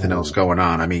No. nothing else going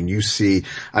on. I mean,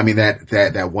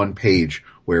 that one page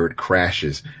where it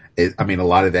crashes. A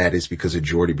lot of that is because of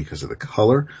Geordi, because of the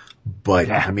color, but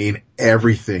Yeah. I mean,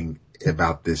 everything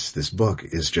about this book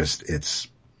is just, it's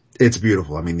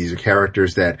beautiful. I mean, these are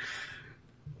characters that,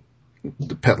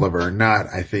 the pet lover or not,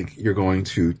 I think you're going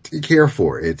to care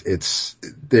for. It's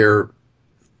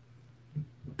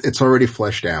already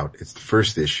fleshed out. It's the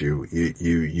first issue.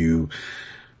 You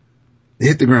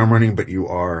hit the ground running, but you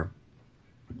are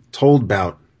told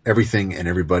about everything and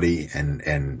everybody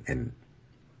and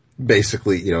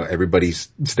basically, everybody's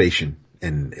station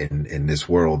in this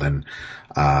world. And,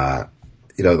 the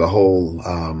whole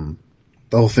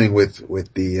thing with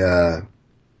the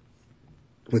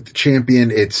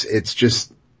champion, it's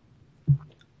just,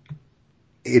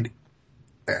 I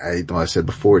know I said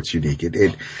before, it's unique.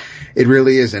 It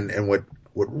really is. And what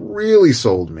really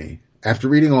sold me after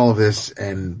reading all of this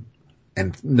and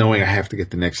knowing I have to get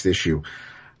the next issue,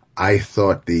 I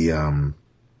thought the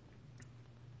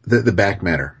back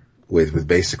matter with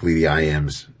basically the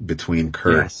IMs between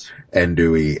Kurt Yes. and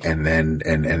Dewey and then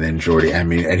Geordi. I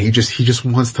mean, and he just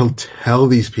wants to tell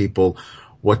these people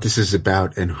what this is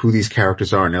about and who these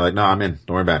characters are. And they're like, no, I'm in.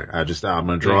 Don't worry about it. I'm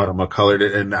going to draw it. I'm going to color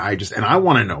it. And I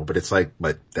want to know, but it's like,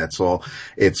 but that's all.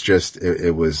 It's just,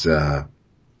 it's been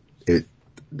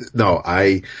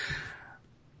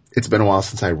a while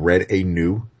since I read a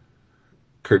new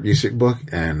Kurt Busiek book.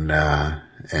 And I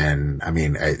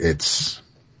mean,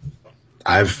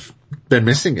 I've been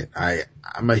missing it.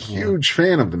 I'm a huge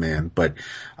fan of the man, but,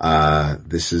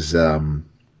 this is all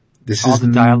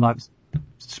the dialogues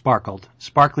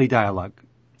sparkly dialogue.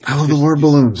 I love the word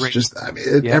balloons. great. Just, I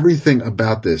mean, everything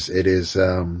about this. It is,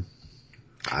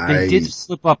 They did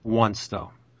slip up once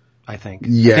though, I think.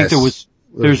 yes. I think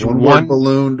there's one one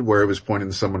balloon where it was pointing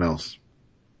to someone else.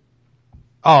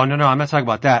 Oh, no, I'm not talking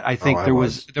about that. I think I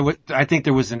I think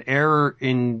there was an error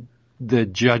in the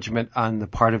judgment on the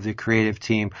part of the creative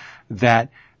team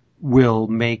that will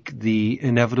make the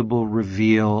inevitable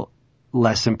reveal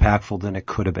less impactful than it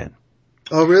could have been.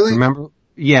 Oh, really?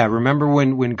 Remember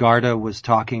when Garda was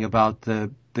talking about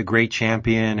the great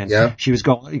champion and she was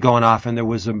going off and there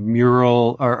was a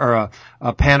mural or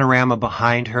a panorama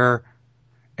behind her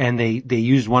and they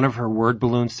used one of her word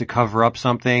balloons to cover up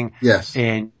something. Yes.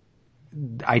 And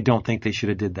I don't think they should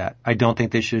have did that. I don't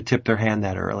think they should have tipped their hand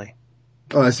that early.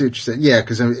 Oh, I see what you're saying. Yeah,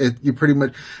 because you pretty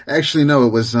much actually no.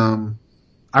 It was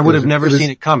I would have never seen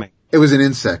it coming. It was an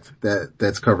insect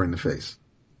that's covering the face.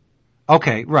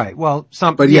 Okay, right. Well,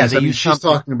 but yes, they she's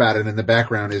talking about it, and the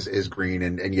background is green,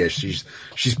 and yes, she's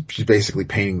basically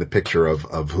painting the picture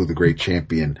of who the great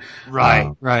champion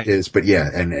right is. But yeah,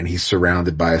 and he's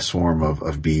surrounded by a swarm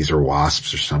of bees or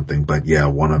wasps or something. But yeah,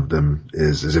 one of them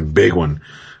is a big one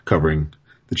covering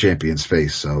the champion's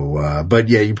face. So, but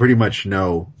yeah, you pretty much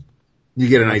know. You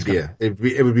get an idea.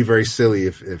 It would be very silly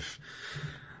if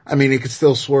I mean, it could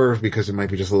still swerve because it might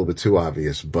be just a little bit too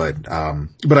obvious, but I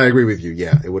agree with you.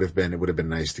 Yeah, it would have been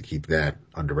nice to keep that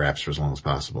under wraps for as long as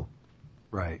possible.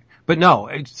 Right. But no,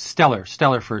 it's stellar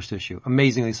first issue.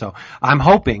 Amazingly so. I'm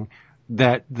hoping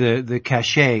that the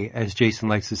cachet, as Jason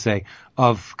likes to say,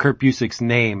 of Kurt Busiek's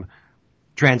name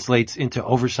translates into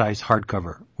oversized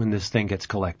hardcover when this thing gets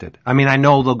collected. I mean, I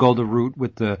know they'll go the route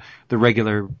with the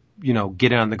regular,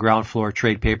 get it on the ground floor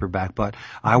trade paperback, but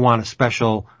I want a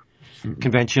special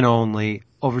convention only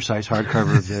oversized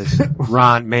hardcover of this.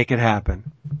 Ron, make it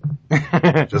happen.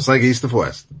 Just like East of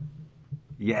West.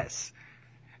 Yes.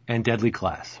 And Deadly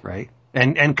Class, right?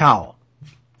 And Cowl.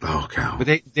 Oh, Cowl.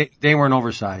 But they weren't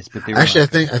oversized, but they were. Actually,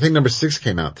 I think number 6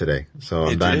 came out today, so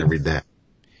I'm dying to read that.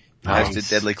 As did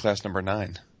Deadly Class number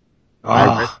 9.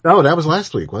 Oh, that was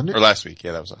last week, wasn't it? Or last week.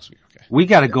 Yeah, that was last week. Okay. We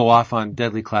got to go off on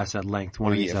Deadly Class at length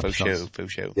one of these episodes.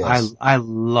 Faux show. Yes. I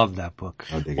love that book.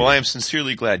 Well, I am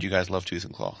sincerely glad you guys love Tooth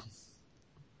and Claw.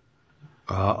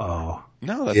 Uh-oh.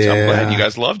 No, I'm glad you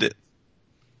guys loved it.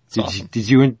 It's awesome. Did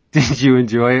you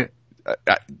enjoy it?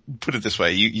 Put it this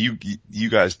way, you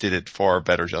guys did it far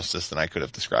better justice than I could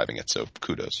have describing it. So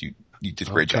kudos, you did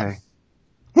a great job.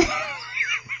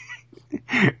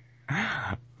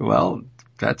 Well,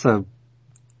 that's a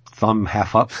thumb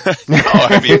half up. No,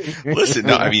 I mean, listen,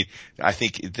 no, I mean, I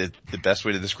think the best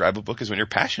way to describe a book is when you're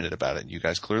passionate about it. You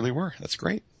guys clearly were. That's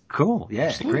great. Cool. Yeah.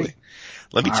 Absolutely. Great.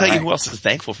 Let me tell you who else is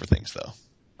thankful for things though.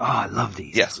 Oh, I love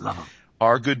these. Yes. Love them.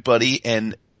 Our good buddy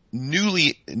and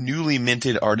newly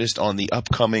minted artist on the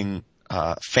upcoming,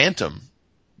 Phantom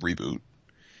reboot,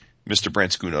 Mr.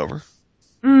 Brent Schoonover.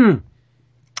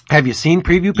 Have you seen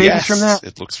preview pages from that?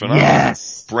 It looks phenomenal.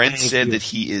 Yes. Brent said that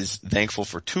he is thankful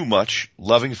for Too Much,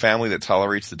 loving family that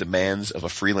tolerates the demands of a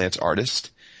freelance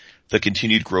artist, the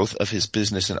continued growth of his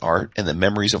business and art, and the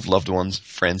memories of loved ones,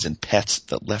 friends, and pets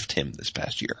that left him this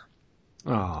past year.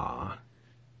 Aww.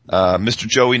 Mr.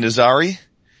 Joey Nazari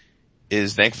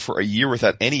is thankful for a year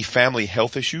without any family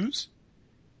health issues.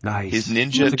 Nice. His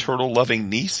Ninja Turtle loving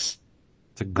niece.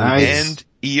 It's a good one. And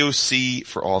EOC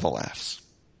for all the laughs.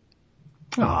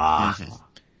 Aww.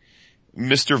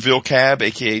 Mr. Vilcab,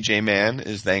 aka J-Man,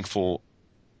 is thankful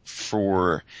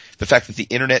for the fact that the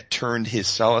internet turned his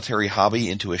solitary hobby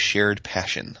into a shared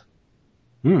passion.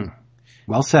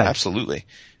 Well said. Absolutely.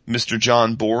 Mr.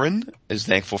 John Boren is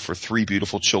thankful for 3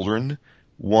 beautiful children,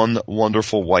 1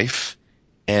 wonderful wife,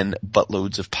 and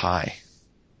buttloads of pie.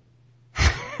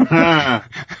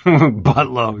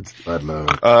 Buttloads.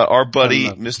 Our buddy,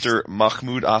 Mr.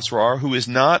 Mahmoud Asrar, who is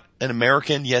not an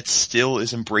American yet still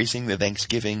is embracing the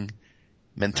Thanksgiving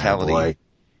mentality,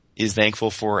 is thankful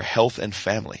for health and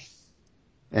family.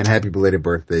 And happy belated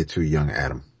birthday to young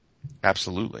Adam.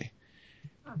 Absolutely.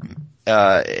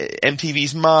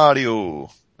 MTV's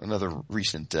Mario, another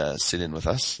recent sit-in with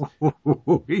us.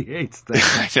 He hates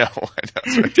that. I know.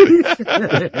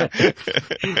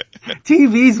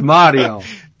 TV's Mario.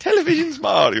 Television's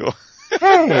Mario.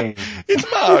 Hey. It's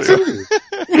Mario.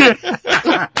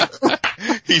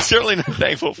 He's certainly not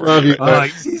thankful for Love you.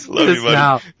 He's Love you, buddy.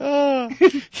 now.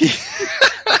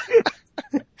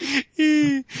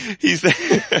 He's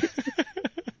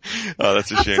oh,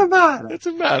 that's a shame. That's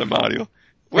a matter, Mario.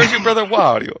 Where's your brother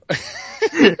Wario?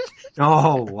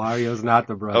 Oh, Wario's not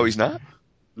the brother. Oh, he's not?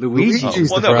 Luigi?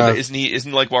 Well, no, but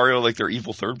isn't like Wario like their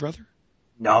evil third brother?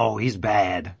 No, he's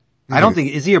bad. I don't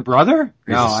think, is he a brother?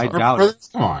 No, I doubt it.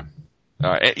 Come on.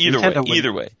 Alright,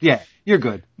 either way. Yeah, you're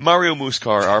good. Mario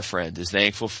Muscar, our friend, is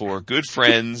thankful for good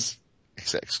friends,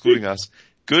 excluding us,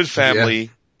 good family,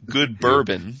 good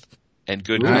bourbon, and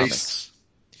good comics.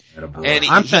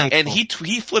 And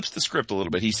he flips the script a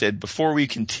little bit. He said, before we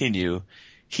continue,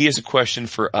 he has a question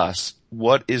for us.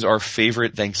 What is our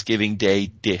favorite Thanksgiving Day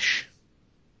dish?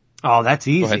 Oh, that's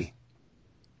easy.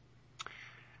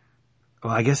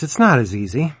 Well, I guess it's not as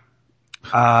easy.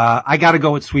 I gotta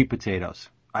go with sweet potatoes.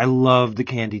 I love the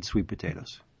candied sweet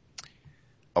potatoes.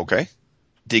 Okay.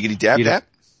 Diggity dab dab?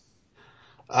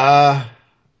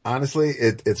 Honestly,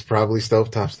 it's probably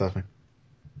stovetop stuffing.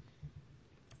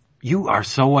 You are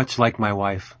so much like my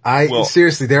wife.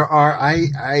 Seriously, there are,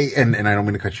 and I don't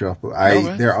mean to cut you off,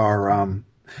 but there are,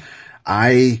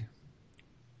 I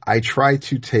try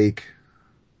to take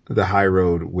the high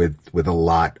road with a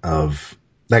lot of,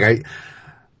 like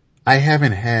I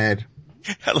haven't had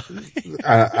a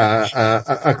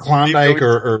Klondike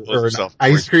or an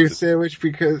ice cream sandwich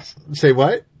because, say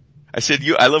what? I said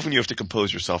I love when you have to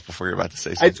compose yourself before you're about to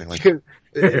say something like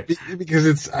that.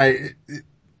 Because I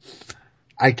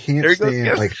can't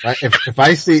stand, like, if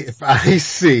I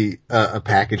see a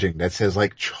packaging that says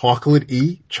like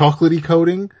chocolatey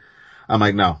coating, I'm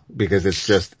like, no, because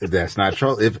that's not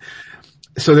chocolate.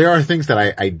 So there are things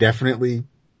that I definitely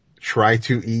try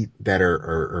to eat that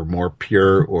are more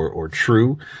pure or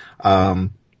true.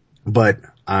 But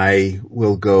I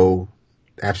will go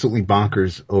absolutely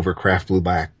bonkers over Kraft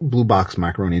Blue Box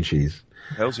macaroni and cheese.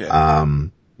 Hells yeah.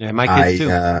 Yeah, my kids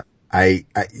too. I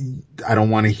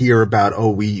don't want to hear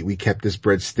about, we kept this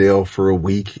bread stale for a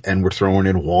week and we're throwing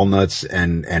in walnuts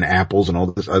and apples and all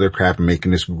this other crap and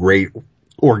making this great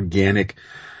organic,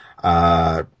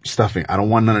 stuffing. I don't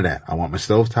want none of that. I want my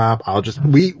stovetop.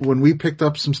 When we picked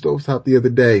up some stovetop the other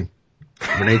day,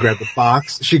 Renee grabbed the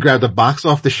box, she grabbed the box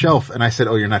off the shelf and I said,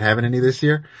 oh, you're not having any this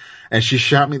year? And she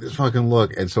shot me this fucking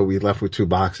look, and so we left with 2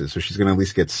 boxes. So she's gonna at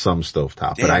least get some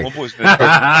stovetop. Damn, one boy's gonna put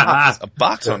a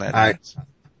box on that.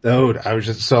 Dude, I was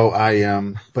just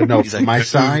but no, from my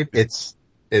side, it's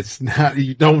not.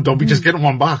 You don't be just getting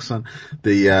one box on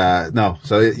no.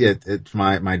 So it's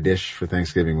my dish for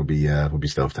Thanksgiving would be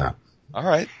stovetop. All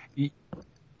right.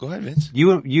 Go ahead, Vince.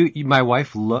 My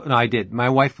wife I did. My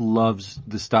wife loves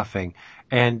the stuffing.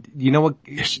 And you know what?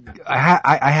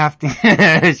 I have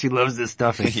to, she loves this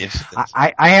stuffing. Yes,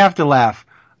 I have to laugh.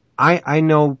 I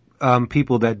know,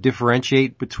 people that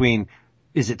differentiate between,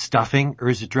 is it stuffing or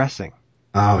is it dressing?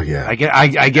 Oh yeah. I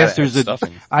guess there's a,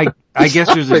 stuffing. I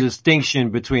guess there's a distinction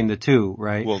between the two,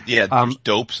 right? Well, yeah, there's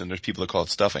dopes and there's people that call it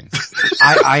stuffing.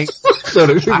 So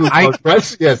there's people who call it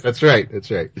breast? Yes, that's right.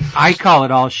 I call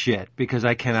it all shit because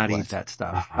I cannot eat that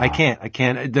stuff. I can't.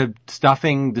 The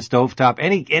stuffing, the stovetop,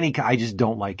 any, I just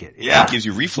don't like it. Yeah. It gives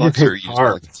you reflux or you just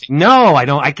don't like it? No, I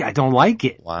don't like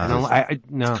it. Wow.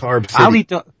 No. Carb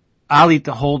I'll eat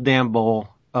the whole damn bowl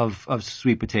of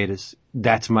sweet potatoes.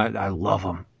 I love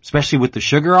them. Especially with the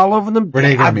sugar all over them.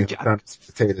 Renee got me on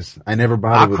potatoes. I never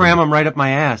bothered I'll with cram them right up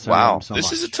my ass. Wow. So This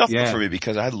much. is a tough one for me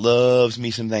because I loves me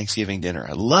some Thanksgiving dinner.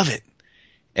 I love it.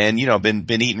 And I've been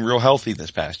eating real healthy this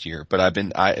past year, but I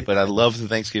love the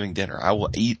Thanksgiving dinner. I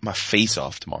will eat my face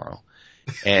off tomorrow.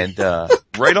 And,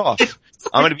 right off.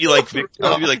 I'm gonna be like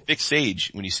Vic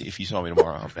Sage if you saw me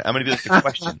tomorrow. I'm gonna be like the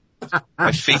Question.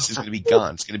 My face is gonna be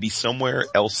gone. It's gonna be somewhere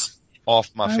else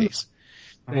off my face.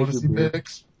 I want to see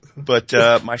pics. But,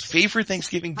 my favorite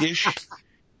Thanksgiving dish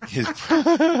is,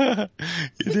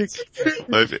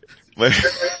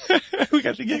 we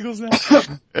got the giggles now.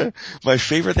 My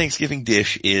favorite Thanksgiving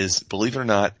dish is, believe it or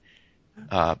not,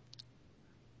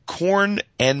 corn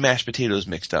and mashed potatoes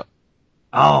mixed up.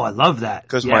 Oh, I love that.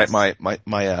 Because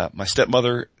my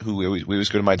stepmother, who we always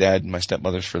go to my dad and my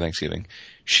stepmother's for Thanksgiving,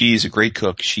 she's a great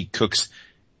cook. She cooks,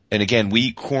 and again,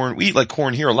 we eat like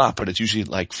corn here a lot, but it's usually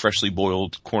like freshly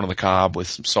boiled corn on the cob with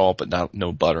some salt, but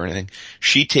no butter or anything.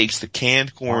 She takes the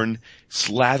canned corn,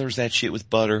 slathers that shit with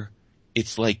butter.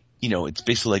 It's like, it's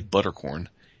basically like butter corn.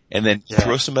 And then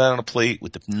throws some of that on a plate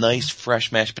with the nice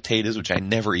fresh mashed potatoes, which I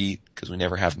never eat because we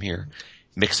never have them here.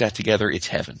 Mix that together. It's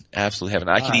heaven. Absolute heaven.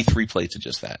 I could eat 3 plates of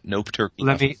just that. No turkey.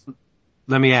 Let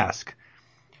me ask.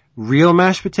 Real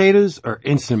mashed potatoes or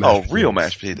instant mashed potatoes? Real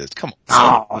mashed potatoes. Come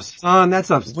on. Oh, son, that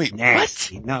stuff's Wait,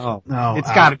 nasty. what? No.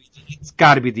 It's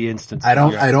gotta be the instant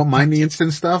stuff. I don't mind the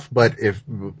instant stuff, but if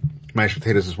mashed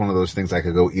potatoes is one of those things I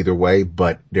could go either way,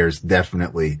 but there's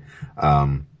definitely,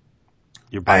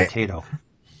 Your potato.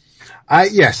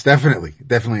 Yes, definitely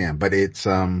am, but it's,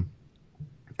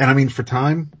 and I mean, for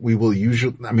time, we will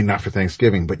usually, not for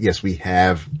Thanksgiving, but yes, we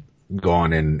have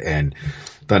gone and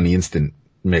done the instant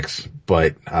mix,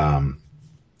 but,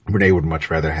 Renee would much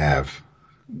rather have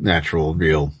natural,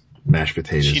 real mashed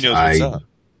potatoes. She knows what's up.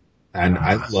 And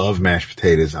I love mashed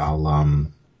potatoes. I'll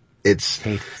that's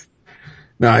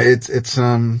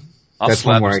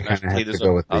one where I kind of have to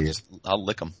go with I'll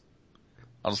lick them.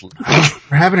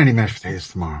 We're having any mashed potatoes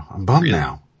tomorrow. I'm bummed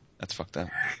now. That's fucked up.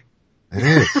 It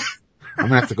is. I'm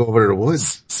gonna have to go over to the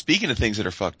woods. Speaking of things that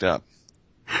are fucked up.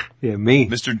 Yeah, me.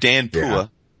 Mr. Dan Pua. Yeah.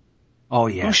 Oh,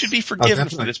 yeah. Who should be forgiven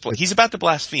for this point. He's about to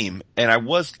blaspheme, and I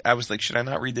was like, should I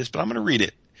not read this? But I'm gonna read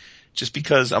it. Just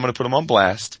because I'm gonna put him on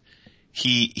blast.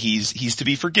 He's to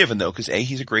be forgiven though, cause A,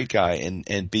 he's a great guy,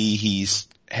 and B, he's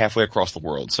halfway across the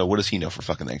world. So what does he know for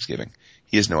fucking Thanksgiving?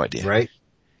 He has no idea. Right.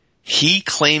 He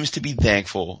claims to be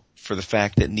thankful for the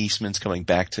fact that Niesman's coming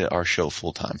back to our show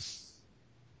full time.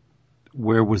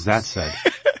 Where was that said?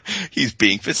 He's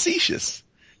being facetious.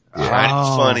 Trying to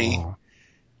be funny.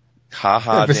 Ha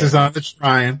ha. This is on the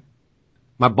trying.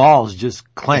 My balls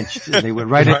just clenched and they went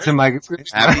right into my...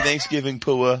 Happy Thanksgiving,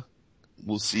 Pua.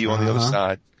 We'll see you on the other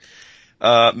side.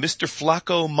 Mr.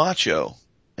 Flaco Macho.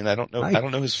 And I don't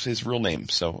know his real name,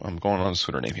 so I'm going on his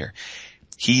Twitter name here.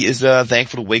 He is,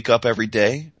 thankful to wake up every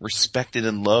day, respected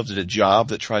and loved at a job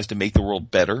that tries to make the world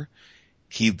better.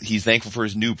 He's thankful for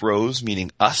his new bros,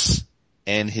 meaning us,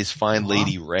 and his fine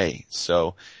lady, Ray.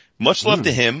 So, much love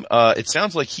to him. It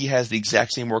sounds like he has the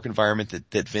exact same work environment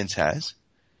that Vince has.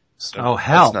 So oh,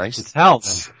 hell. That's nice. It's hell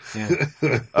then.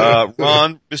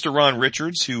 Yeah. Mr. Ron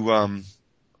Richards, who,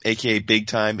 aka Big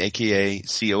Time, aka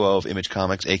COO of Image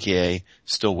Comics, aka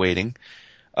Still Waiting,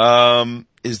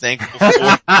 is thankful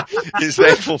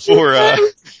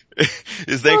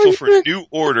for New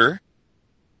Order,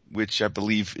 which I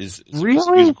believe is a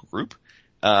musical group,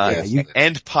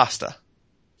 and Pasta.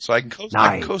 So I can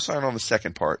co-sign on the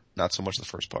second part, not so much the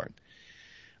first part.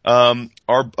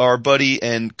 Our buddy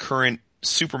and current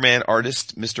Superman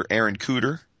artist, Mr. Aaron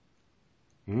Cooter.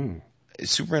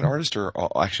 Is Superman artist or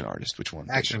action artist? Which one?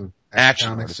 Action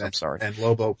artist. I'm sorry. And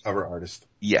Lobo cover artist.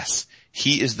 Yes.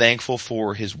 He is thankful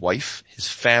for his wife, his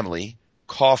family,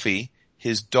 coffee,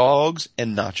 his dogs,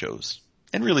 and nachos.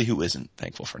 And really, who isn't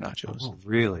thankful for nachos? Oh,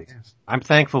 really? Yes. I'm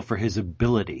thankful for his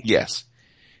ability. Yes.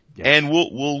 And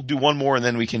we'll do one more and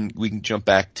then we can jump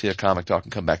back to Comic Talk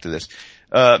and come back to this.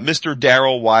 Mr.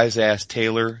 Daryl Wiseass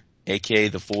Taylor, aka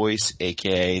The Voice,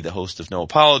 aka the host of No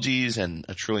Apologies and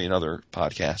a trillion other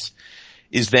podcasts,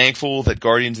 is thankful that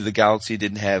Guardians of the Galaxy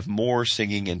didn't have more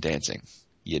singing and dancing.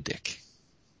 You dick.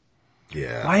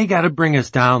 Yeah. Why you gotta bring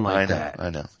us down like that? I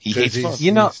know. He hates fun.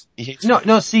 You know, He hates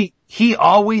no, see, he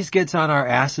always gets on our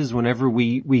asses whenever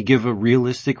we give a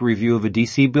realistic review of a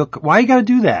DC book. Why you gotta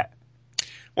do that?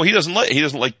 Well, he doesn't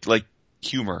like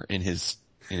humor in his.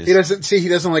 He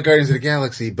doesn't like Guardians of the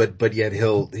Galaxy, but yet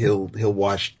he'll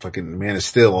watch fucking Man of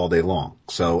Steel all day long.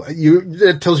 So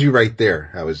that tells you right there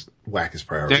how whack his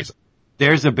priorities.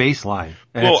 There's a baseline.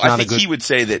 Well, I think he would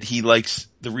say that he likes,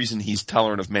 the reason he's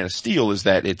tolerant of Man of Steel is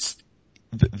that it's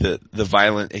the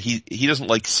violent, he doesn't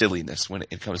like silliness when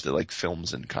it comes to like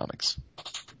films and comics.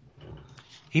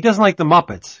 He doesn't like the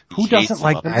Muppets. Who He hates doesn't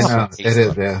like the Muppets. I know. Muppets? It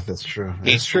is, yeah, that's true. Hates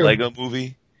That's true. the Lego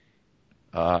movie.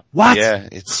 What? Yeah,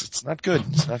 it's not good.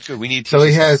 It's not good. We need So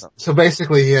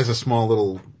basically he has a small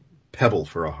little pebble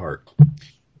for a heart.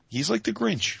 He's like the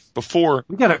Grinch before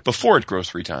it grows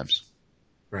 3 times.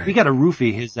 Right. We gotta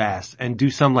roofie his ass and do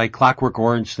some like Clockwork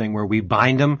Orange thing where we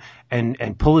bind him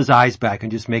and pull his eyes back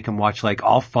and just make him watch like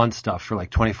all fun stuff for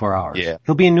like 24 hours. Yeah.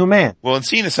 He'll be a new man. Well, and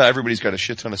seeing as how everybody's got a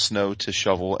shit ton of snow to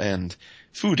shovel and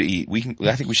food to eat,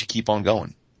 I think we should keep on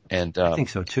going. And, I think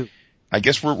so too. I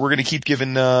guess we're gonna keep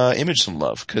giving, Image some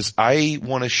love, cause I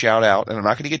wanna shout out, and I'm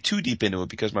not gonna get too deep into it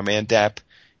because my man Dap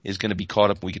is gonna be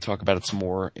caught up and we can talk about it some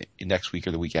more next week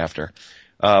or the week after.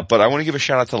 But I wanna give a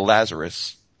shout out to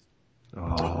Lazarus.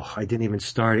 Oh, I didn't even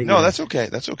start it. No, yet. that's okay.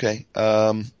 That's okay.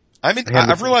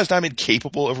 I've realized I'm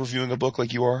incapable of reviewing a book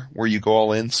like you are, where you go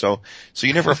all in. So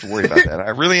you never have to worry about that. I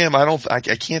really am. I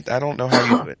don't know how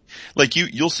you do it. Like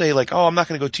you'll say like, oh, I'm not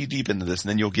going to go too deep into this. And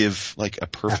then you'll give like a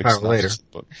perfect synopsis of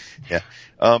the book. Yeah.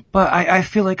 But I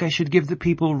feel like I should give the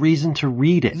people reason to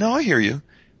read it. No, I hear you.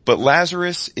 But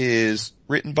Lazarus is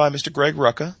written by Mr. Greg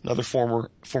Rucka, another former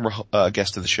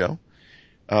guest of the show.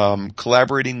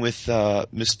 Collaborating with,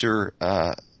 Mr.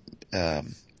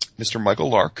 Michael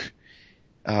Lark,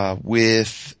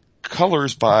 with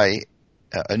colors by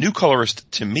a new colorist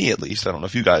to me at least. I don't know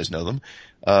if you guys know them.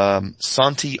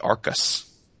 Santi Arcas.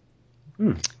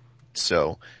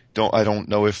 So I don't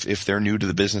know if they're new to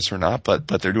the business or not, but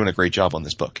they're doing a great job on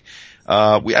this book.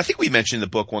 I think we mentioned the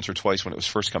book once or twice when it was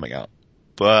first coming out,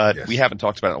 but yes, we haven't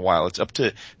talked about it in a while. It's up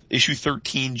to issue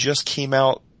 13, just came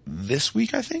out this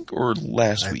week, I think, or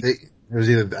last week.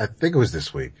 I think it was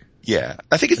this week. Yeah.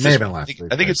 I think it's it may have been last week.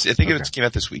 I think it came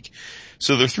out this week.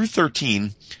 So they're through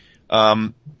 13.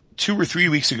 2 or 3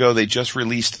 weeks ago, they just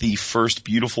released the first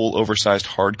beautiful oversized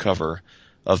hardcover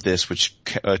of this, which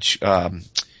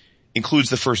includes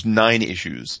the first 9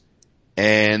 issues.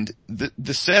 And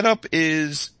the setup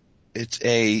is, it's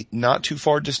a not too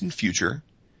far distant future.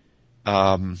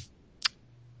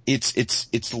 It's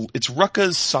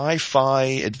Rucka's sci-fi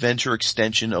adventure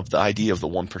extension of the idea of the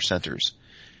one percenters.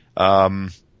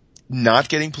 Not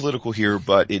getting political here,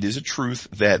 but it is a truth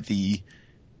that the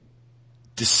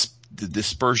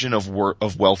dispersion of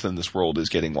wealth in this world is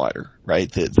getting wider,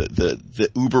 right? The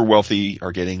uber wealthy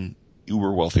are getting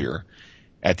uber wealthier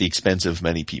at the expense of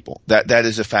many people. That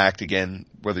is a fact. Again,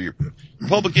 whether you're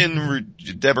Republican,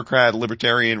 Democrat,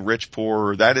 Libertarian, rich,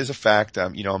 poor, that is a fact.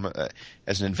 I'm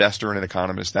as an investor and an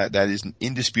economist, that is an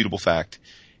indisputable fact.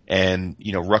 And,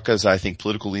 Rucka's, I think,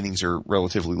 political leanings are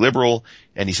relatively liberal,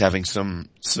 and he's having some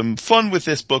fun with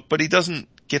this book, but he doesn't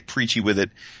get preachy with it.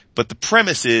 But the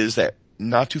premise is that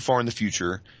not too far in the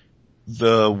future,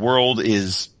 the world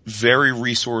is very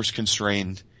resource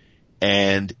constrained,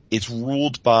 and it's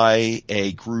ruled by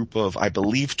a group of, I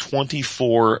believe,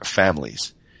 24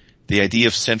 families. The idea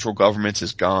of central governments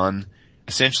is gone.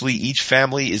 Essentially, each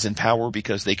family is in power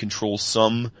because they control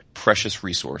some precious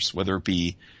resource, whether it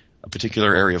be a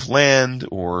particular area of land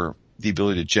or the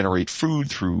ability to generate food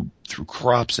through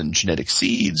crops and genetic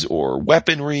seeds or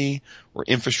weaponry or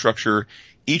infrastructure.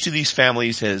 Each of these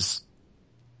families has,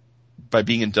 by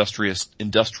being an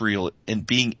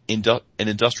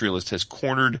industrialist, has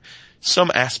cornered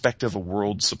some aspect of a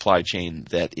world supply chain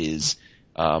that is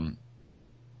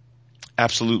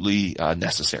absolutely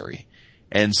necessary.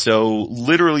 And so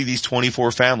literally these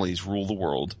 24 families rule the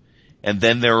world. And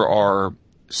then there are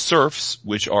serfs,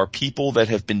 which are people that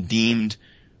have been deemed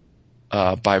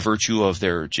by virtue of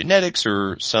their genetics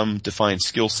or some defined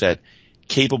skill set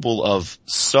capable of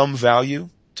some value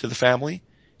to the family.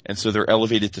 And so they're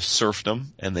elevated to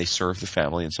serfdom, and they serve the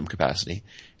family in some capacity.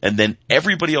 And then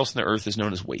everybody else on the earth is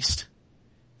known as waste.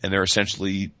 And they're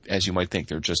essentially, as you might think,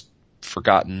 they're just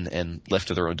forgotten and left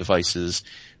to their own devices.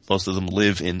 Most of them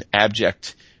live in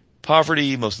abject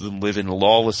poverty. Most of them live in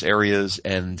lawless areas,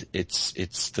 and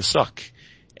it's the suck.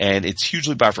 And it's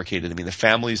hugely bifurcated. I mean, the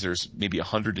families, there's maybe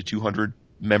 100 to 200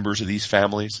 members of these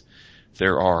families.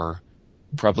 There are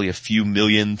probably a few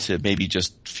million to maybe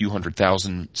just a few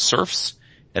 100,000 serfs,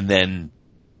 and then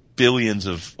billions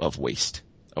of waste.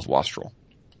 of Wastrel.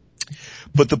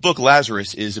 But the book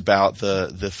Lazarus is about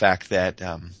the fact that,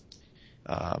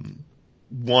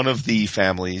 one of the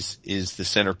families is the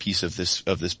centerpiece of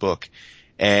this book.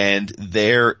 And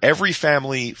every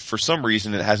family, for some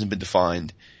reason it hasn't been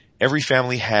defined, every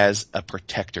family has a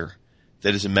protector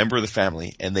that is a member of the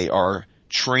family, and they are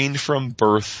trained from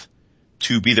birth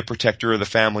to be the protector of the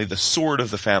family, the sword of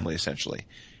the family, essentially.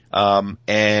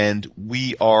 And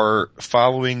we are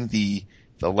following the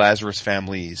Lazarus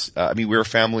families. We are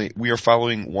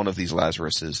following one of these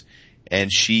Lazaruses,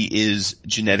 and she is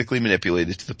genetically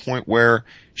manipulated to the point where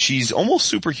she's almost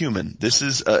superhuman. This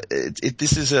is a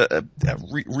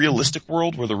realistic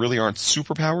world where there really aren't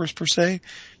superpowers per se,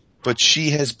 but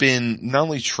she has been not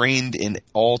only trained in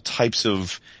all types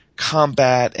of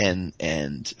combat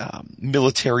and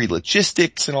military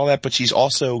logistics and all that, but she's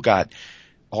also got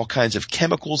all kinds of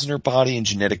chemicals in her body and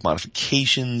genetic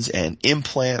modifications and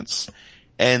implants.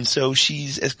 And so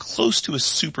she's as close to a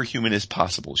superhuman as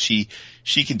possible. She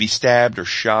can be stabbed or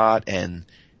shot, and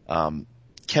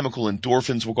chemical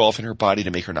endorphins will go off in her body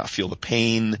to make her not feel the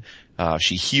pain.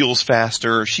 She heals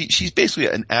faster. She's basically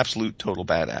an absolute total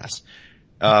badass.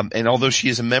 And although she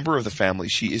is a member of the family,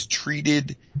 she is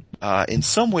treated in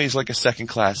some ways like a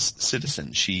second-class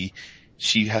citizen. She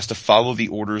has to follow the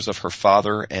orders of her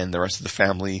father and the rest of the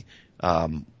family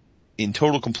in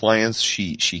total compliance.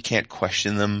 She can't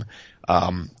question them.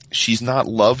 She's not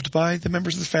loved by the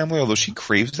members of the family, although she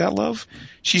craves that love.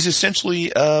 She's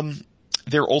essentially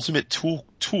their ultimate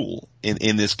tool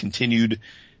in this continued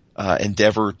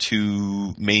endeavor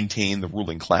to maintain the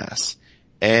ruling class.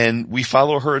 And we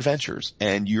follow her adventures,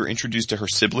 and you're introduced to her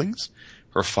siblings,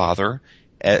 her father,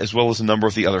 as well as a number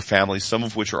of the other families, some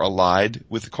of which are allied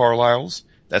with the Carlyles.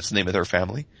 That's the name of their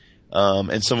family.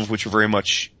 And some of which are very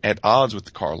much at odds with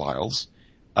the Carlyles.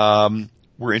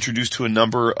 We're introduced to a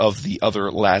number of the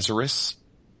other Lazarus,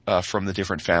 from the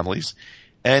different families.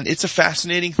 And it's a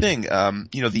fascinating thing.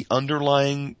 The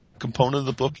underlying component of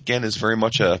the book, again, is very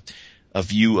much a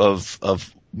view of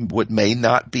what may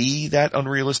not be that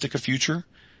unrealistic a future,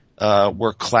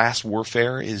 where class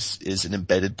warfare is an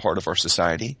embedded part of our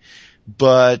society.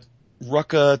 But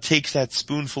Rucka takes that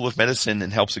spoonful of medicine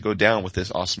and helps it go down with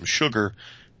this awesome sugar,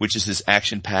 which is this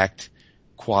action-packed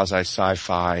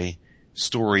quasi-sci-fi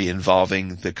story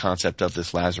involving the concept of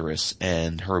this Lazarus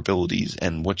and her abilities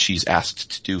and what she's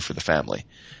asked to do for the family.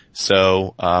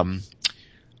 So,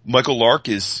 Michael Lark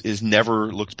is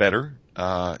never looked better.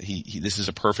 This is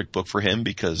a perfect book for him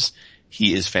because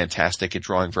he is fantastic at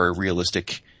drawing very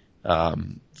realistic,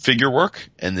 figure work.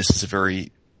 And this is a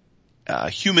very,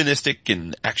 humanistic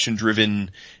and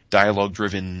action-driven,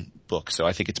 dialogue-driven book. So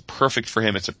I think it's perfect for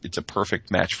him. It's a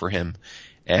perfect match for him.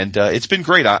 And, it's been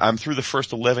great. I'm through the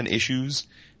first 11 issues.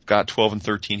 Got 12 and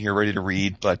 13 here ready to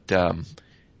read, but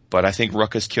I think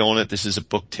Rucka's killing it. This is a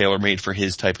book tailor-made for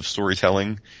his type of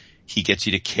storytelling. He gets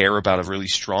you to care about a really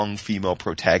strong female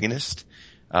protagonist.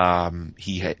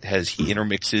 He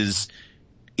intermixes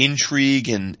intrigue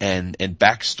and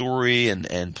backstory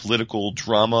and political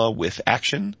drama with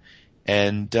action.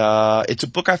 And, it's a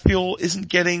book I feel isn't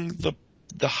getting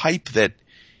the hype that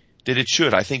it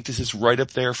should. I think this is right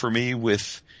up there for me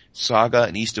with Saga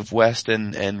and East of West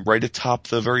and right atop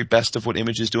the very best of what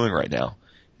Image is doing right now.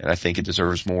 And I think it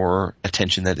deserves more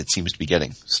attention than it seems to be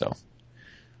getting, so.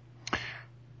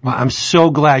 Well, I'm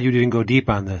so glad you didn't go deep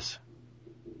on this.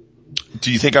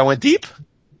 Do you think I went deep?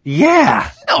 Yeah.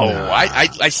 No,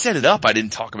 I set it up. I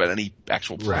didn't talk about any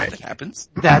actual plot that happens.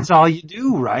 That's all you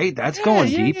do, right? That's going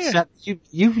deep. Yeah.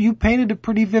 You painted a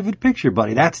pretty vivid picture,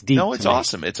 buddy. That's deep. No, it's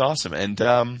awesome. It's awesome.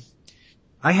 And,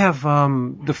 I have,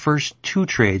 the first 2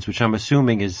 trades, which I'm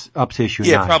assuming is up to issue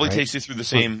 9. Yeah, it probably right? takes you through the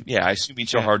same, I assume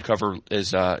each hardcover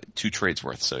is, 2 trades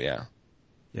worth, so yeah.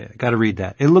 Yeah, gotta read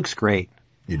that. It looks great.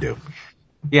 You do.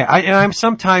 Yeah, I'm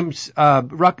sometimes,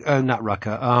 Lark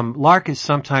is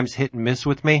sometimes hit and miss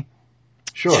with me.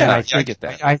 Sure. Yeah, I get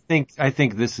that. I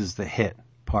think this is the hit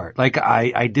part. Like,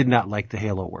 I did not like the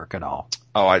Halo work at all.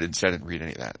 Oh, I didn't read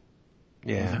any of that.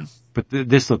 Yeah. Mm-hmm. But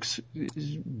this looks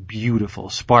beautiful,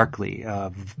 sparkly.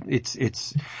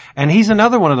 And he's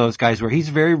another one of those guys where he's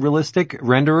very realistic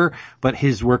renderer, but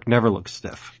his work never looks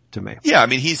stiff to me. Yeah, I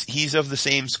mean, he's of the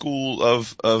same school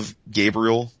of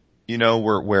Gabriel,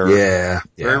 where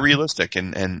very realistic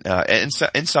and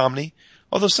Somni.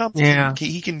 Although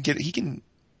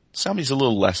Somni's a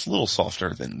little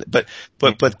softer but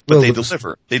they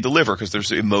deliver. They deliver because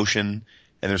there's emotion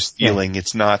and there's feeling.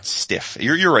 It's not stiff.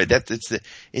 You're right. It's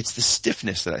the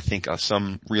stiffness that I think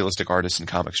some realistic artists in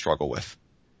comics struggle with.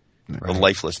 Right. The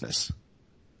lifelessness.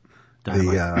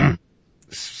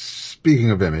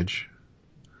 Speaking of Image.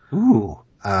 Ooh.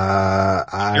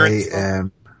 I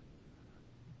am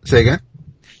Say again?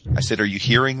 I said, are you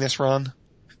hearing this, Ron?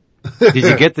 Did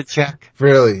you get the check?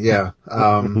 Really? Yeah.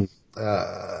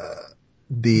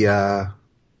 The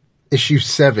issue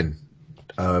 7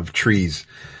 of Trees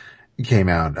came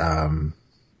out,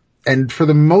 and for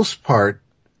the most part,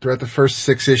 throughout the first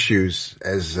 6 issues,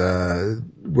 as the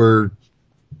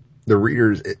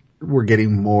readers were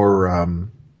getting more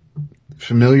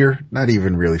familiar, not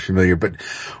even really familiar, but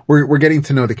we're getting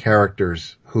to know the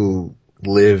characters who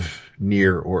live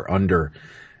near or under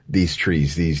these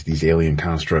trees, these alien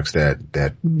constructs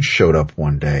that showed up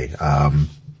one day.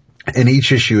 And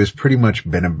each issue has pretty much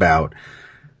been about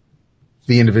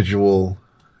the individual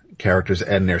characters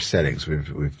and their settings.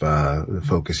 We've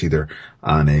focused either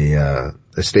on a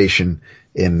station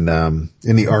in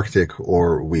the Arctic,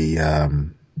 or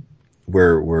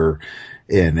we're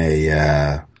in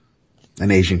an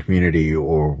Asian community,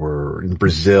 or we're in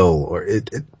Brazil,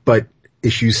 but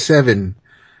issue 7,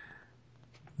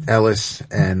 Ellis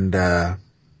and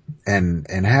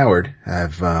Howard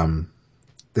have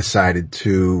decided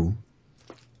to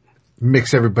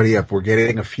mix everybody up. We're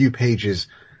getting a few pages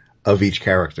of each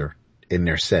character in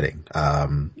their setting.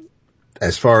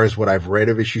 As far as what I've read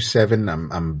of issue 7,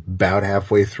 I'm about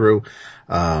halfway through.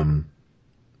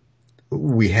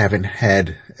 We haven't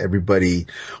had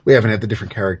the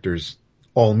different characters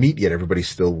all meet yet. Everybody's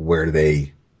still where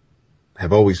they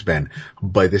have always been.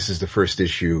 But this is the first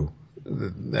issue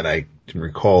that I can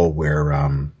recall where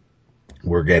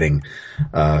we're getting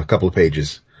a couple of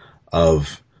pages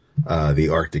of the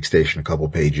Arctic station, a couple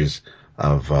of pages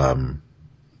of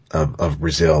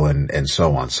Brazil and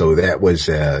so on. So that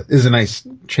is a nice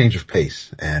change of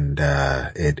pace, and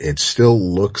it still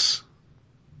looks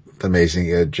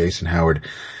amazing. Jason Howard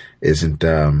isn't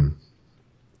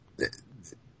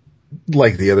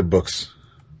like the other books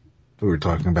we were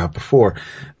talking about before.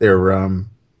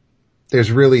 There's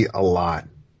really a lot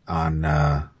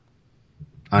on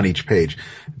each page.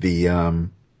 It's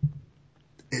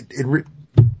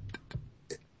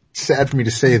sad for me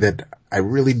to say that I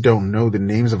really don't know the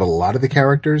names of a lot of the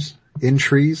characters in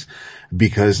Trees,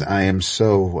 because I am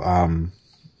so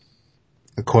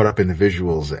caught up in the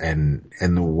visuals and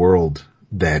the world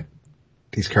that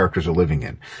these characters are living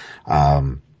in.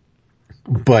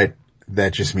 But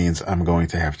that just means I'm going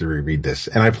to have to reread this,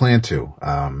 and I plan to.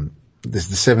 This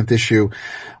is the 7th issue.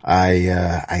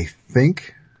 I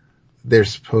think they're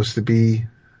supposed to be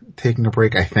taking a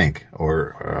break, I think,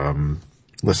 or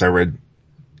unless I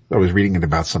was reading it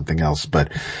about something else,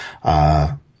 but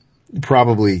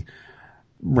probably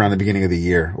around the beginning of the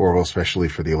year, or especially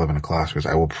for the 11 o'clock, because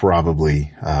I will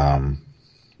probably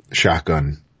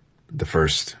shotgun the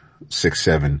first 6,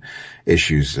 7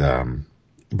 issues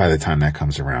by the time that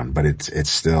comes around. But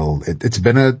it's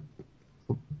been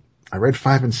I read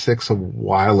 5 and 6 a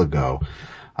while ago,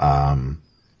 and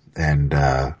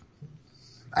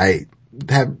I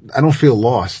don't feel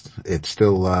lost. It's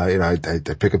still, I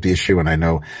pick up the issue and I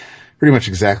know pretty much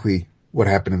exactly what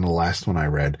happened in the last one I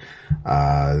read.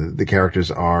 The characters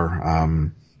are,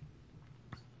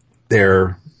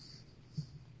 they're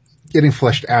getting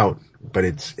fleshed out, but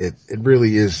it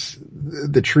really is,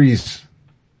 the trees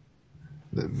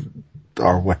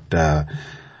are what,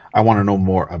 I want to know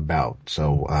more about.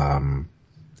 So,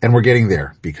 and we're getting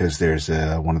there, because there's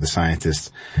one of the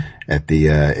scientists at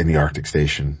in the Arctic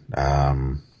station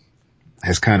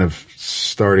has kind of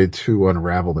started to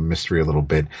unravel the mystery a little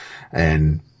bit,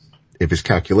 and if his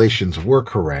calculations were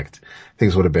correct,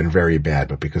 things would have been very bad.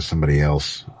 But because somebody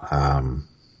else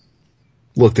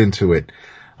looked into it,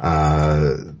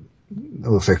 it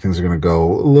looks like things are going to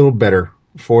go a little better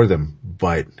for them.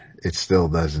 But it still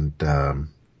doesn't.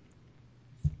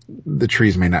 The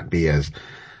trees may not be as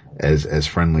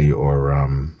friendly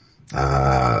or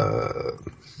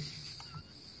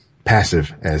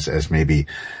passive as maybe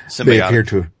symbiotic they appear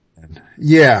to.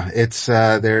 Yeah, it's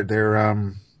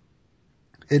they're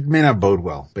it may not bode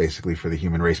well, basically, for the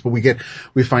human race. But we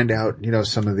find out,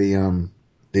 some of the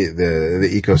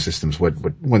ecosystems.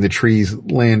 When the trees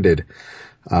landed,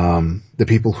 the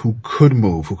people who could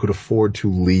move, who could afford to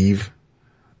leave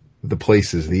the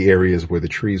places, the areas where the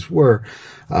trees were,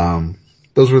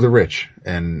 those were the rich.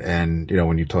 And,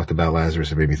 when you talked about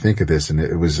Lazarus, it made me think of this, and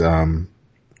it was, so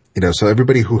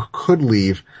everybody who could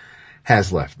leave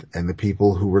has left, and the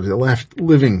people who were left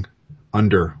living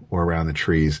under or around the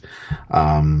trees,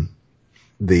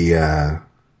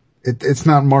 it's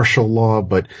not martial law,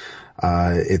 but,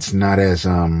 it's not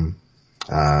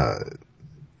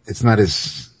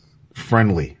as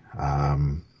friendly.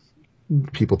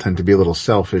 People tend to be a little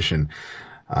selfish and,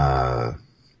 I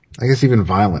guess even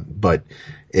violent, but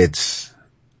it's,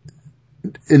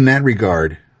 in that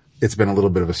regard, it's been a little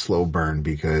bit of a slow burn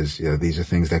because, these are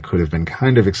things that could have been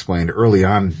kind of explained early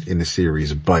on in the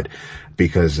series, but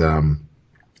because,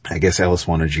 I guess Ellis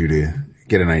wanted you to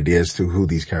get an idea as to who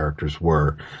these characters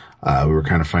were. We were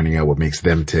kind of finding out what makes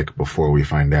them tick before we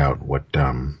find out what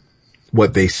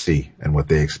they see and what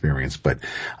they experience. But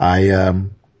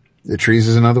the Trees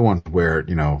is another one where,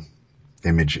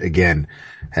 Image again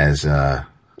has,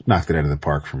 knocked it out of the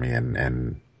park for me.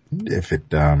 And if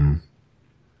it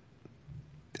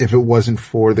wasn't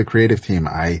for the creative team,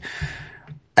 I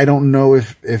don't know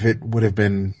if it would have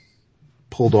been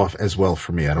pulled off as well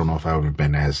for me. I don't know if I would have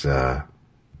been as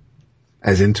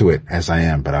into it as I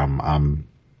am, but I'm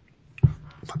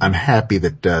happy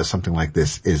that, something like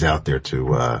this is out there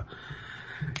to,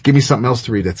 give me something else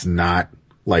to read that's not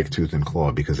like Tooth and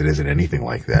Claw, because it isn't anything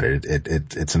like that.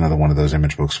 It's another one of those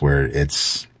Image books where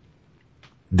it's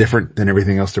different than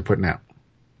everything else they're putting out.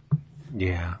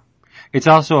 Yeah. It's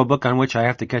also a book on which I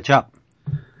have to catch up.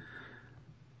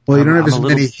 Well, you don't have as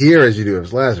many here as you do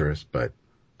as Lazarus, but.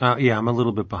 Yeah, I'm a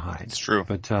little bit behind. It's true.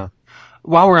 But,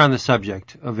 while we're on the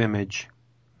subject of Image,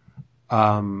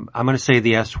 I'm going to say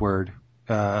the S word.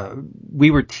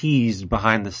 We were teased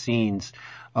behind the scenes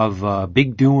of,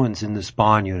 big doings in the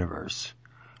Spawn universe.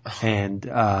 And,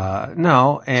 that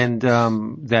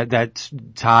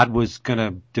Todd was going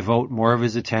to devote more of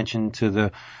his attention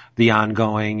to the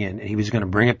ongoing, and he was going to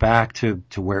bring it back to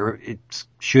where it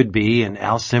should be. And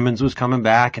Al Simmons was coming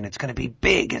back, and it's going to be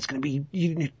big. It's going to be,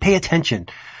 you pay attention.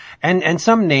 And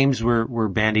some names were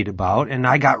bandied about, and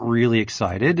I got really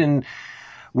excited. And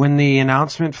when the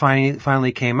announcement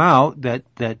finally came out that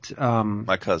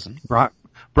my cousin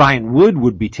Brian Wood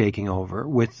would be taking over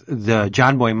with the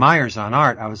John Boy Myers on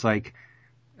art, I was like,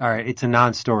 all right, it's a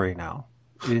non-story now.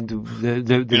 You're not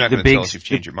going to tell us you've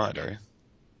changed your mind, are you?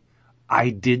 I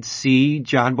did see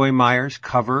John Boy Myers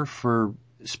cover for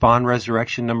Spawn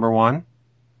Resurrection #1.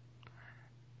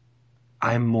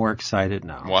 I'm more excited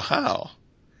now. Wow.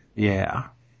 Yeah.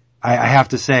 I have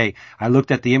to say, I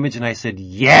looked at the image and I said,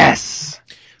 yes!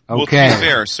 Okay. Well, to be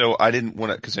fair, so I didn't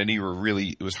want to, because I knew you were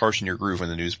really, it was harsh in your groove when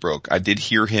the news broke. I did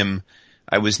hear him,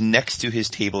 I was next to his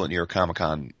table at New York Comic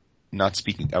Con, not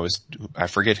speaking, I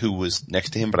forget who was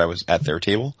next to him, but I was at their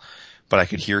table, but I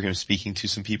could hear him speaking to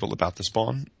some people about the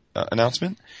Spawn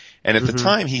announcement. And at the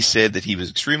time he said that he was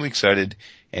extremely excited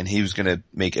and he was going to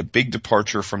make a big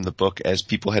departure from the book as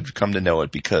people had come to know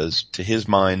it, because to his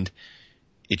mind,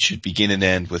 it should begin and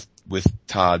end with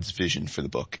Todd's vision for the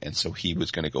book. And so he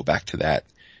was going to go back to that.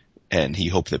 And he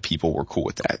hoped that people were cool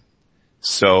with that.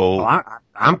 So. Well,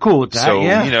 I'm cool with that, so,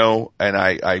 yeah. And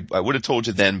I would have told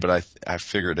you then, but I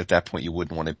figured at that point you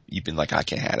wouldn't want to, you've been like, I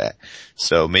can't have that.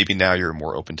 So maybe now you're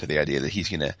more open to the idea that he's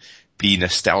gonna be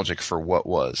nostalgic for what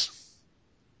was.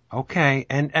 Okay.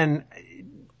 And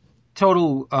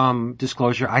total,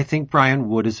 disclosure, I think Brian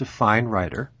Wood is a fine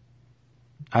writer.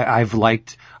 I've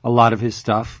liked a lot of his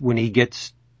stuff. When he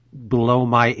gets below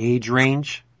my age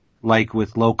range, like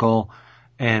with Local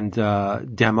and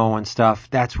Demo and stuff,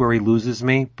 that's where he loses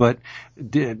me. But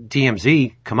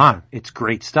DMZ, come on, it's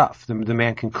great stuff. The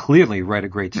man can clearly write a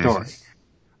great story.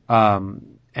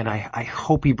 And I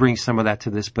hope he brings some of that to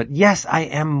this. But yes, I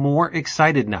am more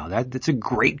excited now. That's a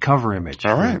great cover image.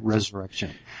 All right.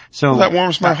 Resurrection. So well, that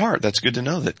warms my heart. That's good to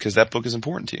know that, because that book is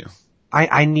important to you.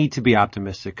 I need to be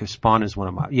optimistic, because Spawn is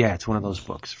it's one of those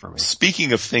books for me.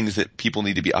 Speaking of things that people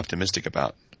need to be optimistic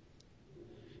about.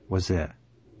 What's that?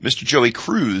 Mr. Joey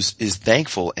Cruz is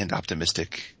thankful and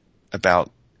optimistic about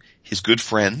his good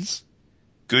friends,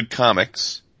 good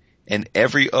comics, and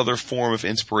every other form of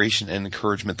inspiration and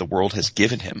encouragement the world has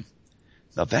given him.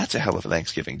 Now that's a hell of a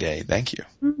Thanksgiving Day. Thank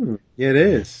you. Yeah, it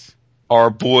is. Our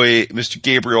boy, Mr.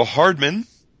 Gabriel Hardman.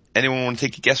 Anyone want to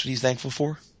take a guess what he's thankful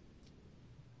for?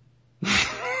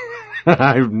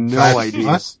 I have no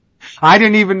idea. I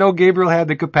didn't even know Gabriel had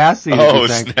the capacity to be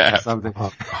thankful for something.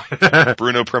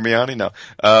 Bruno Premiani? No.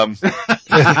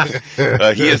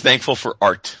 He is thankful for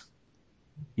art.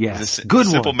 Yes. Good one.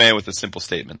 Simple man with a simple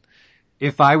statement.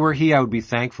 If I were he, I would be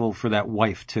thankful for that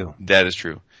wife too. That is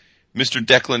true. Mr.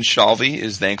 Declan Shalvey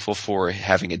is thankful for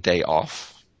having a day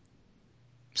off.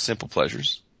 Simple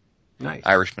pleasures. Nice.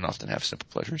 Irishmen often have simple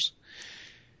pleasures.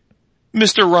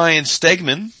 Mr. Ryan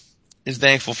Stegman is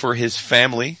thankful for his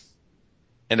family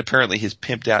and apparently his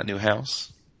pimped out new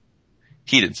house.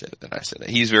 He didn't say that, I said that.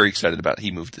 He's very excited about it.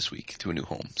 He moved this week to a new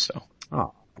home, so.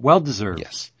 Oh, well deserved.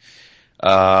 Yes.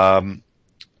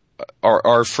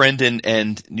 Our friend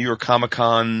and New York Comic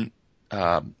Con,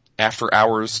 after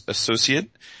hours associate,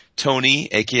 Tony,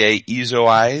 aka Ezo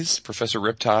Eyes, Professor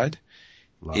Riptide,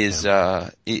 is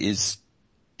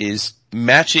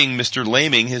matching Mr.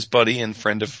 Laming, his buddy and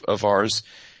friend of ours,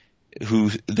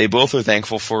 who they both are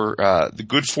thankful for the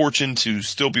good fortune to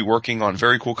still be working on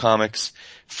very cool comics,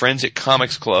 Friends at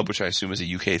Comics Club, which I assume is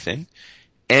a UK thing,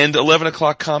 and 11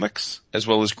 O'Clock Comics, as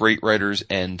well as great writers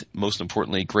and, most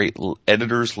importantly, great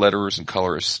editors, letterers, and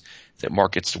colorists that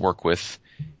Mark gets to work with,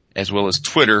 as well as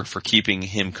Twitter for keeping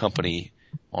him company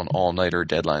on all-nighter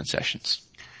deadline sessions.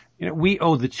 You know, we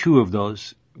owe the two of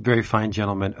those very fine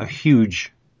gentlemen a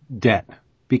huge debt,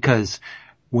 because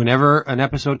whenever an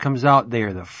episode comes out, they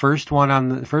are the first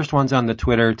ones on the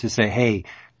Twitter to say, "Hey,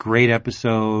 great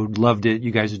episode, loved it.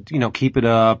 You guys, keep it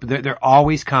up." They're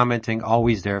always commenting,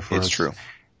 always there for us. It's true.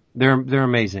 They're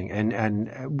amazing,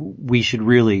 and we should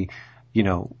really,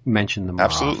 mention them more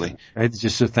Absolutely. often. It's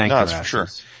just a thank you. No, that's for sure.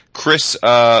 Chris,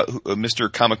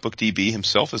 Mr. Comic Book DB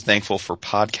himself, is thankful for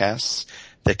podcasts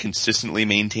that consistently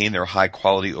maintain their high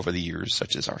quality over the years,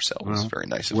 such as ourselves. Well, very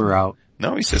nice of we're him. out.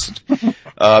 No, he isn't.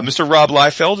 Mr. Rob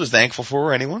Liefeld is thankful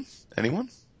for anyone?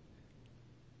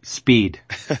 Speed.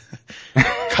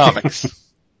 Comics.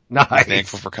 Nice.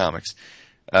 Thankful for comics.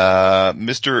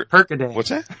 Mr. Percodan. What's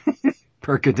that?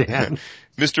 Percodan.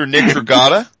 Mr. Nick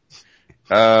Dragata,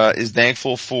 is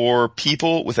thankful for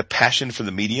people with a passion for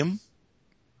the medium.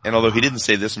 And although he didn't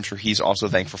say this, I'm sure he's also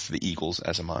thankful for the Eagles,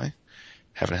 as am I.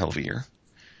 Having a hell of a year.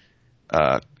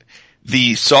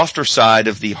 The softer side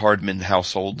of the Hardman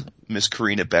household, Miss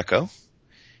Karina Becko,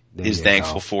 is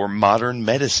thankful for modern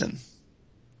medicine.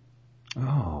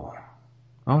 Oh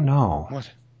no.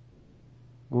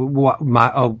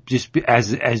 What? Just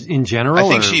as in general? I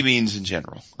think she means in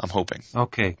general. I'm hoping.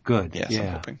 Okay, good. Yes, yeah.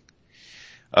 I'm hoping.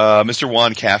 Mr.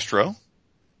 Juan Castro,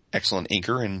 excellent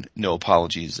inker and No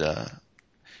Apologies,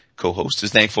 co-host,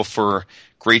 is thankful for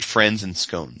great friends and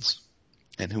scones.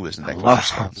 And who isn't thankful for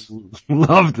scones?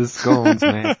 Love the scones,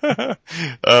 man.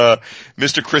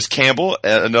 Mr. Chris Campbell,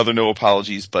 another No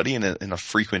Apologies buddy and a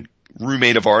frequent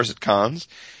roommate of ours at cons,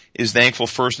 is thankful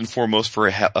first and foremost for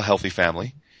a healthy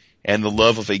family and the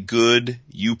love of a good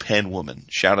UPenn woman.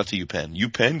 Shout out to UPenn.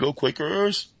 UPenn, go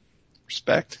Quakers!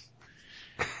 Respect.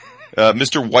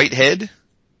 Mr. Whitehead,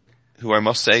 who I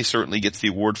must say certainly gets the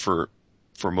award for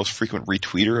most frequent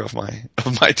retweeter of my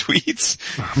tweets.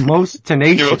 Most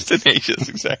tenacious. Most tenacious,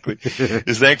 exactly.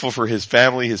 Is thankful for his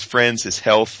family, his friends, his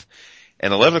health,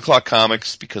 and 11 O'Clock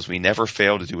Comics because we never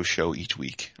fail to do a show each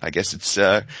week. I guess it's,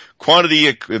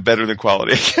 quantity better than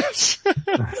quality, I guess.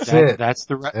 That's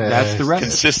the recipe.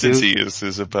 Consistency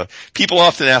is about, people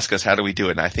often ask us how do we do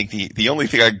it, and I think the only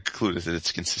thing I conclude is that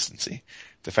it's consistency.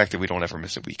 The fact that we don't ever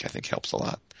miss a week, I think helps a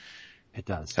lot. It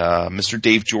does. Mr.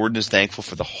 Dave Jordan is thankful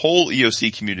for the whole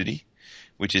EOC community,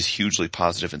 which is hugely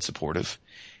positive and supportive.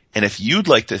 And if you'd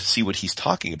like to see what he's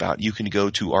talking about, you can go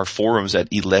to our forums at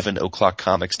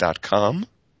 11o'clockcomics.com.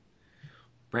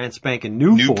 Brand spanking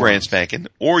new forums. Brand spanking.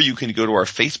 Or you can go to our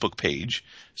Facebook page,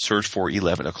 search for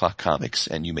 11 O'Clock Comics,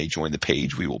 and you may join the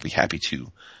page. We will be happy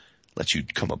to let you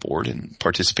come aboard and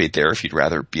participate there if you'd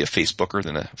rather be a Facebooker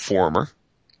than a forumer.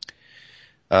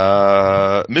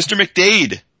 Mr.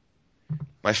 McDade,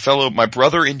 my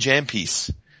brother in Jam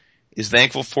Piece, is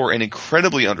thankful for an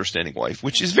incredibly understanding wife,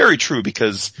 which is very true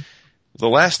because the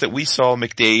last that we saw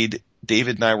McDade,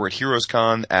 David and I were at Heroes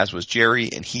Con, as was Jerry,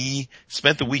 and he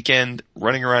spent the weekend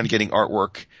running around getting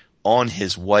artwork on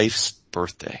his wife's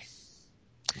birthday.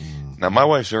 Now, my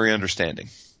wife's very understanding.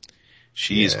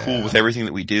 She is cool with everything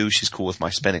that we do. She's cool with my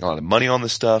spending a lot of money on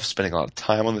this stuff, spending a lot of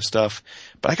time on this stuff.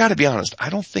 But I gotta be honest, I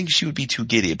don't think she would be too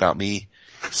giddy about me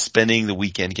spending the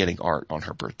weekend getting art on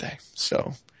her birthday.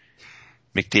 So,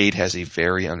 McDade has a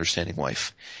very understanding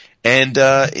wife. And,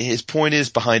 his point is,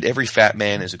 behind every fat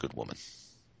man is a good woman.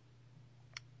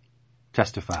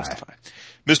 Testify.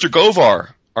 Mr.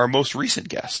 Govar, our most recent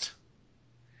guest,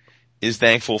 is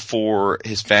thankful for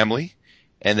his family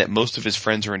and that most of his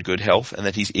friends are in good health and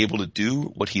that he's able to do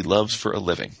what he loves for a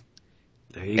living.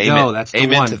 There you go. That's the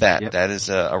Amen one. to that. Yep. That is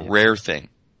a rare thing.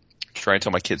 I try and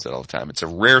tell my kids that all the time. It's a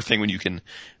rare thing when you can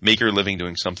make your living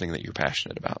doing something that you're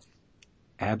passionate about.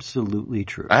 Absolutely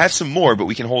true. I have some more, but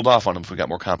we can hold off on them if we got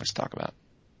more comics to talk about.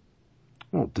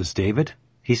 Well, does David?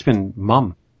 He's been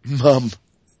mum.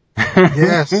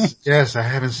 Yes, I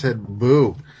haven't said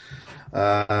boo.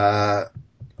 Alright,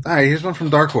 here's one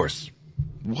from Dark Horse.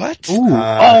 What? Ooh.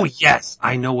 Oh, yes.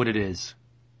 I know what it is.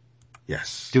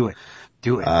 Yes. Do it.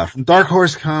 From Dark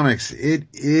Horse Comics, it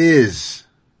is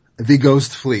The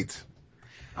Ghost Fleet.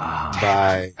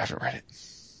 I haven't read it.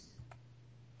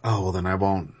 Oh, well then I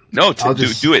won't. No,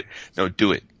 do it. No,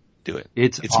 do it.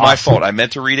 It's awesome. my fault. I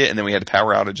meant to read it and then we had a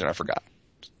power outage and I forgot.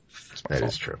 That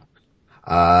is true.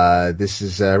 This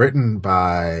is written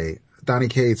by Donny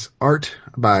Cates, art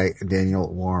by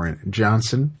Daniel Warren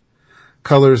Johnson,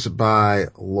 colors by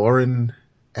Lauren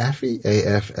Affe,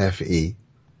 A-F-F-E.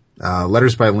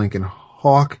 Letters by Lincoln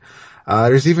Hawk.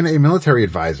 There's even a military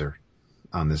advisor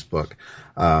on this book,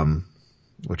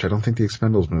 which I don't think the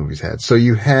Expendables movies had. So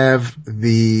you have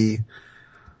the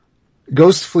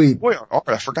Ghost Fleet. Boy, art,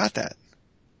 I forgot that.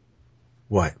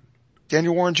 What?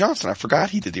 Daniel Warren Johnson. I forgot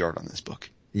he did the art on this book.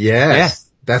 Yes. Yeah.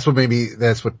 That's what made me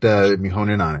hone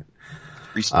in on it.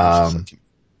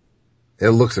 It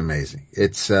looks amazing.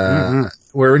 It's,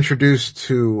 we're introduced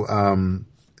to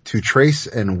Trace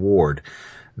and Ward.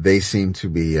 They seem to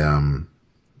be,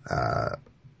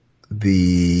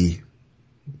 the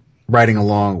riding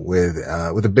along with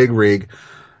a big rig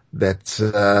that's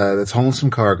hauling some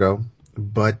cargo,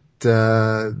 but,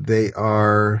 they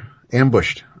are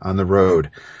ambushed on the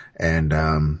road, and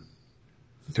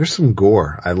there's some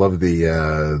gore. I love the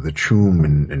choom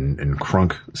and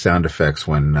crunk sound effects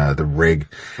when the rig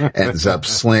ends up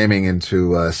slamming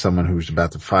into someone who's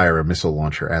about to fire a missile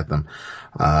launcher at them.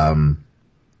 But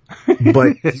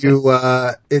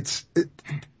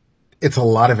it's a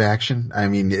lot of action. I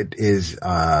mean, it is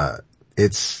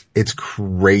it's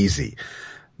crazy.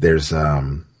 There's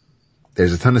a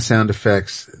ton of sound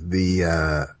effects.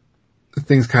 The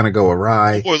things kind of go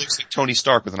awry. Boy looks like Tony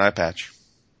Stark with an eye patch.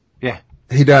 Yeah.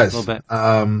 He does. A little bit.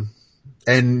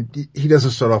 And he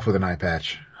doesn't start off with an eye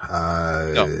patch.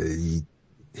 No.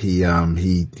 He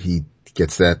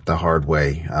gets that the hard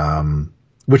way.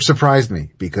 Which surprised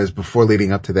me because before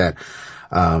leading up to that,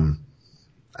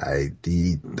 I'd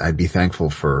be thankful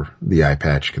for the eye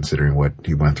patch considering what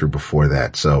he went through before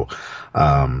that. So,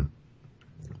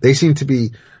 they seem to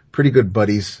be pretty good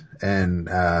buddies and,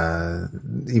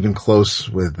 even close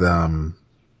with,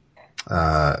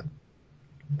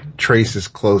 Trace is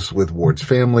close with Ward's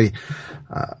family.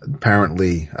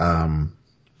 Apparently,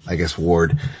 I guess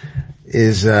Ward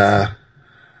is, not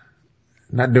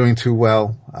doing too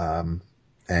well.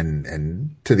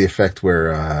 And to the effect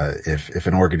where, if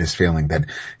an organ is failing, that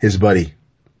his buddy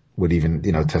would even,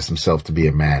 test himself to be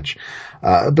a match.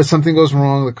 But something goes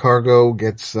wrong. The cargo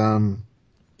gets,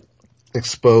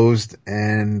 exposed,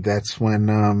 and that's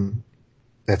when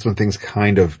things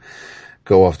kind of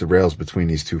go off the rails between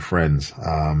these two friends.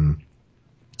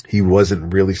 He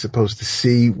wasn't really supposed to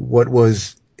see what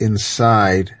was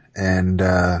inside, and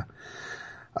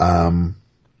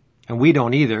we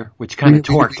don't either, which kind of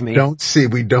torqued me.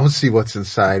 We don't see what's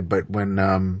inside, but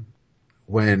when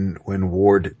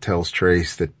Ward tells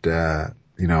Trace that,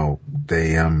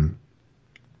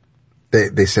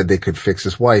 they said they could fix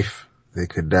his wife. They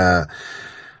could, I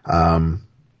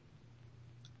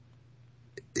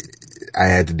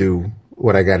had to do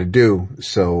what I gotta do.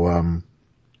 So,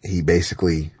 he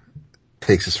basically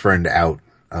takes his friend out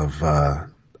of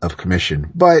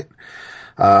commission, but,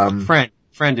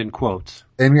 friend in quotes.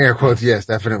 In air quotes, yes,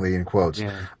 definitely in quotes.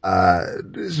 Yeah.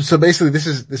 So basically this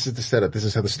is the setup. This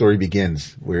is how the story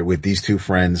begins. We're with these two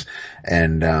friends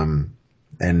and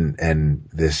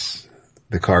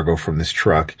the cargo from this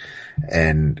truck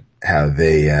and how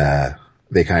they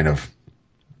kind of,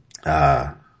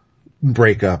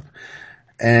 break up,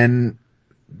 and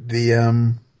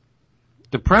the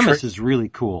premise is really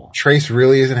cool. Trace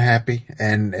really isn't happy,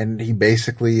 and he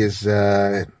basically is,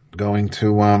 going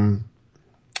to,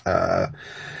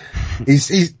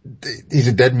 he's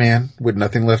a dead man with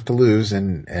nothing left to lose,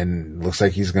 and looks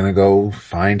like he's gonna go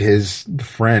find his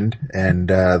friend. And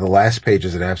the last page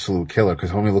is an absolute killer because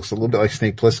homie looks a little bit like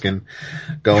Snake Plissken,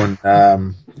 going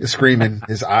screaming.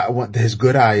 His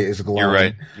good eye is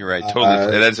glowing. You're right.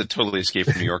 Totally, that's a totally Escape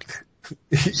from New York.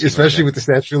 Especially with the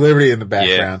Statue of Liberty in the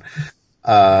background.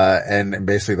 Yeah. And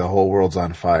basically the whole world's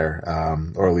on fire,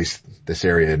 or at least this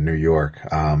area in New York,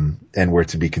 and we're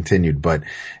to be continued. But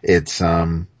it's,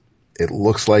 it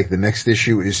looks like the next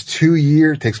issue is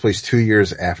takes place 2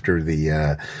 years after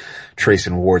the, Trace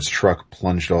and Ward's truck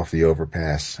plunged off the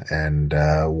overpass, and,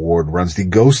 Ward runs the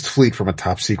Ghost Fleet from a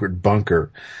top secret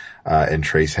bunker, and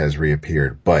Trace has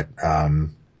reappeared. But,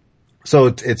 so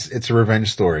it's a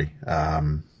revenge story,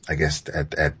 I guess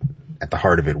at the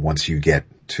heart of it, once you get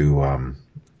to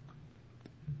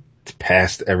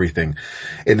past everything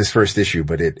in this first issue.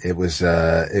 But it was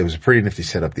a pretty nifty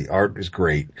setup. The art is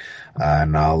great.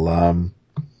 And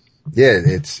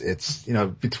it's,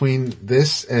 between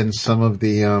this and some of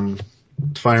the,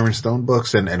 Fire and Stone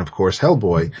books and of course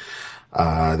Hellboy,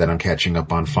 that I'm catching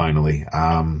up on finally.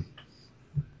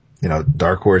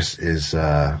 Dark Horse is,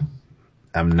 it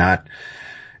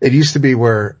used to be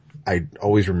where I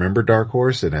always remember Dark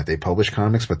Horse and that they published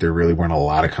comics, but there really weren't a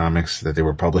lot of comics that they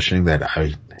were publishing that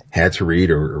I had to read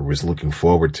or was looking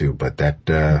forward to. But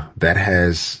that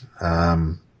has,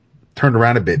 turned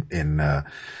around a bit in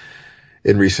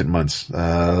recent months.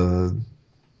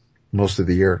 most of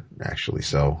the year, actually.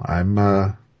 So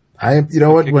you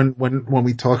know what, when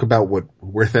we talk about what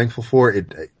we're thankful for,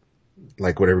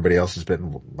 like what everybody else has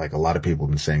been, like a lot of people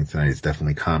have been saying tonight, it's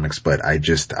definitely comics, but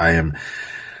I'm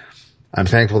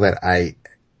thankful that I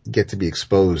get to be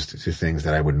exposed to things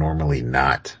that I would normally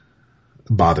not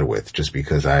bother with, just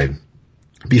because I'd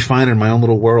be fine in my own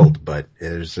little world. But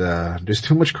there's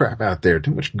too much crap out there,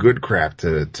 too much good crap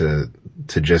to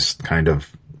just kind of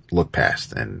look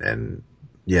past. And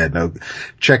yeah, no,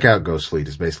 check out Ghost Fleet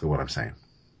is basically what I'm saying.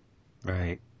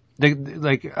 Right.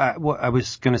 What I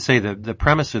was going to say, the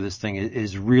premise of this thing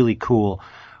is really cool,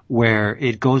 where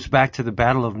it goes back to the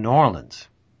Battle of New Orleans.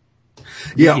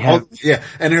 Yeah,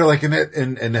 and they're like,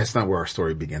 and that's not where our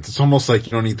story begins. It's almost like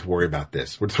you don't need to worry about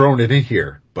this. We're throwing it in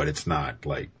here, but it's not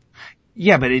like.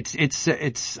 Yeah, but it's.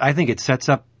 I think it sets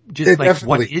up just like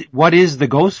what is the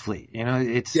Ghost Fleet? You know,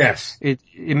 yes, it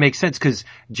makes sense because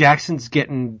Jackson's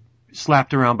getting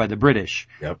slapped around by the British,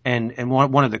 yep. and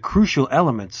one of the crucial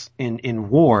elements in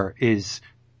war is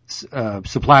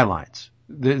supply lines.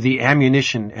 The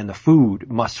ammunition and the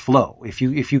food must flow. If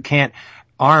you can't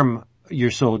arm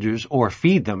your soldiers or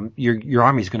feed them, your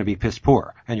army's going to be piss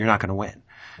poor and you're not going to win.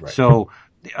 Right. So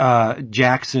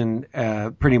Jackson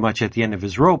pretty much at the end of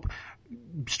his rope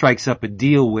strikes up a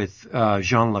deal with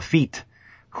Jean Lafitte,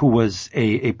 who was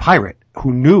a pirate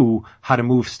who knew how to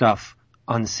move stuff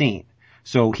unseen.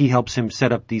 So he helps him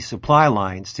set up these supply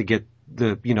lines to get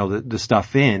the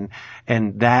stuff in,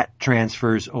 and that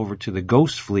transfers over to the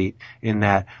Ghost Fleet in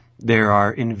that there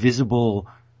are invisible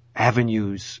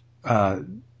avenues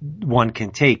one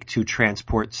can take to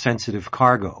transport sensitive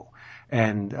cargo.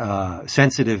 And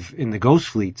sensitive in the Ghost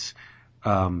Fleets,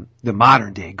 the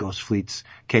modern day Ghost Fleets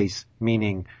case,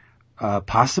 meaning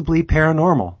possibly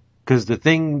paranormal, because the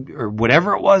thing or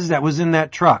whatever it was that was in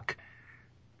that truck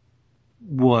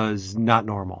was not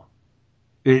normal.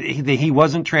 He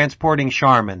wasn't transporting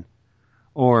Charmin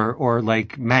or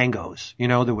like mangoes. You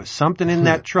know, there was something in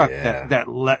that truck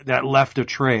that left a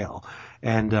trail.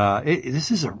 And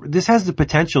this has the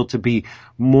potential to be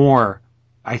more,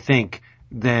 I think,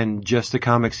 than just a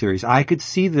comic series. I could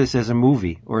see this as a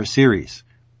movie or a series.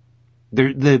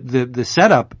 The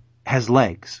setup has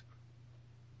legs.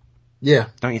 Yeah.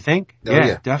 Don't you think? Oh,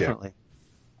 yeah, definitely. Yeah.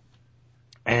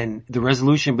 And the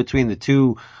resolution between the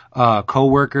two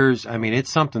co-workers, I mean,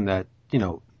 it's something that, you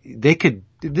know,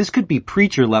 this could be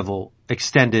Preacher level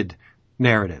extended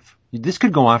narrative. This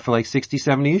could go on for like 60,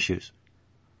 70 issues.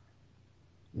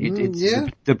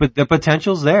 The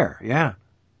potential's there. Yeah.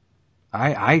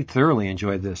 I thoroughly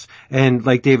enjoyed this. And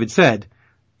like David said,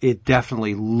 it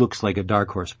definitely looks like a Dark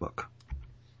Horse book.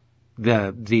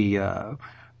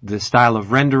 The style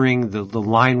of rendering, the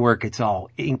line work, it's all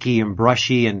inky and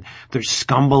brushy, and there's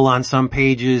scumble on some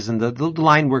pages, and the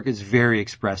line work is very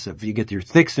expressive. You get your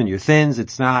thicks and your thins.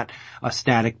 It's not a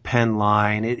static pen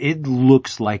line. It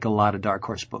looks like a lot of Dark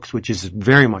Horse books, which is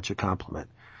very much a compliment.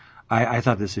 I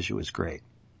thought this issue was great.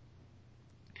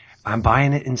 I'm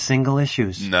buying it in single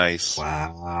issues. Nice.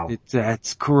 Wow.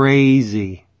 That's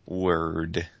crazy.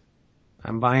 Word.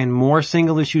 I'm buying more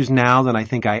single issues now than I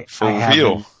think I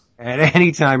have at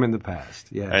any time in the past.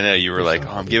 Yeah. I know, you were like,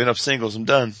 I'm giving up singles, I'm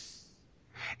done.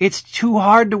 It's too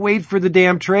hard to wait for the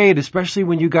damn trade, especially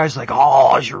when you guys are like, oh,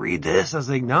 I should read this. I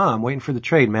was like, no, I'm waiting for the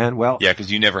trade, man. Well. Yeah,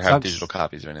 because you never have digital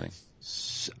copies or anything.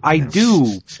 I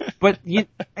do, but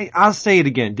I'll say it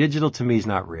again. Digital to me is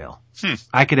not real.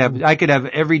 I could have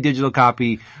every digital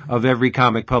copy of every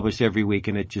comic published every week,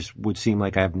 and it just would seem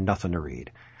like I have nothing to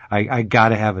read. I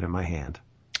gotta have it in my hand.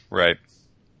 Right.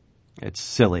 It's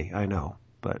silly, I know,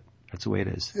 but that's the way it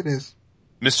is. It is.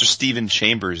 Mr. Stephen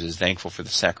Chambers is thankful for the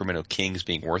Sacramento Kings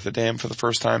being worth a damn for the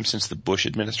first time since the Bush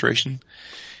administration,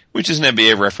 which is an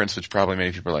NBA reference, which probably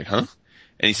many people are like, huh?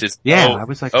 And he says, I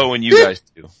was like, and you guys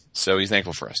too. So he's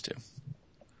thankful for us too.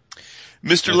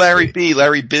 Mr.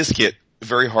 Larry Biscuit,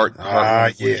 very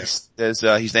yes. says,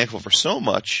 he's thankful for so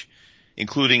much,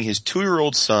 including his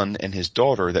 2-year-old son and his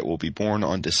daughter that will be born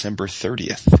on December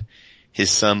 30th.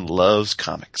 His son loves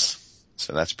comics.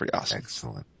 So that's pretty awesome.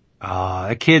 Excellent.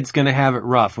 A kid's gonna have it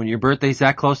rough. When your birthday's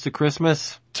that close to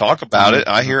Christmas. Talk about it.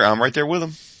 I'm right there with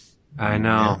him. I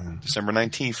know. Yeah, December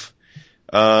 19th.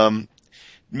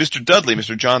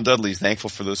 Mr. John Dudley is thankful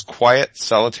for those quiet,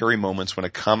 solitary moments when a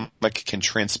comic can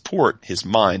transport his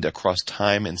mind across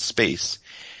time and space,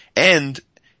 and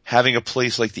having a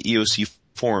place like the EOC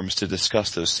forums to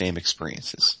discuss those same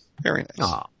experiences. Very nice.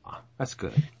 Aw, that's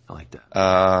good. I like that.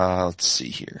 Let's see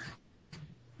here.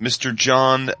 Mr.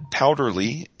 John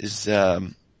Powderly is,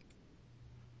 hold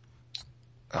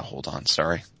on,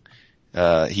 sorry.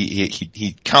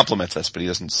 He compliments us, but he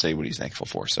doesn't say what he's thankful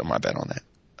for, so my bad on that.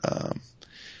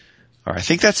 All right, I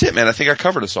think that's it, man. I think I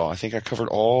covered us all. I think I covered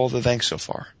all the thanks so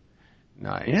far.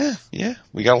 Nice. Yeah.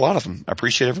 We got a lot of them. I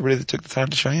appreciate everybody that took the time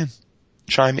to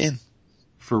chime in.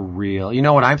 For real. You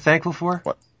know what I'm thankful for?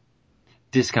 What?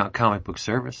 Discount Comic Book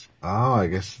Service. Oh, I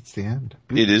guess it's the end.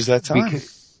 It is that time.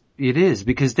 It is,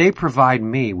 because they provide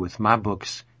me with my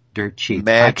books dirt cheap.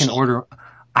 Magic.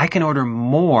 I can order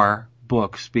more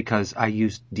books because I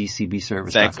use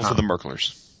DCBService.com. Thankful for the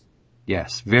Merklers.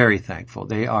 Yes, very thankful.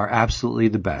 They are absolutely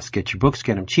the best. Get your books,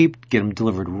 get them cheap, get them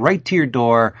delivered right to your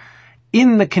door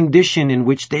in the condition in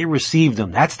which they received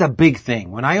them. That's the big thing.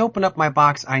 When I open up my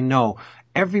box, I know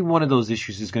every one of those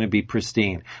issues is going to be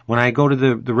pristine. When I go to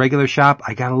the regular shop,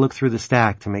 I got to look through the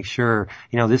stack to make sure,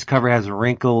 this cover has a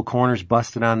wrinkle, corners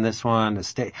busted on this one.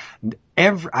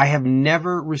 I have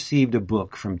never received a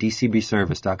book from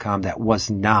DCBService.com that was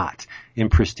not in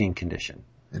pristine condition.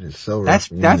 It is so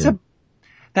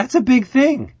That's a big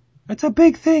thing. That's a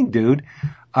big thing, dude.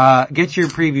 Get your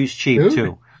previews cheap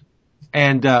too.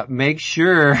 And, make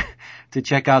sure to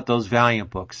check out those Valiant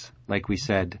books. Like we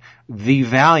said, The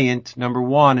Valiant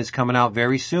 #1 is coming out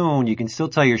very soon. You can still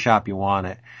tell your shop you want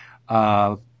it.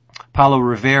 Paulo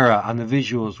Rivera on the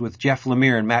visuals with Jeff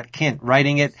Lemire and Matt Kint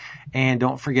writing it. And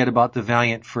don't forget about the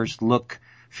Valiant First Look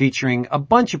featuring a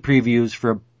bunch of previews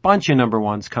for a bunch of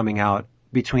 #1s coming out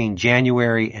between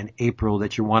January and April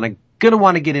that you're gonna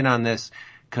want to get in on this,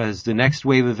 because the next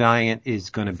wave of Valiant is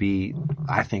gonna be,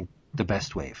 I think, the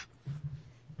best wave.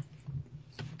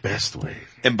 Best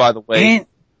wave. And by the way,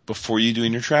 before you do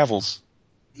in your travels,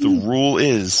 the rule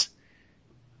is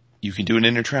you can do it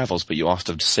in your travels, but you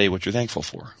also have to say what you're thankful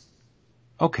for.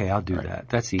 Okay, I'll do that.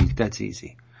 That's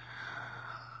easy.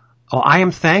 Oh, I am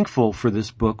thankful for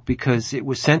this book because it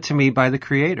was sent to me by the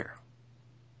creator.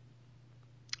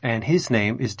 And his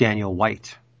name is Daniel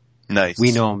White. Nice.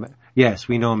 We know him. Yes,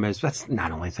 we know him as, that's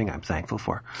not the only thing I'm thankful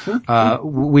for.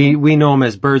 We know him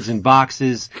as Birds in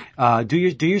Boxes. Do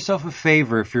yourself a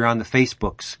favor if you're on the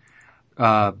Facebooks.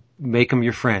 Make him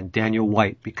your friend, Daniel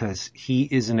White, because he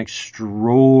is an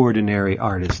extraordinary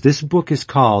artist. This book is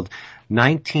called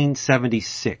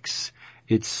 1976.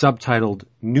 It's subtitled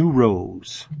New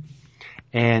Rose.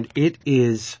 And it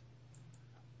is,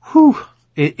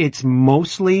 it's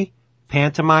mostly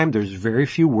pantomime. There's very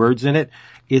few words in it.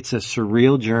 It's a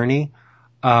surreal journey.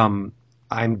 I'm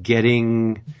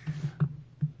getting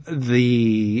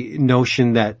the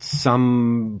notion that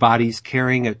somebody's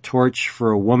carrying a torch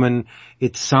for a woman.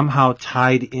 It's somehow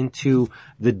tied into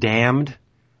The Damned,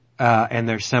 and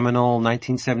their seminal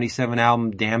 1977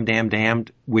 album, Damn, Damn,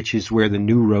 Damned, which is where the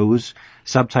New Rose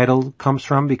subtitle comes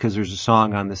from, because there's a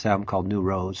song on this album called New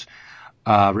Rose,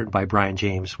 written by Brian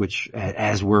James, which,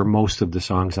 as were most of the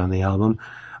songs on the album.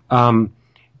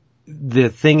 The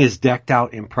thing is decked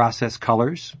out in processed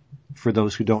colors. For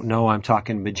those who don't know, I'm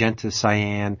talking magenta,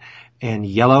 cyan, and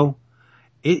yellow.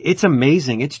 It's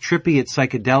amazing. It's trippy. It's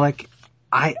psychedelic.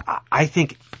 I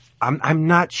think, I'm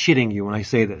not shitting you when I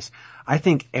say this. I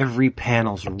think every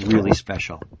panel's really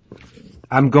special.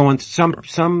 I'm going,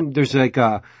 there's like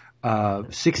a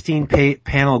 16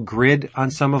 panel grid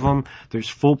on some of them. There's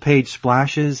full page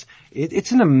splashes.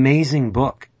 It's an amazing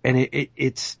book. And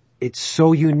it's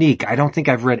so unique. I don't think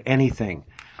I've read anything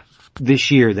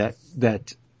this year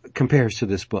that compares to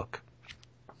this book.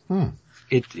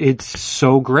 It's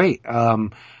so great.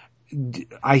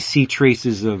 I see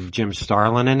traces of Jim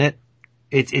Starlin in it.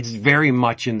 It's very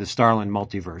much in the Starlin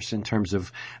multiverse in terms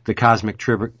of the cosmic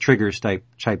triggers type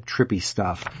trippy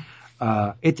stuff.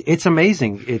 It's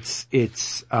amazing.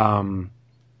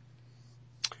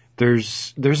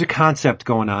 There's a concept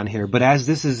going on here, but as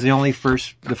this is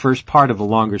the first part of a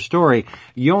longer story,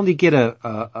 you only get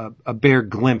a bare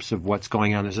glimpse of what's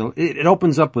going on. It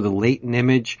opens up with a latent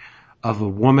image of a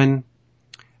woman.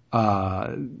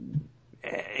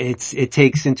 It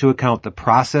takes into account the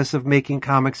process of making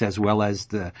comics as well as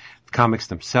the comics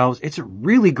themselves. It's a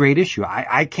really great issue.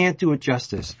 I can't do it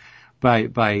justice by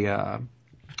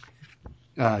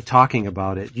talking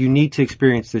about it. You need to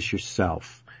experience this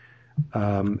yourself.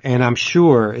 And I'm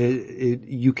sure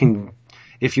you can,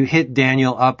 if you hit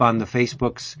Daniel up on the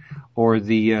Facebooks or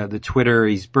the Twitter,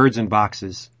 he's Birds in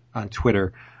Boxes on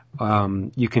Twitter.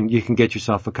 You can get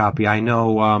yourself a copy. I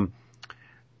know,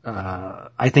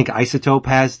 I think Isotope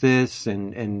has this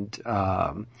and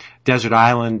Desert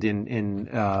Island in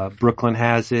Brooklyn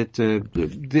has it. The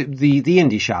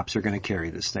indie shops are going to carry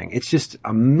this thing. It's just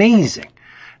amazing.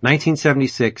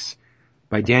 1976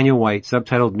 by Daniel White,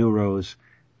 subtitled New Rose.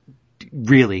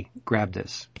 Really grab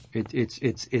this.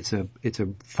 It's a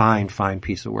fine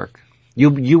piece of work.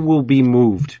 You will be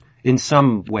moved in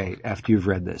some way after you've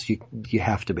read this. You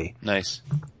have to be. Nice.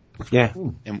 Yeah.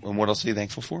 And what else are you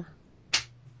thankful for?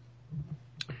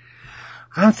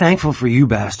 I'm thankful for you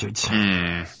bastards.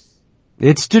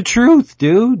 It's the truth,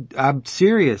 dude. I'm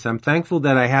serious. I'm thankful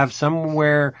that I have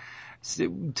somewhere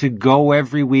to go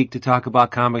every week to talk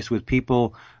about comics with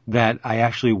people that I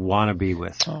actually want to be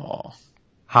with. Oh,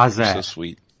 how's that? So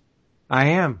sweet. I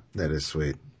am. That is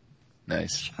sweet.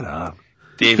 Nice. Shut up.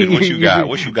 David, what you got?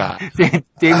 What you got? David's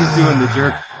doing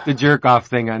the jerk off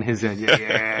thing on his end.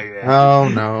 Yeah.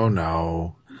 Oh,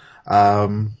 no.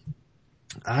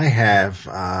 I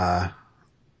have,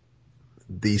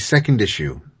 the second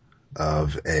issue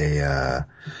of a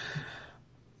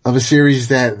series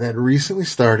that recently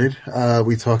started.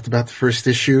 We talked about the first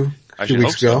issue I 2 should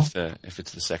weeks hope ago. so if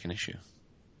it's the second issue.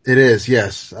 It is,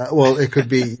 yes. Well, it could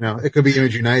be, it could be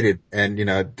Image United, and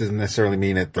it doesn't necessarily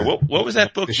mean it. What was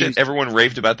that book that everyone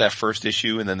raved about that first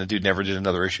issue, and then the dude never did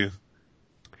another issue?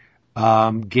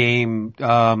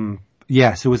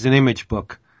 Yes, it was an Image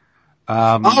book.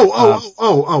 Yeah,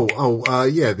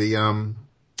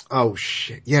 oh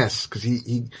shit, yes, cause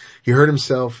he hurt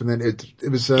himself, and then it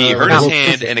was, he hurt his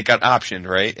hand, and it got optioned,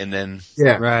 right? And then,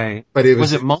 yeah, right. But it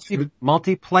was it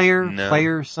multiplayer, no.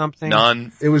 player something?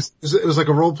 It was like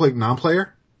a role play,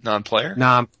 non-player? Non-player?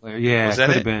 Non-player, yeah, was that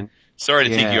could it? have been. Sorry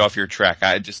to take you off your track.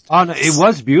 Oh no, it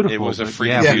was beautiful. It was a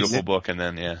beautiful book, and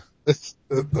then, yeah.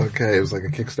 Okay, it was like a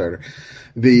Kickstarter.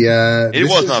 It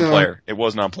was non-player. It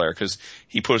was non-player, cause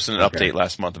he posted an update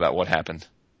last month about what happened.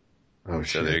 Oh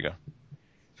shit. So there you go.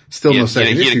 Still no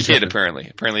second issue. He had a kid, apparently.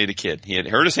 Apparently he had a kid. He had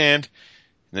hurt his hand,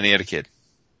 and then he had a kid.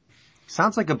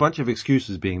 Sounds like a bunch of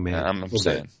excuses being made. I'm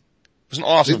saying. It was an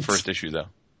awesome first issue, though.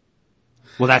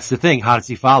 Well, that's the thing. How does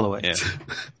he follow it? Yeah.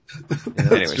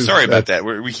 Anyway, sorry about that.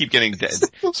 We keep getting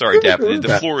sorry, Dap.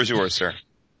 The floor is yours, sir.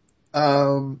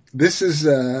 This is,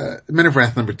 Men of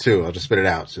Wrath number 2. I'll just spit it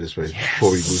out so this way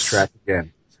before we lose track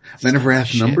again. Men of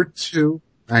Wrath number 2.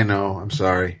 I know, I'm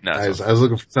sorry. No, I was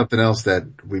looking for something else that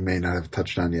we may not have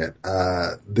touched on yet.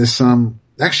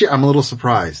 Actually I'm a little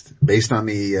surprised based on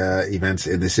the, events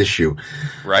in this issue.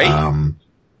 Right?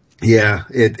 Yeah,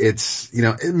 it's,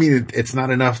 it's not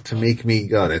enough to make me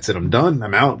go, that's it, I'm done,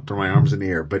 I'm out, throw my arms in the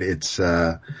air, but it's,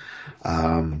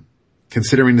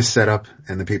 considering the setup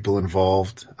and the people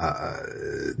involved,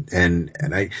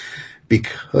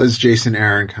 because Jason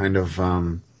Aaron kind of,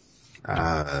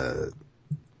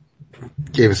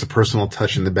 gave us a personal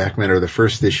touch in the back matter of the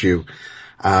first issue,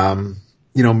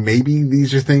 maybe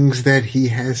these are things that he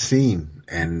has seen,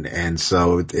 and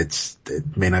so it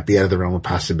may not be out of the realm of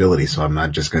possibility, so I'm not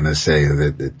just gonna say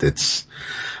that it's,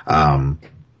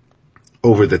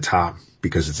 over the top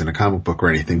because it's in a comic book or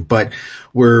anything, but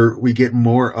we get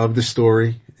more of the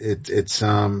story. We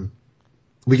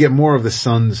get more of the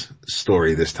son's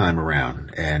story this time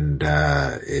around, and,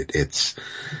 it's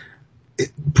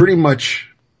pretty much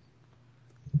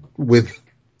we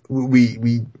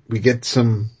get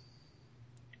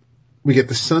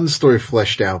the son's story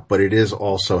fleshed out, but it is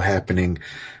also happening,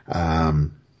 by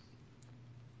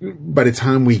the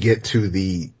time we get to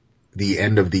the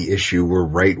end of the issue, we're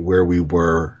right where we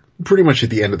were pretty much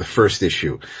at the end of the first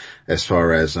issue, as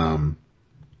far as, Mr.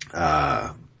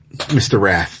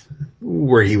 Wrath,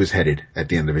 where he was headed at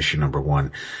the end of issue number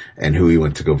 1 and who he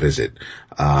went to go visit.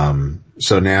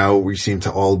 So now we seem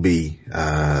to all be,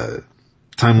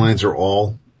 timelines are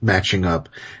all matching up,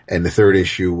 and the third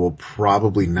issue will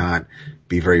probably not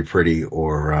be very pretty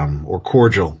or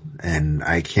cordial. And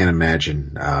I can't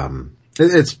imagine,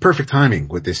 it's perfect timing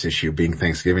with this issue being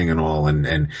Thanksgiving and all.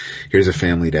 And here's a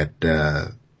family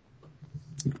that,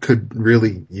 could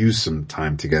really use some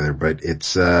time together, but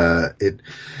is this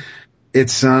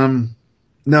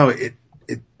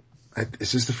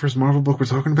the first Marvel book we're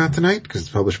talking about tonight? Cause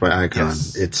it's published by Icon.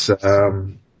 Yes.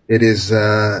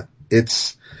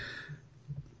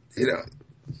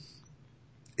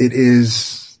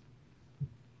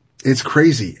 It's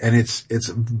crazy, and it's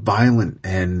violent,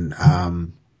 and,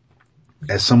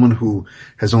 as someone who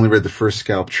has only read the first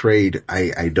Scalp trade,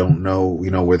 I don't know,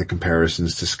 where the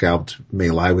comparisons to Scalped may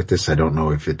lie with this. I don't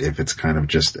know if it's kind of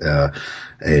just, a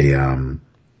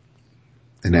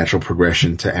natural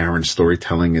progression to Aaron's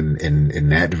storytelling in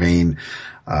that vein.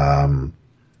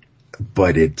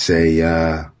 But it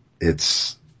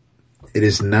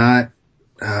is not,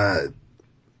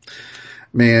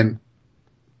 man,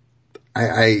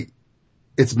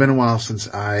 it's been a while since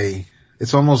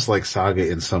it's almost like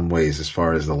Saga in some ways as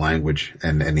far as the language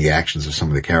and the actions of some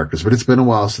of the characters, but it's been a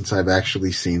while since I've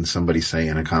actually seen somebody say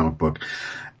in a comic book,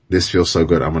 this feels so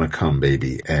good, I'm gonna come,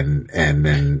 baby. And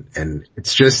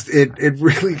it's just, it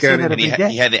really got it. And he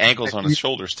had the ankles on his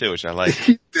shoulders too, which I like.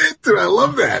 He did, dude. I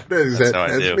love that.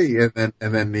 That's me. And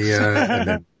then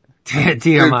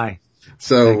TMI.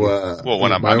 So, well,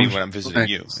 when I'm visiting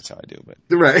you, that's how I do, but.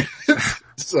 Right.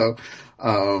 So,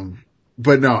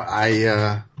 but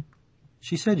no,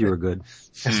 she said you were good.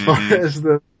 As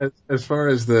far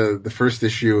as the first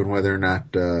issue and whether or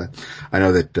not, I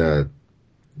know that,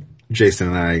 Jason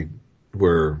and I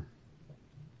were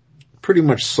pretty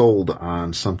much sold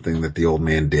on something that the old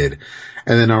man did.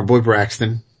 And then our boy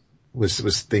Braxton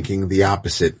was thinking the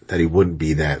opposite, that he wouldn't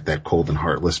be that cold and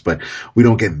heartless, but we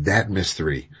don't get that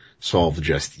mystery solved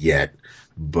just yet.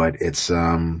 But it's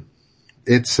not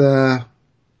a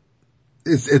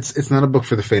book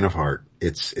for the faint of heart.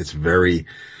 It's very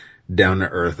down to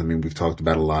earth. I mean, we've talked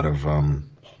about a lot of,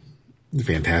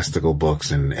 fantastical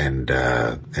books and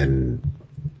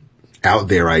out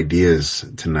there ideas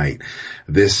tonight.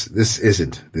 This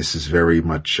isn't. This is very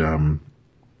much,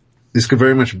 this could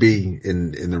very much be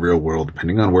in the real world,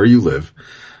 depending on where you live.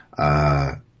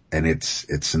 And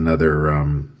it's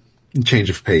another, change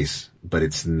of pace, but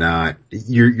it's not,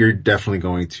 you're definitely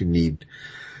going to need,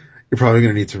 you're probably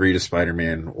going to need to read a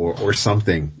Spider-Man or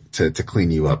something to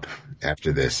clean you up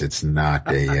after this. It's not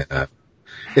hey,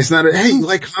 you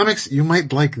like comics? You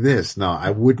might like this. No, I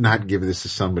would not give this to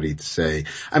somebody to say,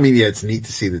 I mean, yeah, it's neat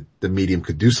to see that the medium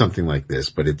could do something like this,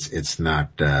 but it's not,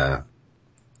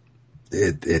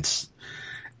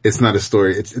 it's not a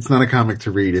story. It's not a comic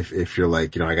to read if you're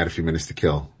like, I got a few minutes to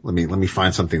kill. Let me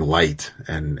find something light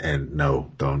and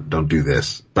no, don't do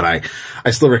this. But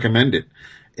I still recommend it.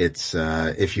 It's,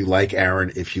 if you like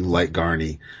Aaron, if you like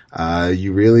Garney,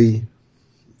 you really,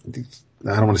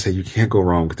 I don't want to say you can't go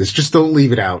wrong with this. Just don't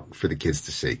leave it out for the kids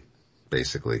to see.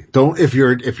 Basically, if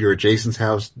you're at Jason's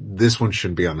house, this one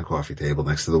shouldn't be on the coffee table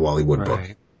next to the Wally Wood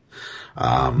book.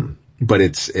 But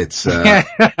it's you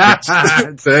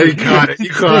caught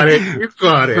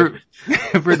it.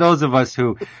 For those of us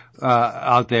who,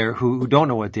 out there who don't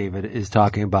know what David is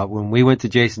talking about, when we went to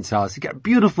Jason's house, he got a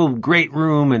beautiful, great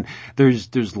room, and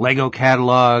there's Lego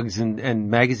catalogs and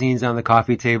magazines on the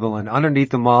coffee table, and underneath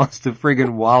them all is the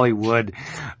friggin' Wally Wood,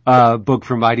 book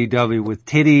from IDW with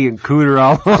Titty and Cooter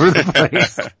all over the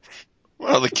place.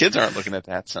 Well, the kids aren't looking at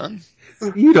that, son.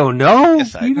 You don't know.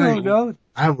 Yes, you don't know.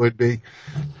 I would be.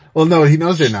 Well, no, he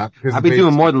knows they're not. I'll be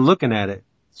doing more than looking at it.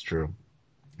 It's true.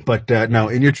 But, no,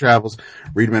 in your travels,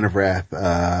 read Men of Wrath.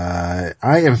 I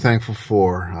am thankful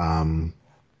for,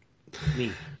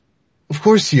 me. Of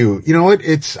course you know what?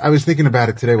 I was thinking about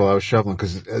it today while I was shoveling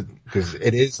cause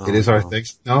it is our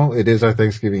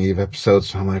Thanksgiving Eve episode.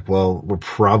 So I'm like, well, we're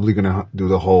probably going to do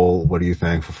the whole, what are you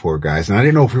thankful for, guys? And I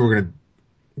didn't know if we were going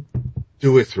to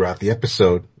do it throughout the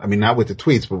episode. I mean, not with the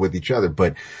tweets, but with each other,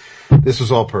 but this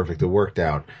was all perfect. It worked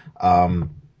out.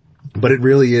 But it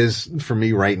really is, for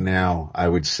me right now, I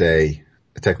would say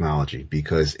technology,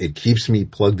 because it keeps me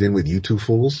plugged in with you two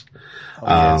fools.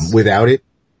 Yes. Without it,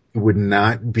 it would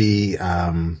not be,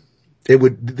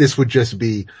 this would just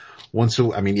be we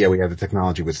have the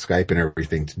technology with Skype and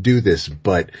everything to do this,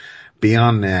 but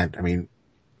beyond that, I mean,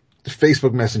 the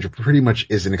Facebook Messenger pretty much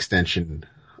is an extension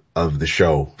of the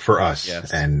show for us.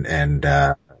 Yes. And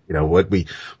what we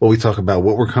talk about,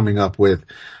 what we're coming up with,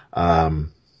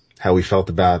 how we felt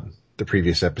about the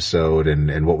previous episode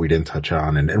and what we didn't touch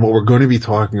on and what we're going to be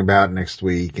talking about next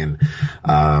week. And,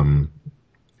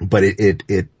 but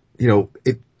it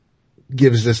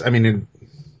gives us, I mean,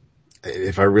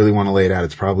 if I really want to lay it out,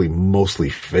 it's probably mostly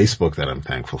Facebook that I'm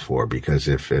thankful for, because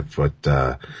if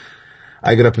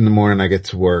I get up in the morning, I get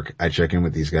to work, I check in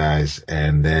with these guys,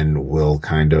 and then we'll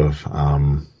kind of,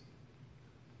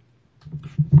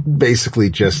 basically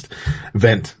just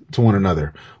vent to one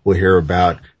another. We'll hear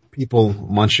about people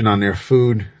munching on their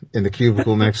food in the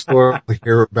cubicle next door. We'll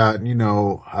hear about,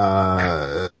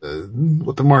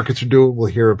 what the markets are doing.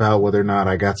 We'll hear about whether or not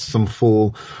I got some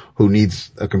fool who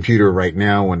needs a computer right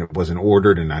now when it wasn't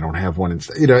ordered and I don't have one.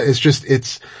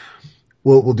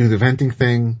 We'll do the venting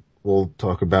thing. We'll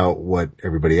talk about what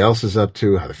everybody else is up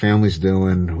to, how the family's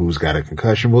doing, who's got a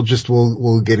concussion.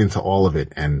 We'll get into all of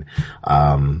it. And,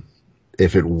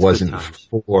 if it wasn't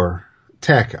for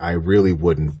tech, I really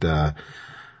wouldn't, I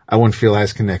wouldn't feel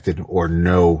as connected or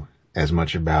know as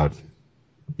much about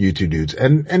you two dudes.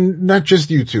 And not just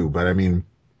you two, but I mean,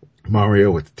 Mario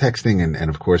with texting and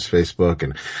of course Facebook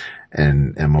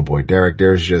and my boy Derek.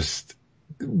 There's just,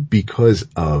 because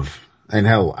of, and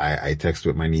hell, I texted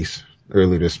with my niece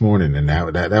earlier this morning, and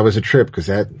that was a trip, because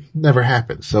that never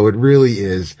happened. So it really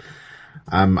is,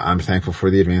 I'm thankful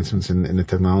for the advancements in the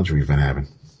technology we've been having.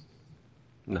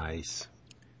 Nice.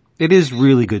 It is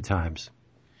really good times.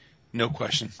 No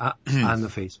question. On the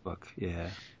Facebook, yeah.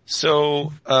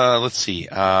 So, let's see.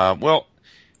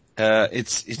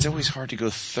 It's always hard to go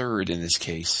third in this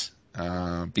case.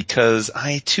 because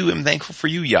I too am thankful for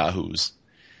you yahoos.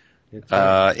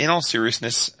 In all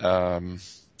seriousness,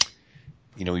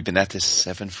 we've been at this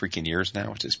 7 freaking years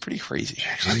now, which is pretty crazy,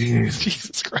 actually.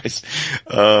 Jesus Christ.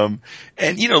 And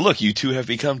look, you two have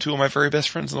become 2 of my very best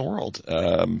friends in the world.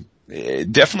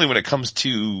 Definitely when it comes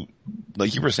to,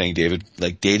 like you were saying, David,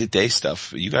 like day-to-day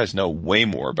stuff, you guys know way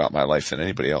more about my life than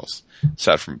anybody else,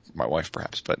 aside from my wife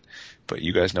perhaps, but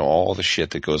you guys know all the shit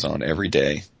that goes on every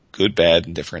day, good, bad,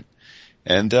 and different.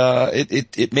 And,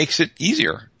 it makes it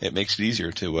easier. It makes it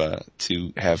easier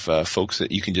to have, folks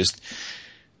that you can just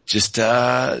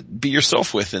be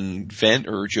yourself with and vent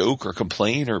or joke or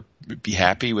complain or be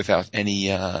happy without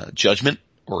any, judgment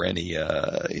or any,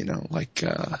 I don't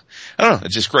know,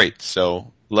 it's just great.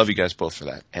 So love you guys both for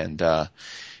that. And,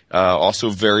 also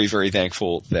very, very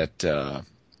thankful that,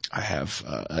 I have,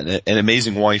 an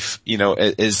amazing wife,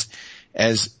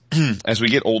 as we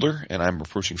get older, and I'm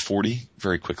approaching 40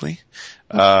 very quickly,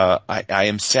 I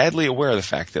am sadly aware of the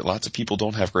fact that lots of people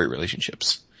don't have great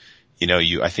relationships.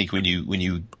 I think when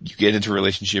you get into a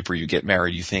relationship or you get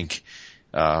married, you think,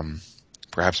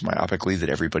 perhaps myopically that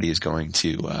everybody is going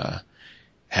to,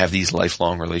 have these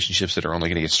lifelong relationships that are only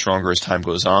going to get stronger as time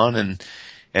goes on.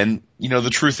 And the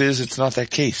truth is it's not that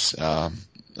case.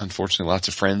 Unfortunately, lots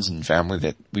of friends and family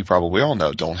that we probably all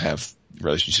know don't have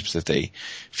relationships that they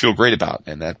feel great about,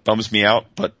 and that bums me out,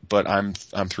 but I'm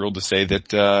thrilled to say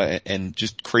that, and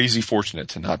just crazy fortunate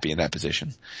to not be in that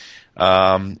position.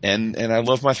 And I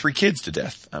love my 3 kids to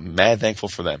death. I'm mad thankful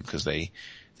for them because they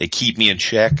keep me in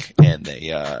check and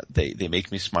they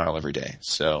make me smile every day.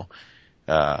 So,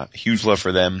 huge love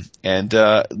for them, and,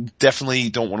 definitely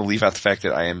don't want to leave out the fact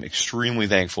that I am extremely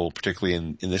thankful, particularly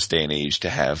in this day and age, to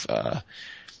have,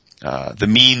 the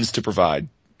means to provide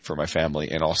for my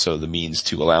family, and also the means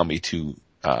to allow me to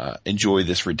enjoy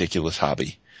this ridiculous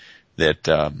hobby that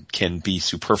can be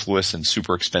superfluous and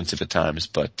super expensive at times,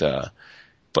 but I'm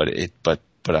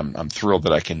thrilled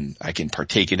that I can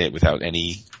partake in it without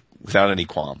any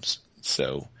qualms.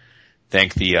 So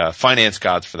thank the finance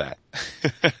gods for that.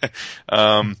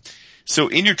 So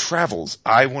in your travels,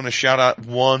 I want to shout out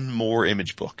one more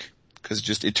image book,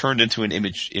 because it turned into an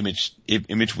image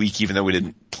week, even though we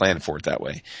didn't plan for it that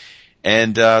way.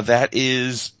 And, that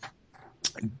is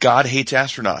God Hates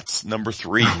Astronauts, number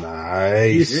 3.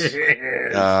 Nice.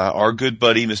 Our good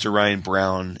buddy, Mr. Ryan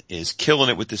Brown, is killing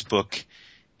it with this book.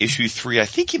 Issue 3, I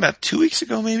think came out 2 weeks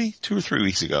ago, maybe 2 or 3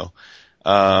 weeks ago.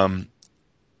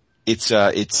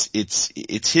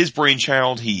 It's his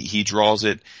brainchild. He draws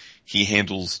it. He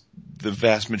handles the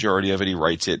vast majority of it. He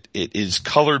writes it. It is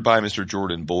colored by Mr.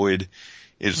 Jordan Boyd.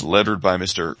 It is lettered by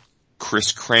Mr.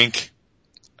 Chris Crank.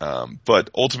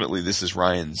 But ultimately this is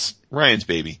Ryan's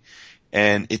baby.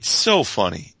 And it's so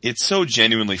funny. It's so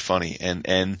genuinely funny.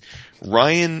 And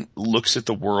Ryan looks at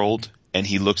the world and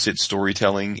he looks at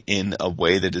storytelling in a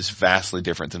way that is vastly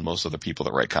different than most other people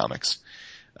that write comics.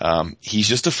 He's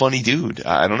just a funny dude.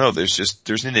 I don't know.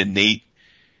 There's an innate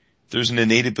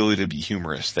ability to be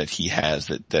humorous that he has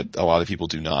that a lot of people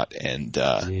do not. And,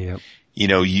 Yep.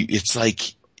 It's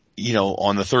like,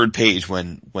 on the 3rd page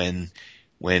when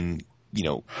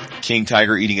King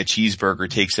Tiger eating a cheeseburger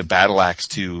takes a battle axe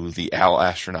to the owl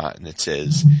astronaut and it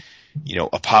says,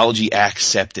 apology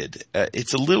accepted.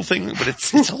 It's a little thing, but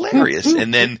it's hilarious.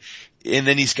 And then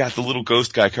he's got the little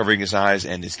ghost guy covering his eyes,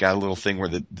 and he's got a little thing where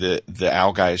the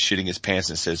owl guy is shitting his pants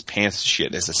and it says pants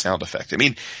shit as a sound effect. I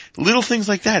mean, little things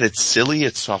like that. It's silly,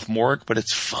 it's sophomoric, but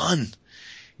it's fun.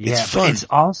 Yeah, it's fun.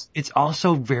 It's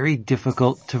also very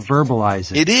difficult to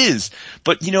verbalize it. It is.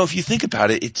 But if you think about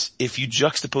it, if you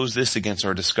juxtapose this against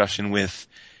our discussion with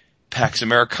Pax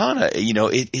Americana,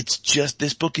 it's just,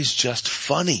 this book is just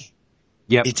funny.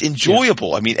 Yep. It's enjoyable.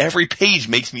 Yep. I mean, every page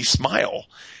makes me smile.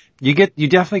 You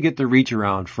definitely get the reach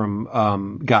around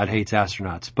from, God Hates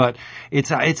Astronauts, but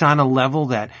it's on a level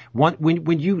that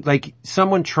when you, like,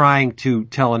 someone trying to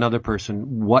tell another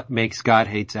person what makes God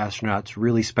Hates Astronauts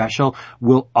really special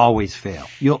will always fail.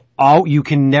 You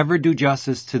can never do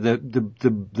justice to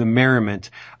the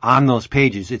merriment on those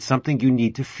pages. It's something you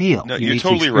need to feel. No, you you're need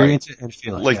totally to experience right. It and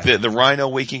feel it. Like yeah. the rhino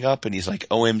waking up and he's like,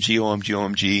 OMG, OMG,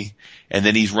 OMG. And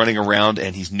then he's running around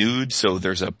and he's nude. So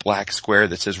there's a black square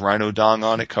that says Rhino Dong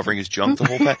on it, covering his junk the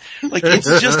whole time. Like,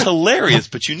 it's just hilarious,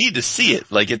 but you need to see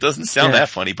it. Like, it doesn't sound that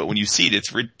funny, but when you see it,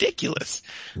 it's ridiculous.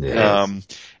 Yes.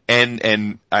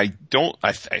 And I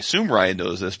assume Ryan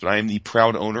knows this, but I am the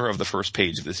proud owner of the first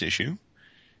page of this issue.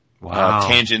 Wow.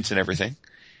 Tangents and everything.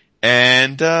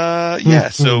 And,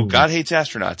 so God Hates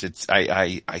Astronauts.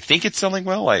 I think it's selling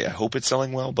well. I hope it's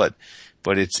selling well, but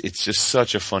it's just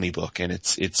such a funny book, and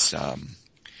it's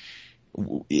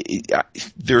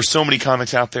there are so many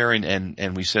comics out there,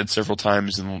 and we said several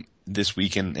times in this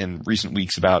week and recent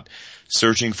weeks about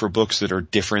searching for books that are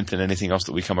different than anything else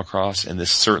that we come across, and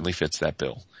this certainly fits that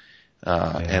bill.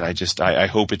 And I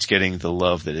hope it's getting the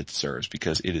love that it deserves,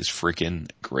 because it is freaking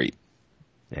great.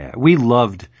 Yeah, we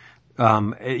loved,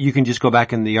 you can just go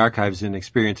back in the archives and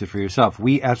experience it for yourself.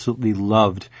 We absolutely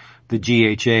loved the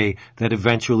GHA that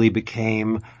eventually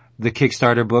became the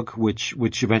Kickstarter book, which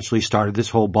eventually started this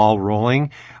whole ball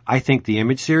rolling. I think the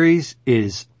Image series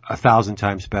is 1,000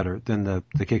 times better than the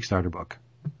Kickstarter book.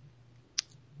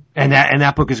 And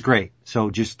that book is great. So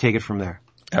just take it from there.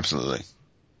 Absolutely.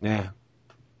 Yeah.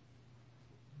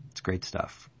 It's great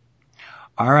stuff.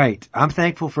 All right. I'm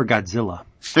thankful for Godzilla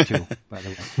too, by the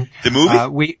way. The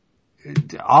movie?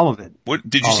 All of it. What,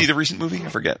 did you see the recent movie? I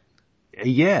forget.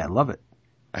 Yeah, love it.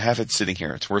 I have it sitting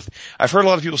here. It's worth, I've heard a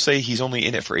lot of people say he's only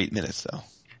in it for 8 minutes though.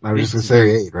 I was just gonna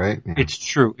say 8, right? Yeah. It's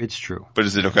true. It's true. But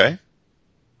is it okay?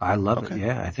 I love it.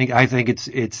 Yeah. I think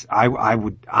it's, I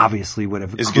would obviously would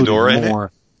have Is included Ghidorah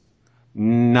more. In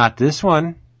it? Not this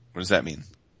one. What does that mean?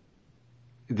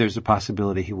 There's a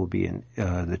possibility he will be in,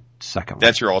 the second one.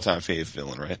 That's your all-time fave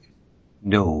villain, right?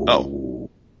 No. Oh.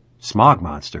 Smog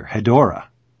Monster. Hedorah.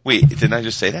 Wait, didn't I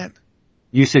just say that?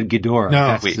 You said Ghidorah. No,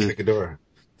 That's wait. the- Ghidorah.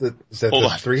 Is that Hold the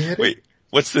on. 3-headed? Wait,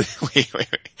 what's the, wait.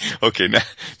 Okay,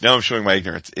 now I'm showing my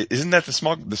ignorance. Isn't that the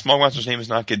smog monster's name is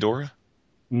not Ghidorah?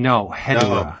 No,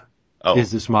 Hedorah Oh.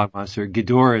 is the Smog Monster.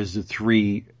 Ghidorah is the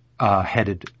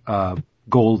 3-headed,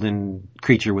 golden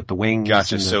creature with the wings.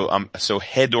 Gotcha. and So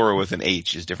Hedorah with an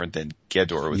H is different than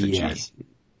Ghidorah with a G. yes.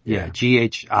 Yeah,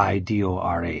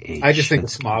 Ghidorah. I just think the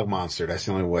Smog Monster, that's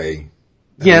the only way.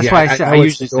 Yeah, that's why I said, I know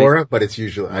usually it's Ghidorah, but it's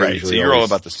usually, Right, so you're all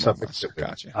about the smog monster.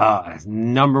 Gotcha.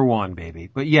 number one,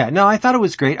 baby. But yeah, no, I thought it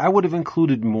was great. I would have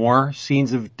included more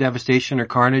scenes of devastation or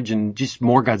carnage and just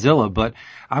more Godzilla, but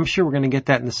I'm sure we're going to get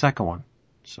that in the second one.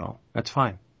 So that's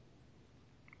fine.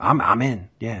 I'm in.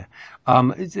 Yeah.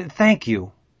 Thank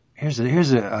you. Here's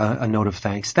a note of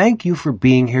thanks. Thank you for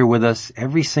being here with us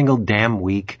every single damn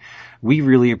week. We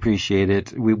really appreciate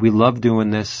it. We love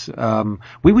doing this.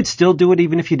 We would still do it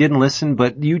even if you didn't listen,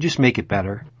 but you just make it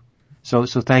better. So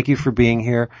thank you for being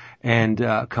here, and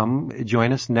come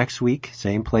join us next week.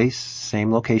 Same place,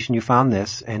 same location you found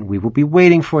this, and we will be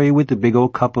waiting for you with the big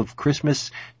old cup of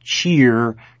Christmas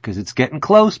cheer, because it's getting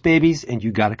close, babies, and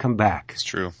you gotta come back. It's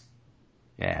true.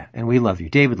 Yeah, and we love you.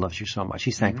 David loves you so much.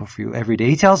 He's thankful for you every day.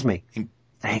 He tells me,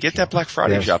 thank Get you. that Black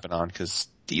Friday Yes. shopping on, because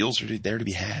deals are there to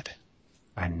be had.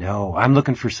 I know. I'm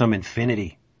looking for some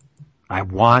Infinity. I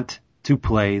want to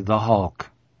play the Hulk.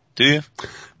 Do you?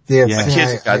 Yeah, Yeah. My see,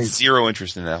 kids have got I- zero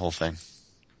interest in that whole thing.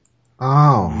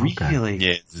 Oh, okay. Really?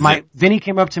 Yeah. Vinny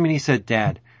came up to me and he said,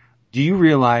 Dad, do you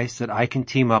realize that I can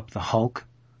team up the Hulk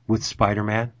with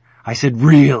Spider-Man? I said,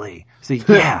 really? I said,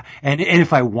 yeah. and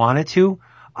if I wanted to,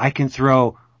 I can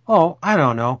throw, I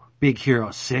don't know, Big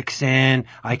Hero 6 in.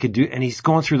 I could do, and he's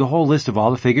going through the whole list of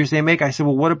all the figures they make. I said,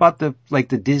 well, what about the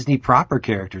Disney proper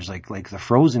characters, like the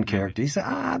Frozen characters? He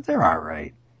said, they're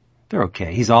alright. They're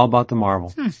okay. He's all about the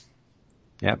Marvel.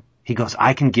 Yep. He goes,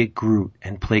 I can get Groot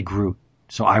and play Groot.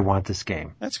 So I want this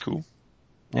game. That's cool.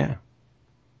 Yeah.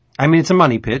 I mean, it's a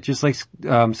money pit, just like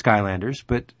Skylanders,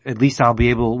 but at least I'll be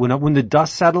able, when the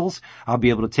dust settles, I'll be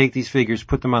able to take these figures,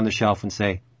 put them on the shelf and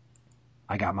say,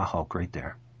 I got my Hulk right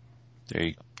there. There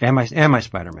you go. And my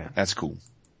Spider-Man. That's cool.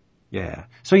 Yeah.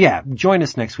 So yeah, join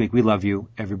us next week. We love you,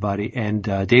 everybody. And,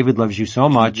 David loves you so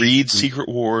much. Read Secret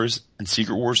Wars and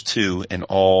Secret Wars 2 and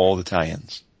all the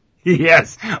tie-ins.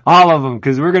 Yes. All of them,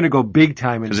 because we're going to go big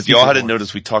time. Because if y'all hadn't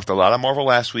noticed, we talked a lot on Marvel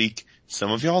last week.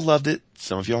 Some of y'all loved it.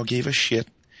 Some of y'all gave us shit.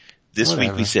 This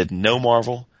week we said no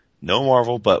Marvel,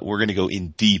 but we're going to go in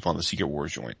deep on the Secret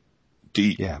Wars joint.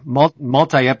 Deep. Yeah.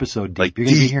 Multi-episode deep. Like You're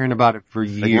going to be deep. hearing about it for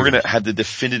years. Like we're going to have the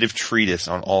definitive treatise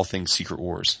on all things Secret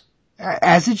Wars.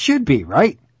 As it should be,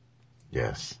 right?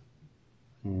 Yes.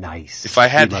 Nice. If I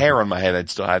had We love hair it. on my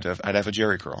head, I'd have a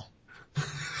Jerry curl.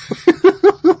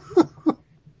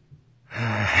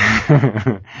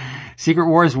 Secret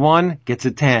Wars 1 gets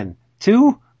a 10.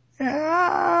 2?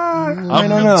 I don't I'm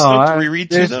know. stoked to reread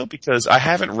 2 though, because I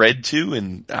haven't read 2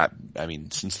 in, I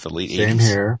mean, since the late 80s. Same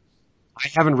here. I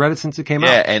haven't read it since it came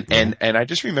Yeah, out. and I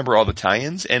just remember all the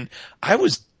tie-ins, and I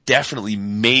was definitely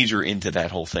major into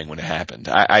that whole thing when it happened.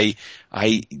 I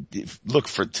look,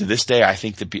 to this day, I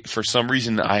think for some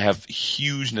reason I have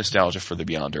huge nostalgia for the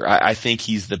Beyonder. I think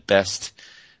he's the best,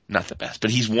 not the best, but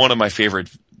he's one of my favorite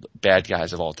bad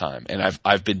guys of all time, and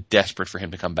I've been desperate for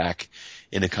him to come back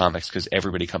in the comics because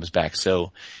everybody comes back.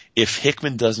 So if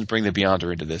Hickman doesn't bring the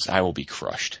Beyonder into this, I will be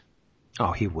crushed.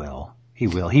 Oh, he will. He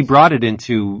will. He brought it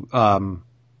into,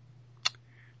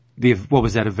 What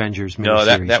was that, Avengers miniseries? No,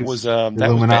 that was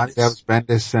Illuminati. That was Bendis.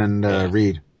 Bendis and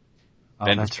Reed. Oh,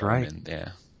 Bendis that's brought him right. in, yeah.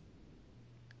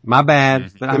 My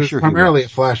bad, but It I'm was sure primarily he a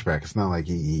flashback. It's not like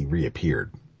he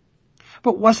reappeared.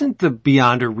 But wasn't the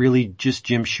Beyonder really just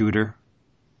Jim Shooter?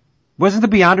 Wasn't the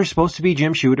Beyonder supposed to be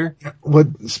Jim Shooter?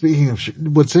 Speaking of,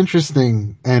 what's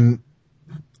interesting, and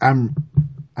I'm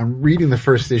reading the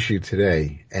first issue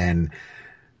today, and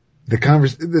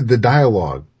the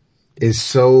dialogue is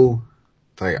so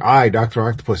like, I, Dr.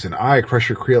 Octopus, and I,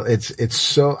 Crusher Creel. It's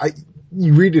so,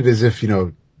 you read it as if,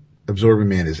 Absorbing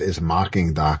Man is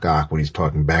mocking Doc Ock when he's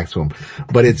talking back to him,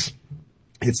 but it's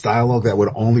dialogue that would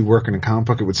only work in a comic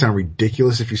book. It would sound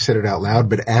ridiculous if you said it out loud,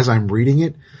 but as I'm reading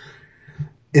it,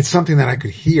 it's something that I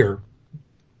could hear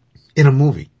in a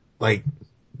movie. Like,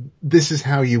 this is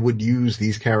how you would use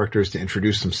these characters to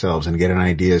introduce themselves and get an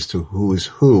idea as to who is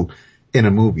who in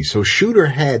a movie. So Shooter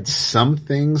had some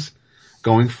things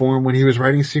going for him when he was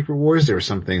writing Secret Wars. There were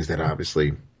some things that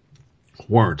obviously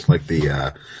weren't, like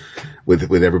the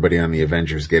with everybody on the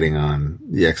Avengers getting on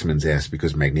the X-Men's ass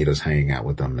because Magneto's hanging out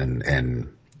with them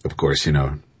and of course,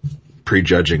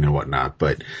 prejudging and whatnot.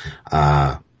 But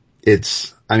I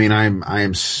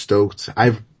am stoked.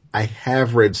 I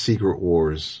have read Secret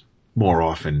Wars more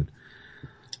often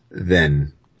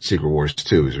than Secret Wars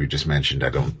 2, as we just mentioned.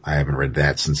 I haven't read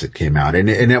that since it came out. And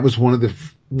that was one of the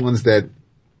ones that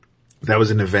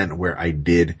was an event where I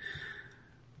did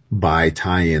buy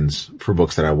tie-ins for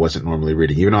books that I wasn't normally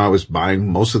reading. Even though I was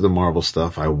buying most of the Marvel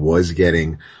stuff, I was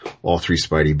getting all 3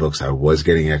 Spidey books. I was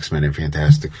getting X-Men and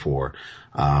Fantastic Four.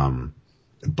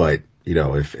 But,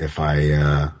 if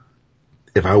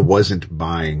I wasn't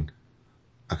buying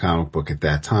a comic book at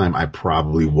that time, I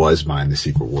probably was buying the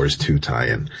Secret Wars 2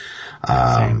 tie-in.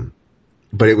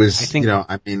 But it was,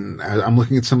 I'm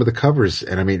looking at some of the covers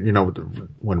and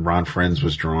when Ron Frenz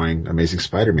was drawing Amazing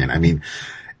Spider-Man,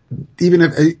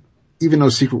 even though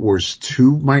Secret Wars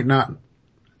 2 might not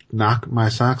knock my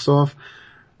socks off,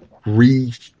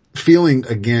 feeling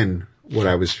again what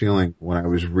I was feeling when I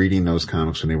was reading those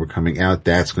comics when they were coming out,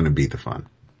 that's going to be the fun.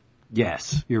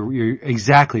 Yes, you're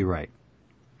exactly right.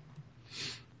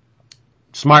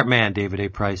 Smart man, David A.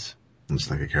 Price. Let's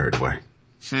not get carried away.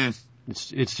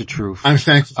 It's the truth. I'm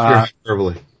thankful for your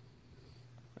hyperbole.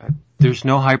 There's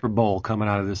no hyperbole coming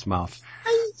out of this mouth.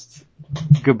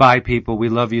 Goodbye, people. We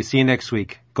love you. See you next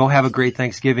week. Go have a great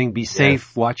Thanksgiving. Be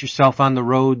safe. Yeah. Watch yourself on the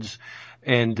roads,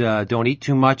 and don't eat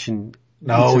too much. And eat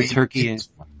some turkey.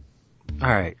 All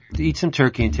right, eat some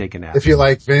turkey and take a nap. If you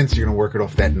like Vince, you're gonna work it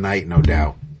off that night, no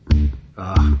doubt.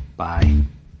 Bye.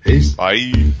 Peace.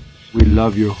 Bye. We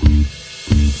love you.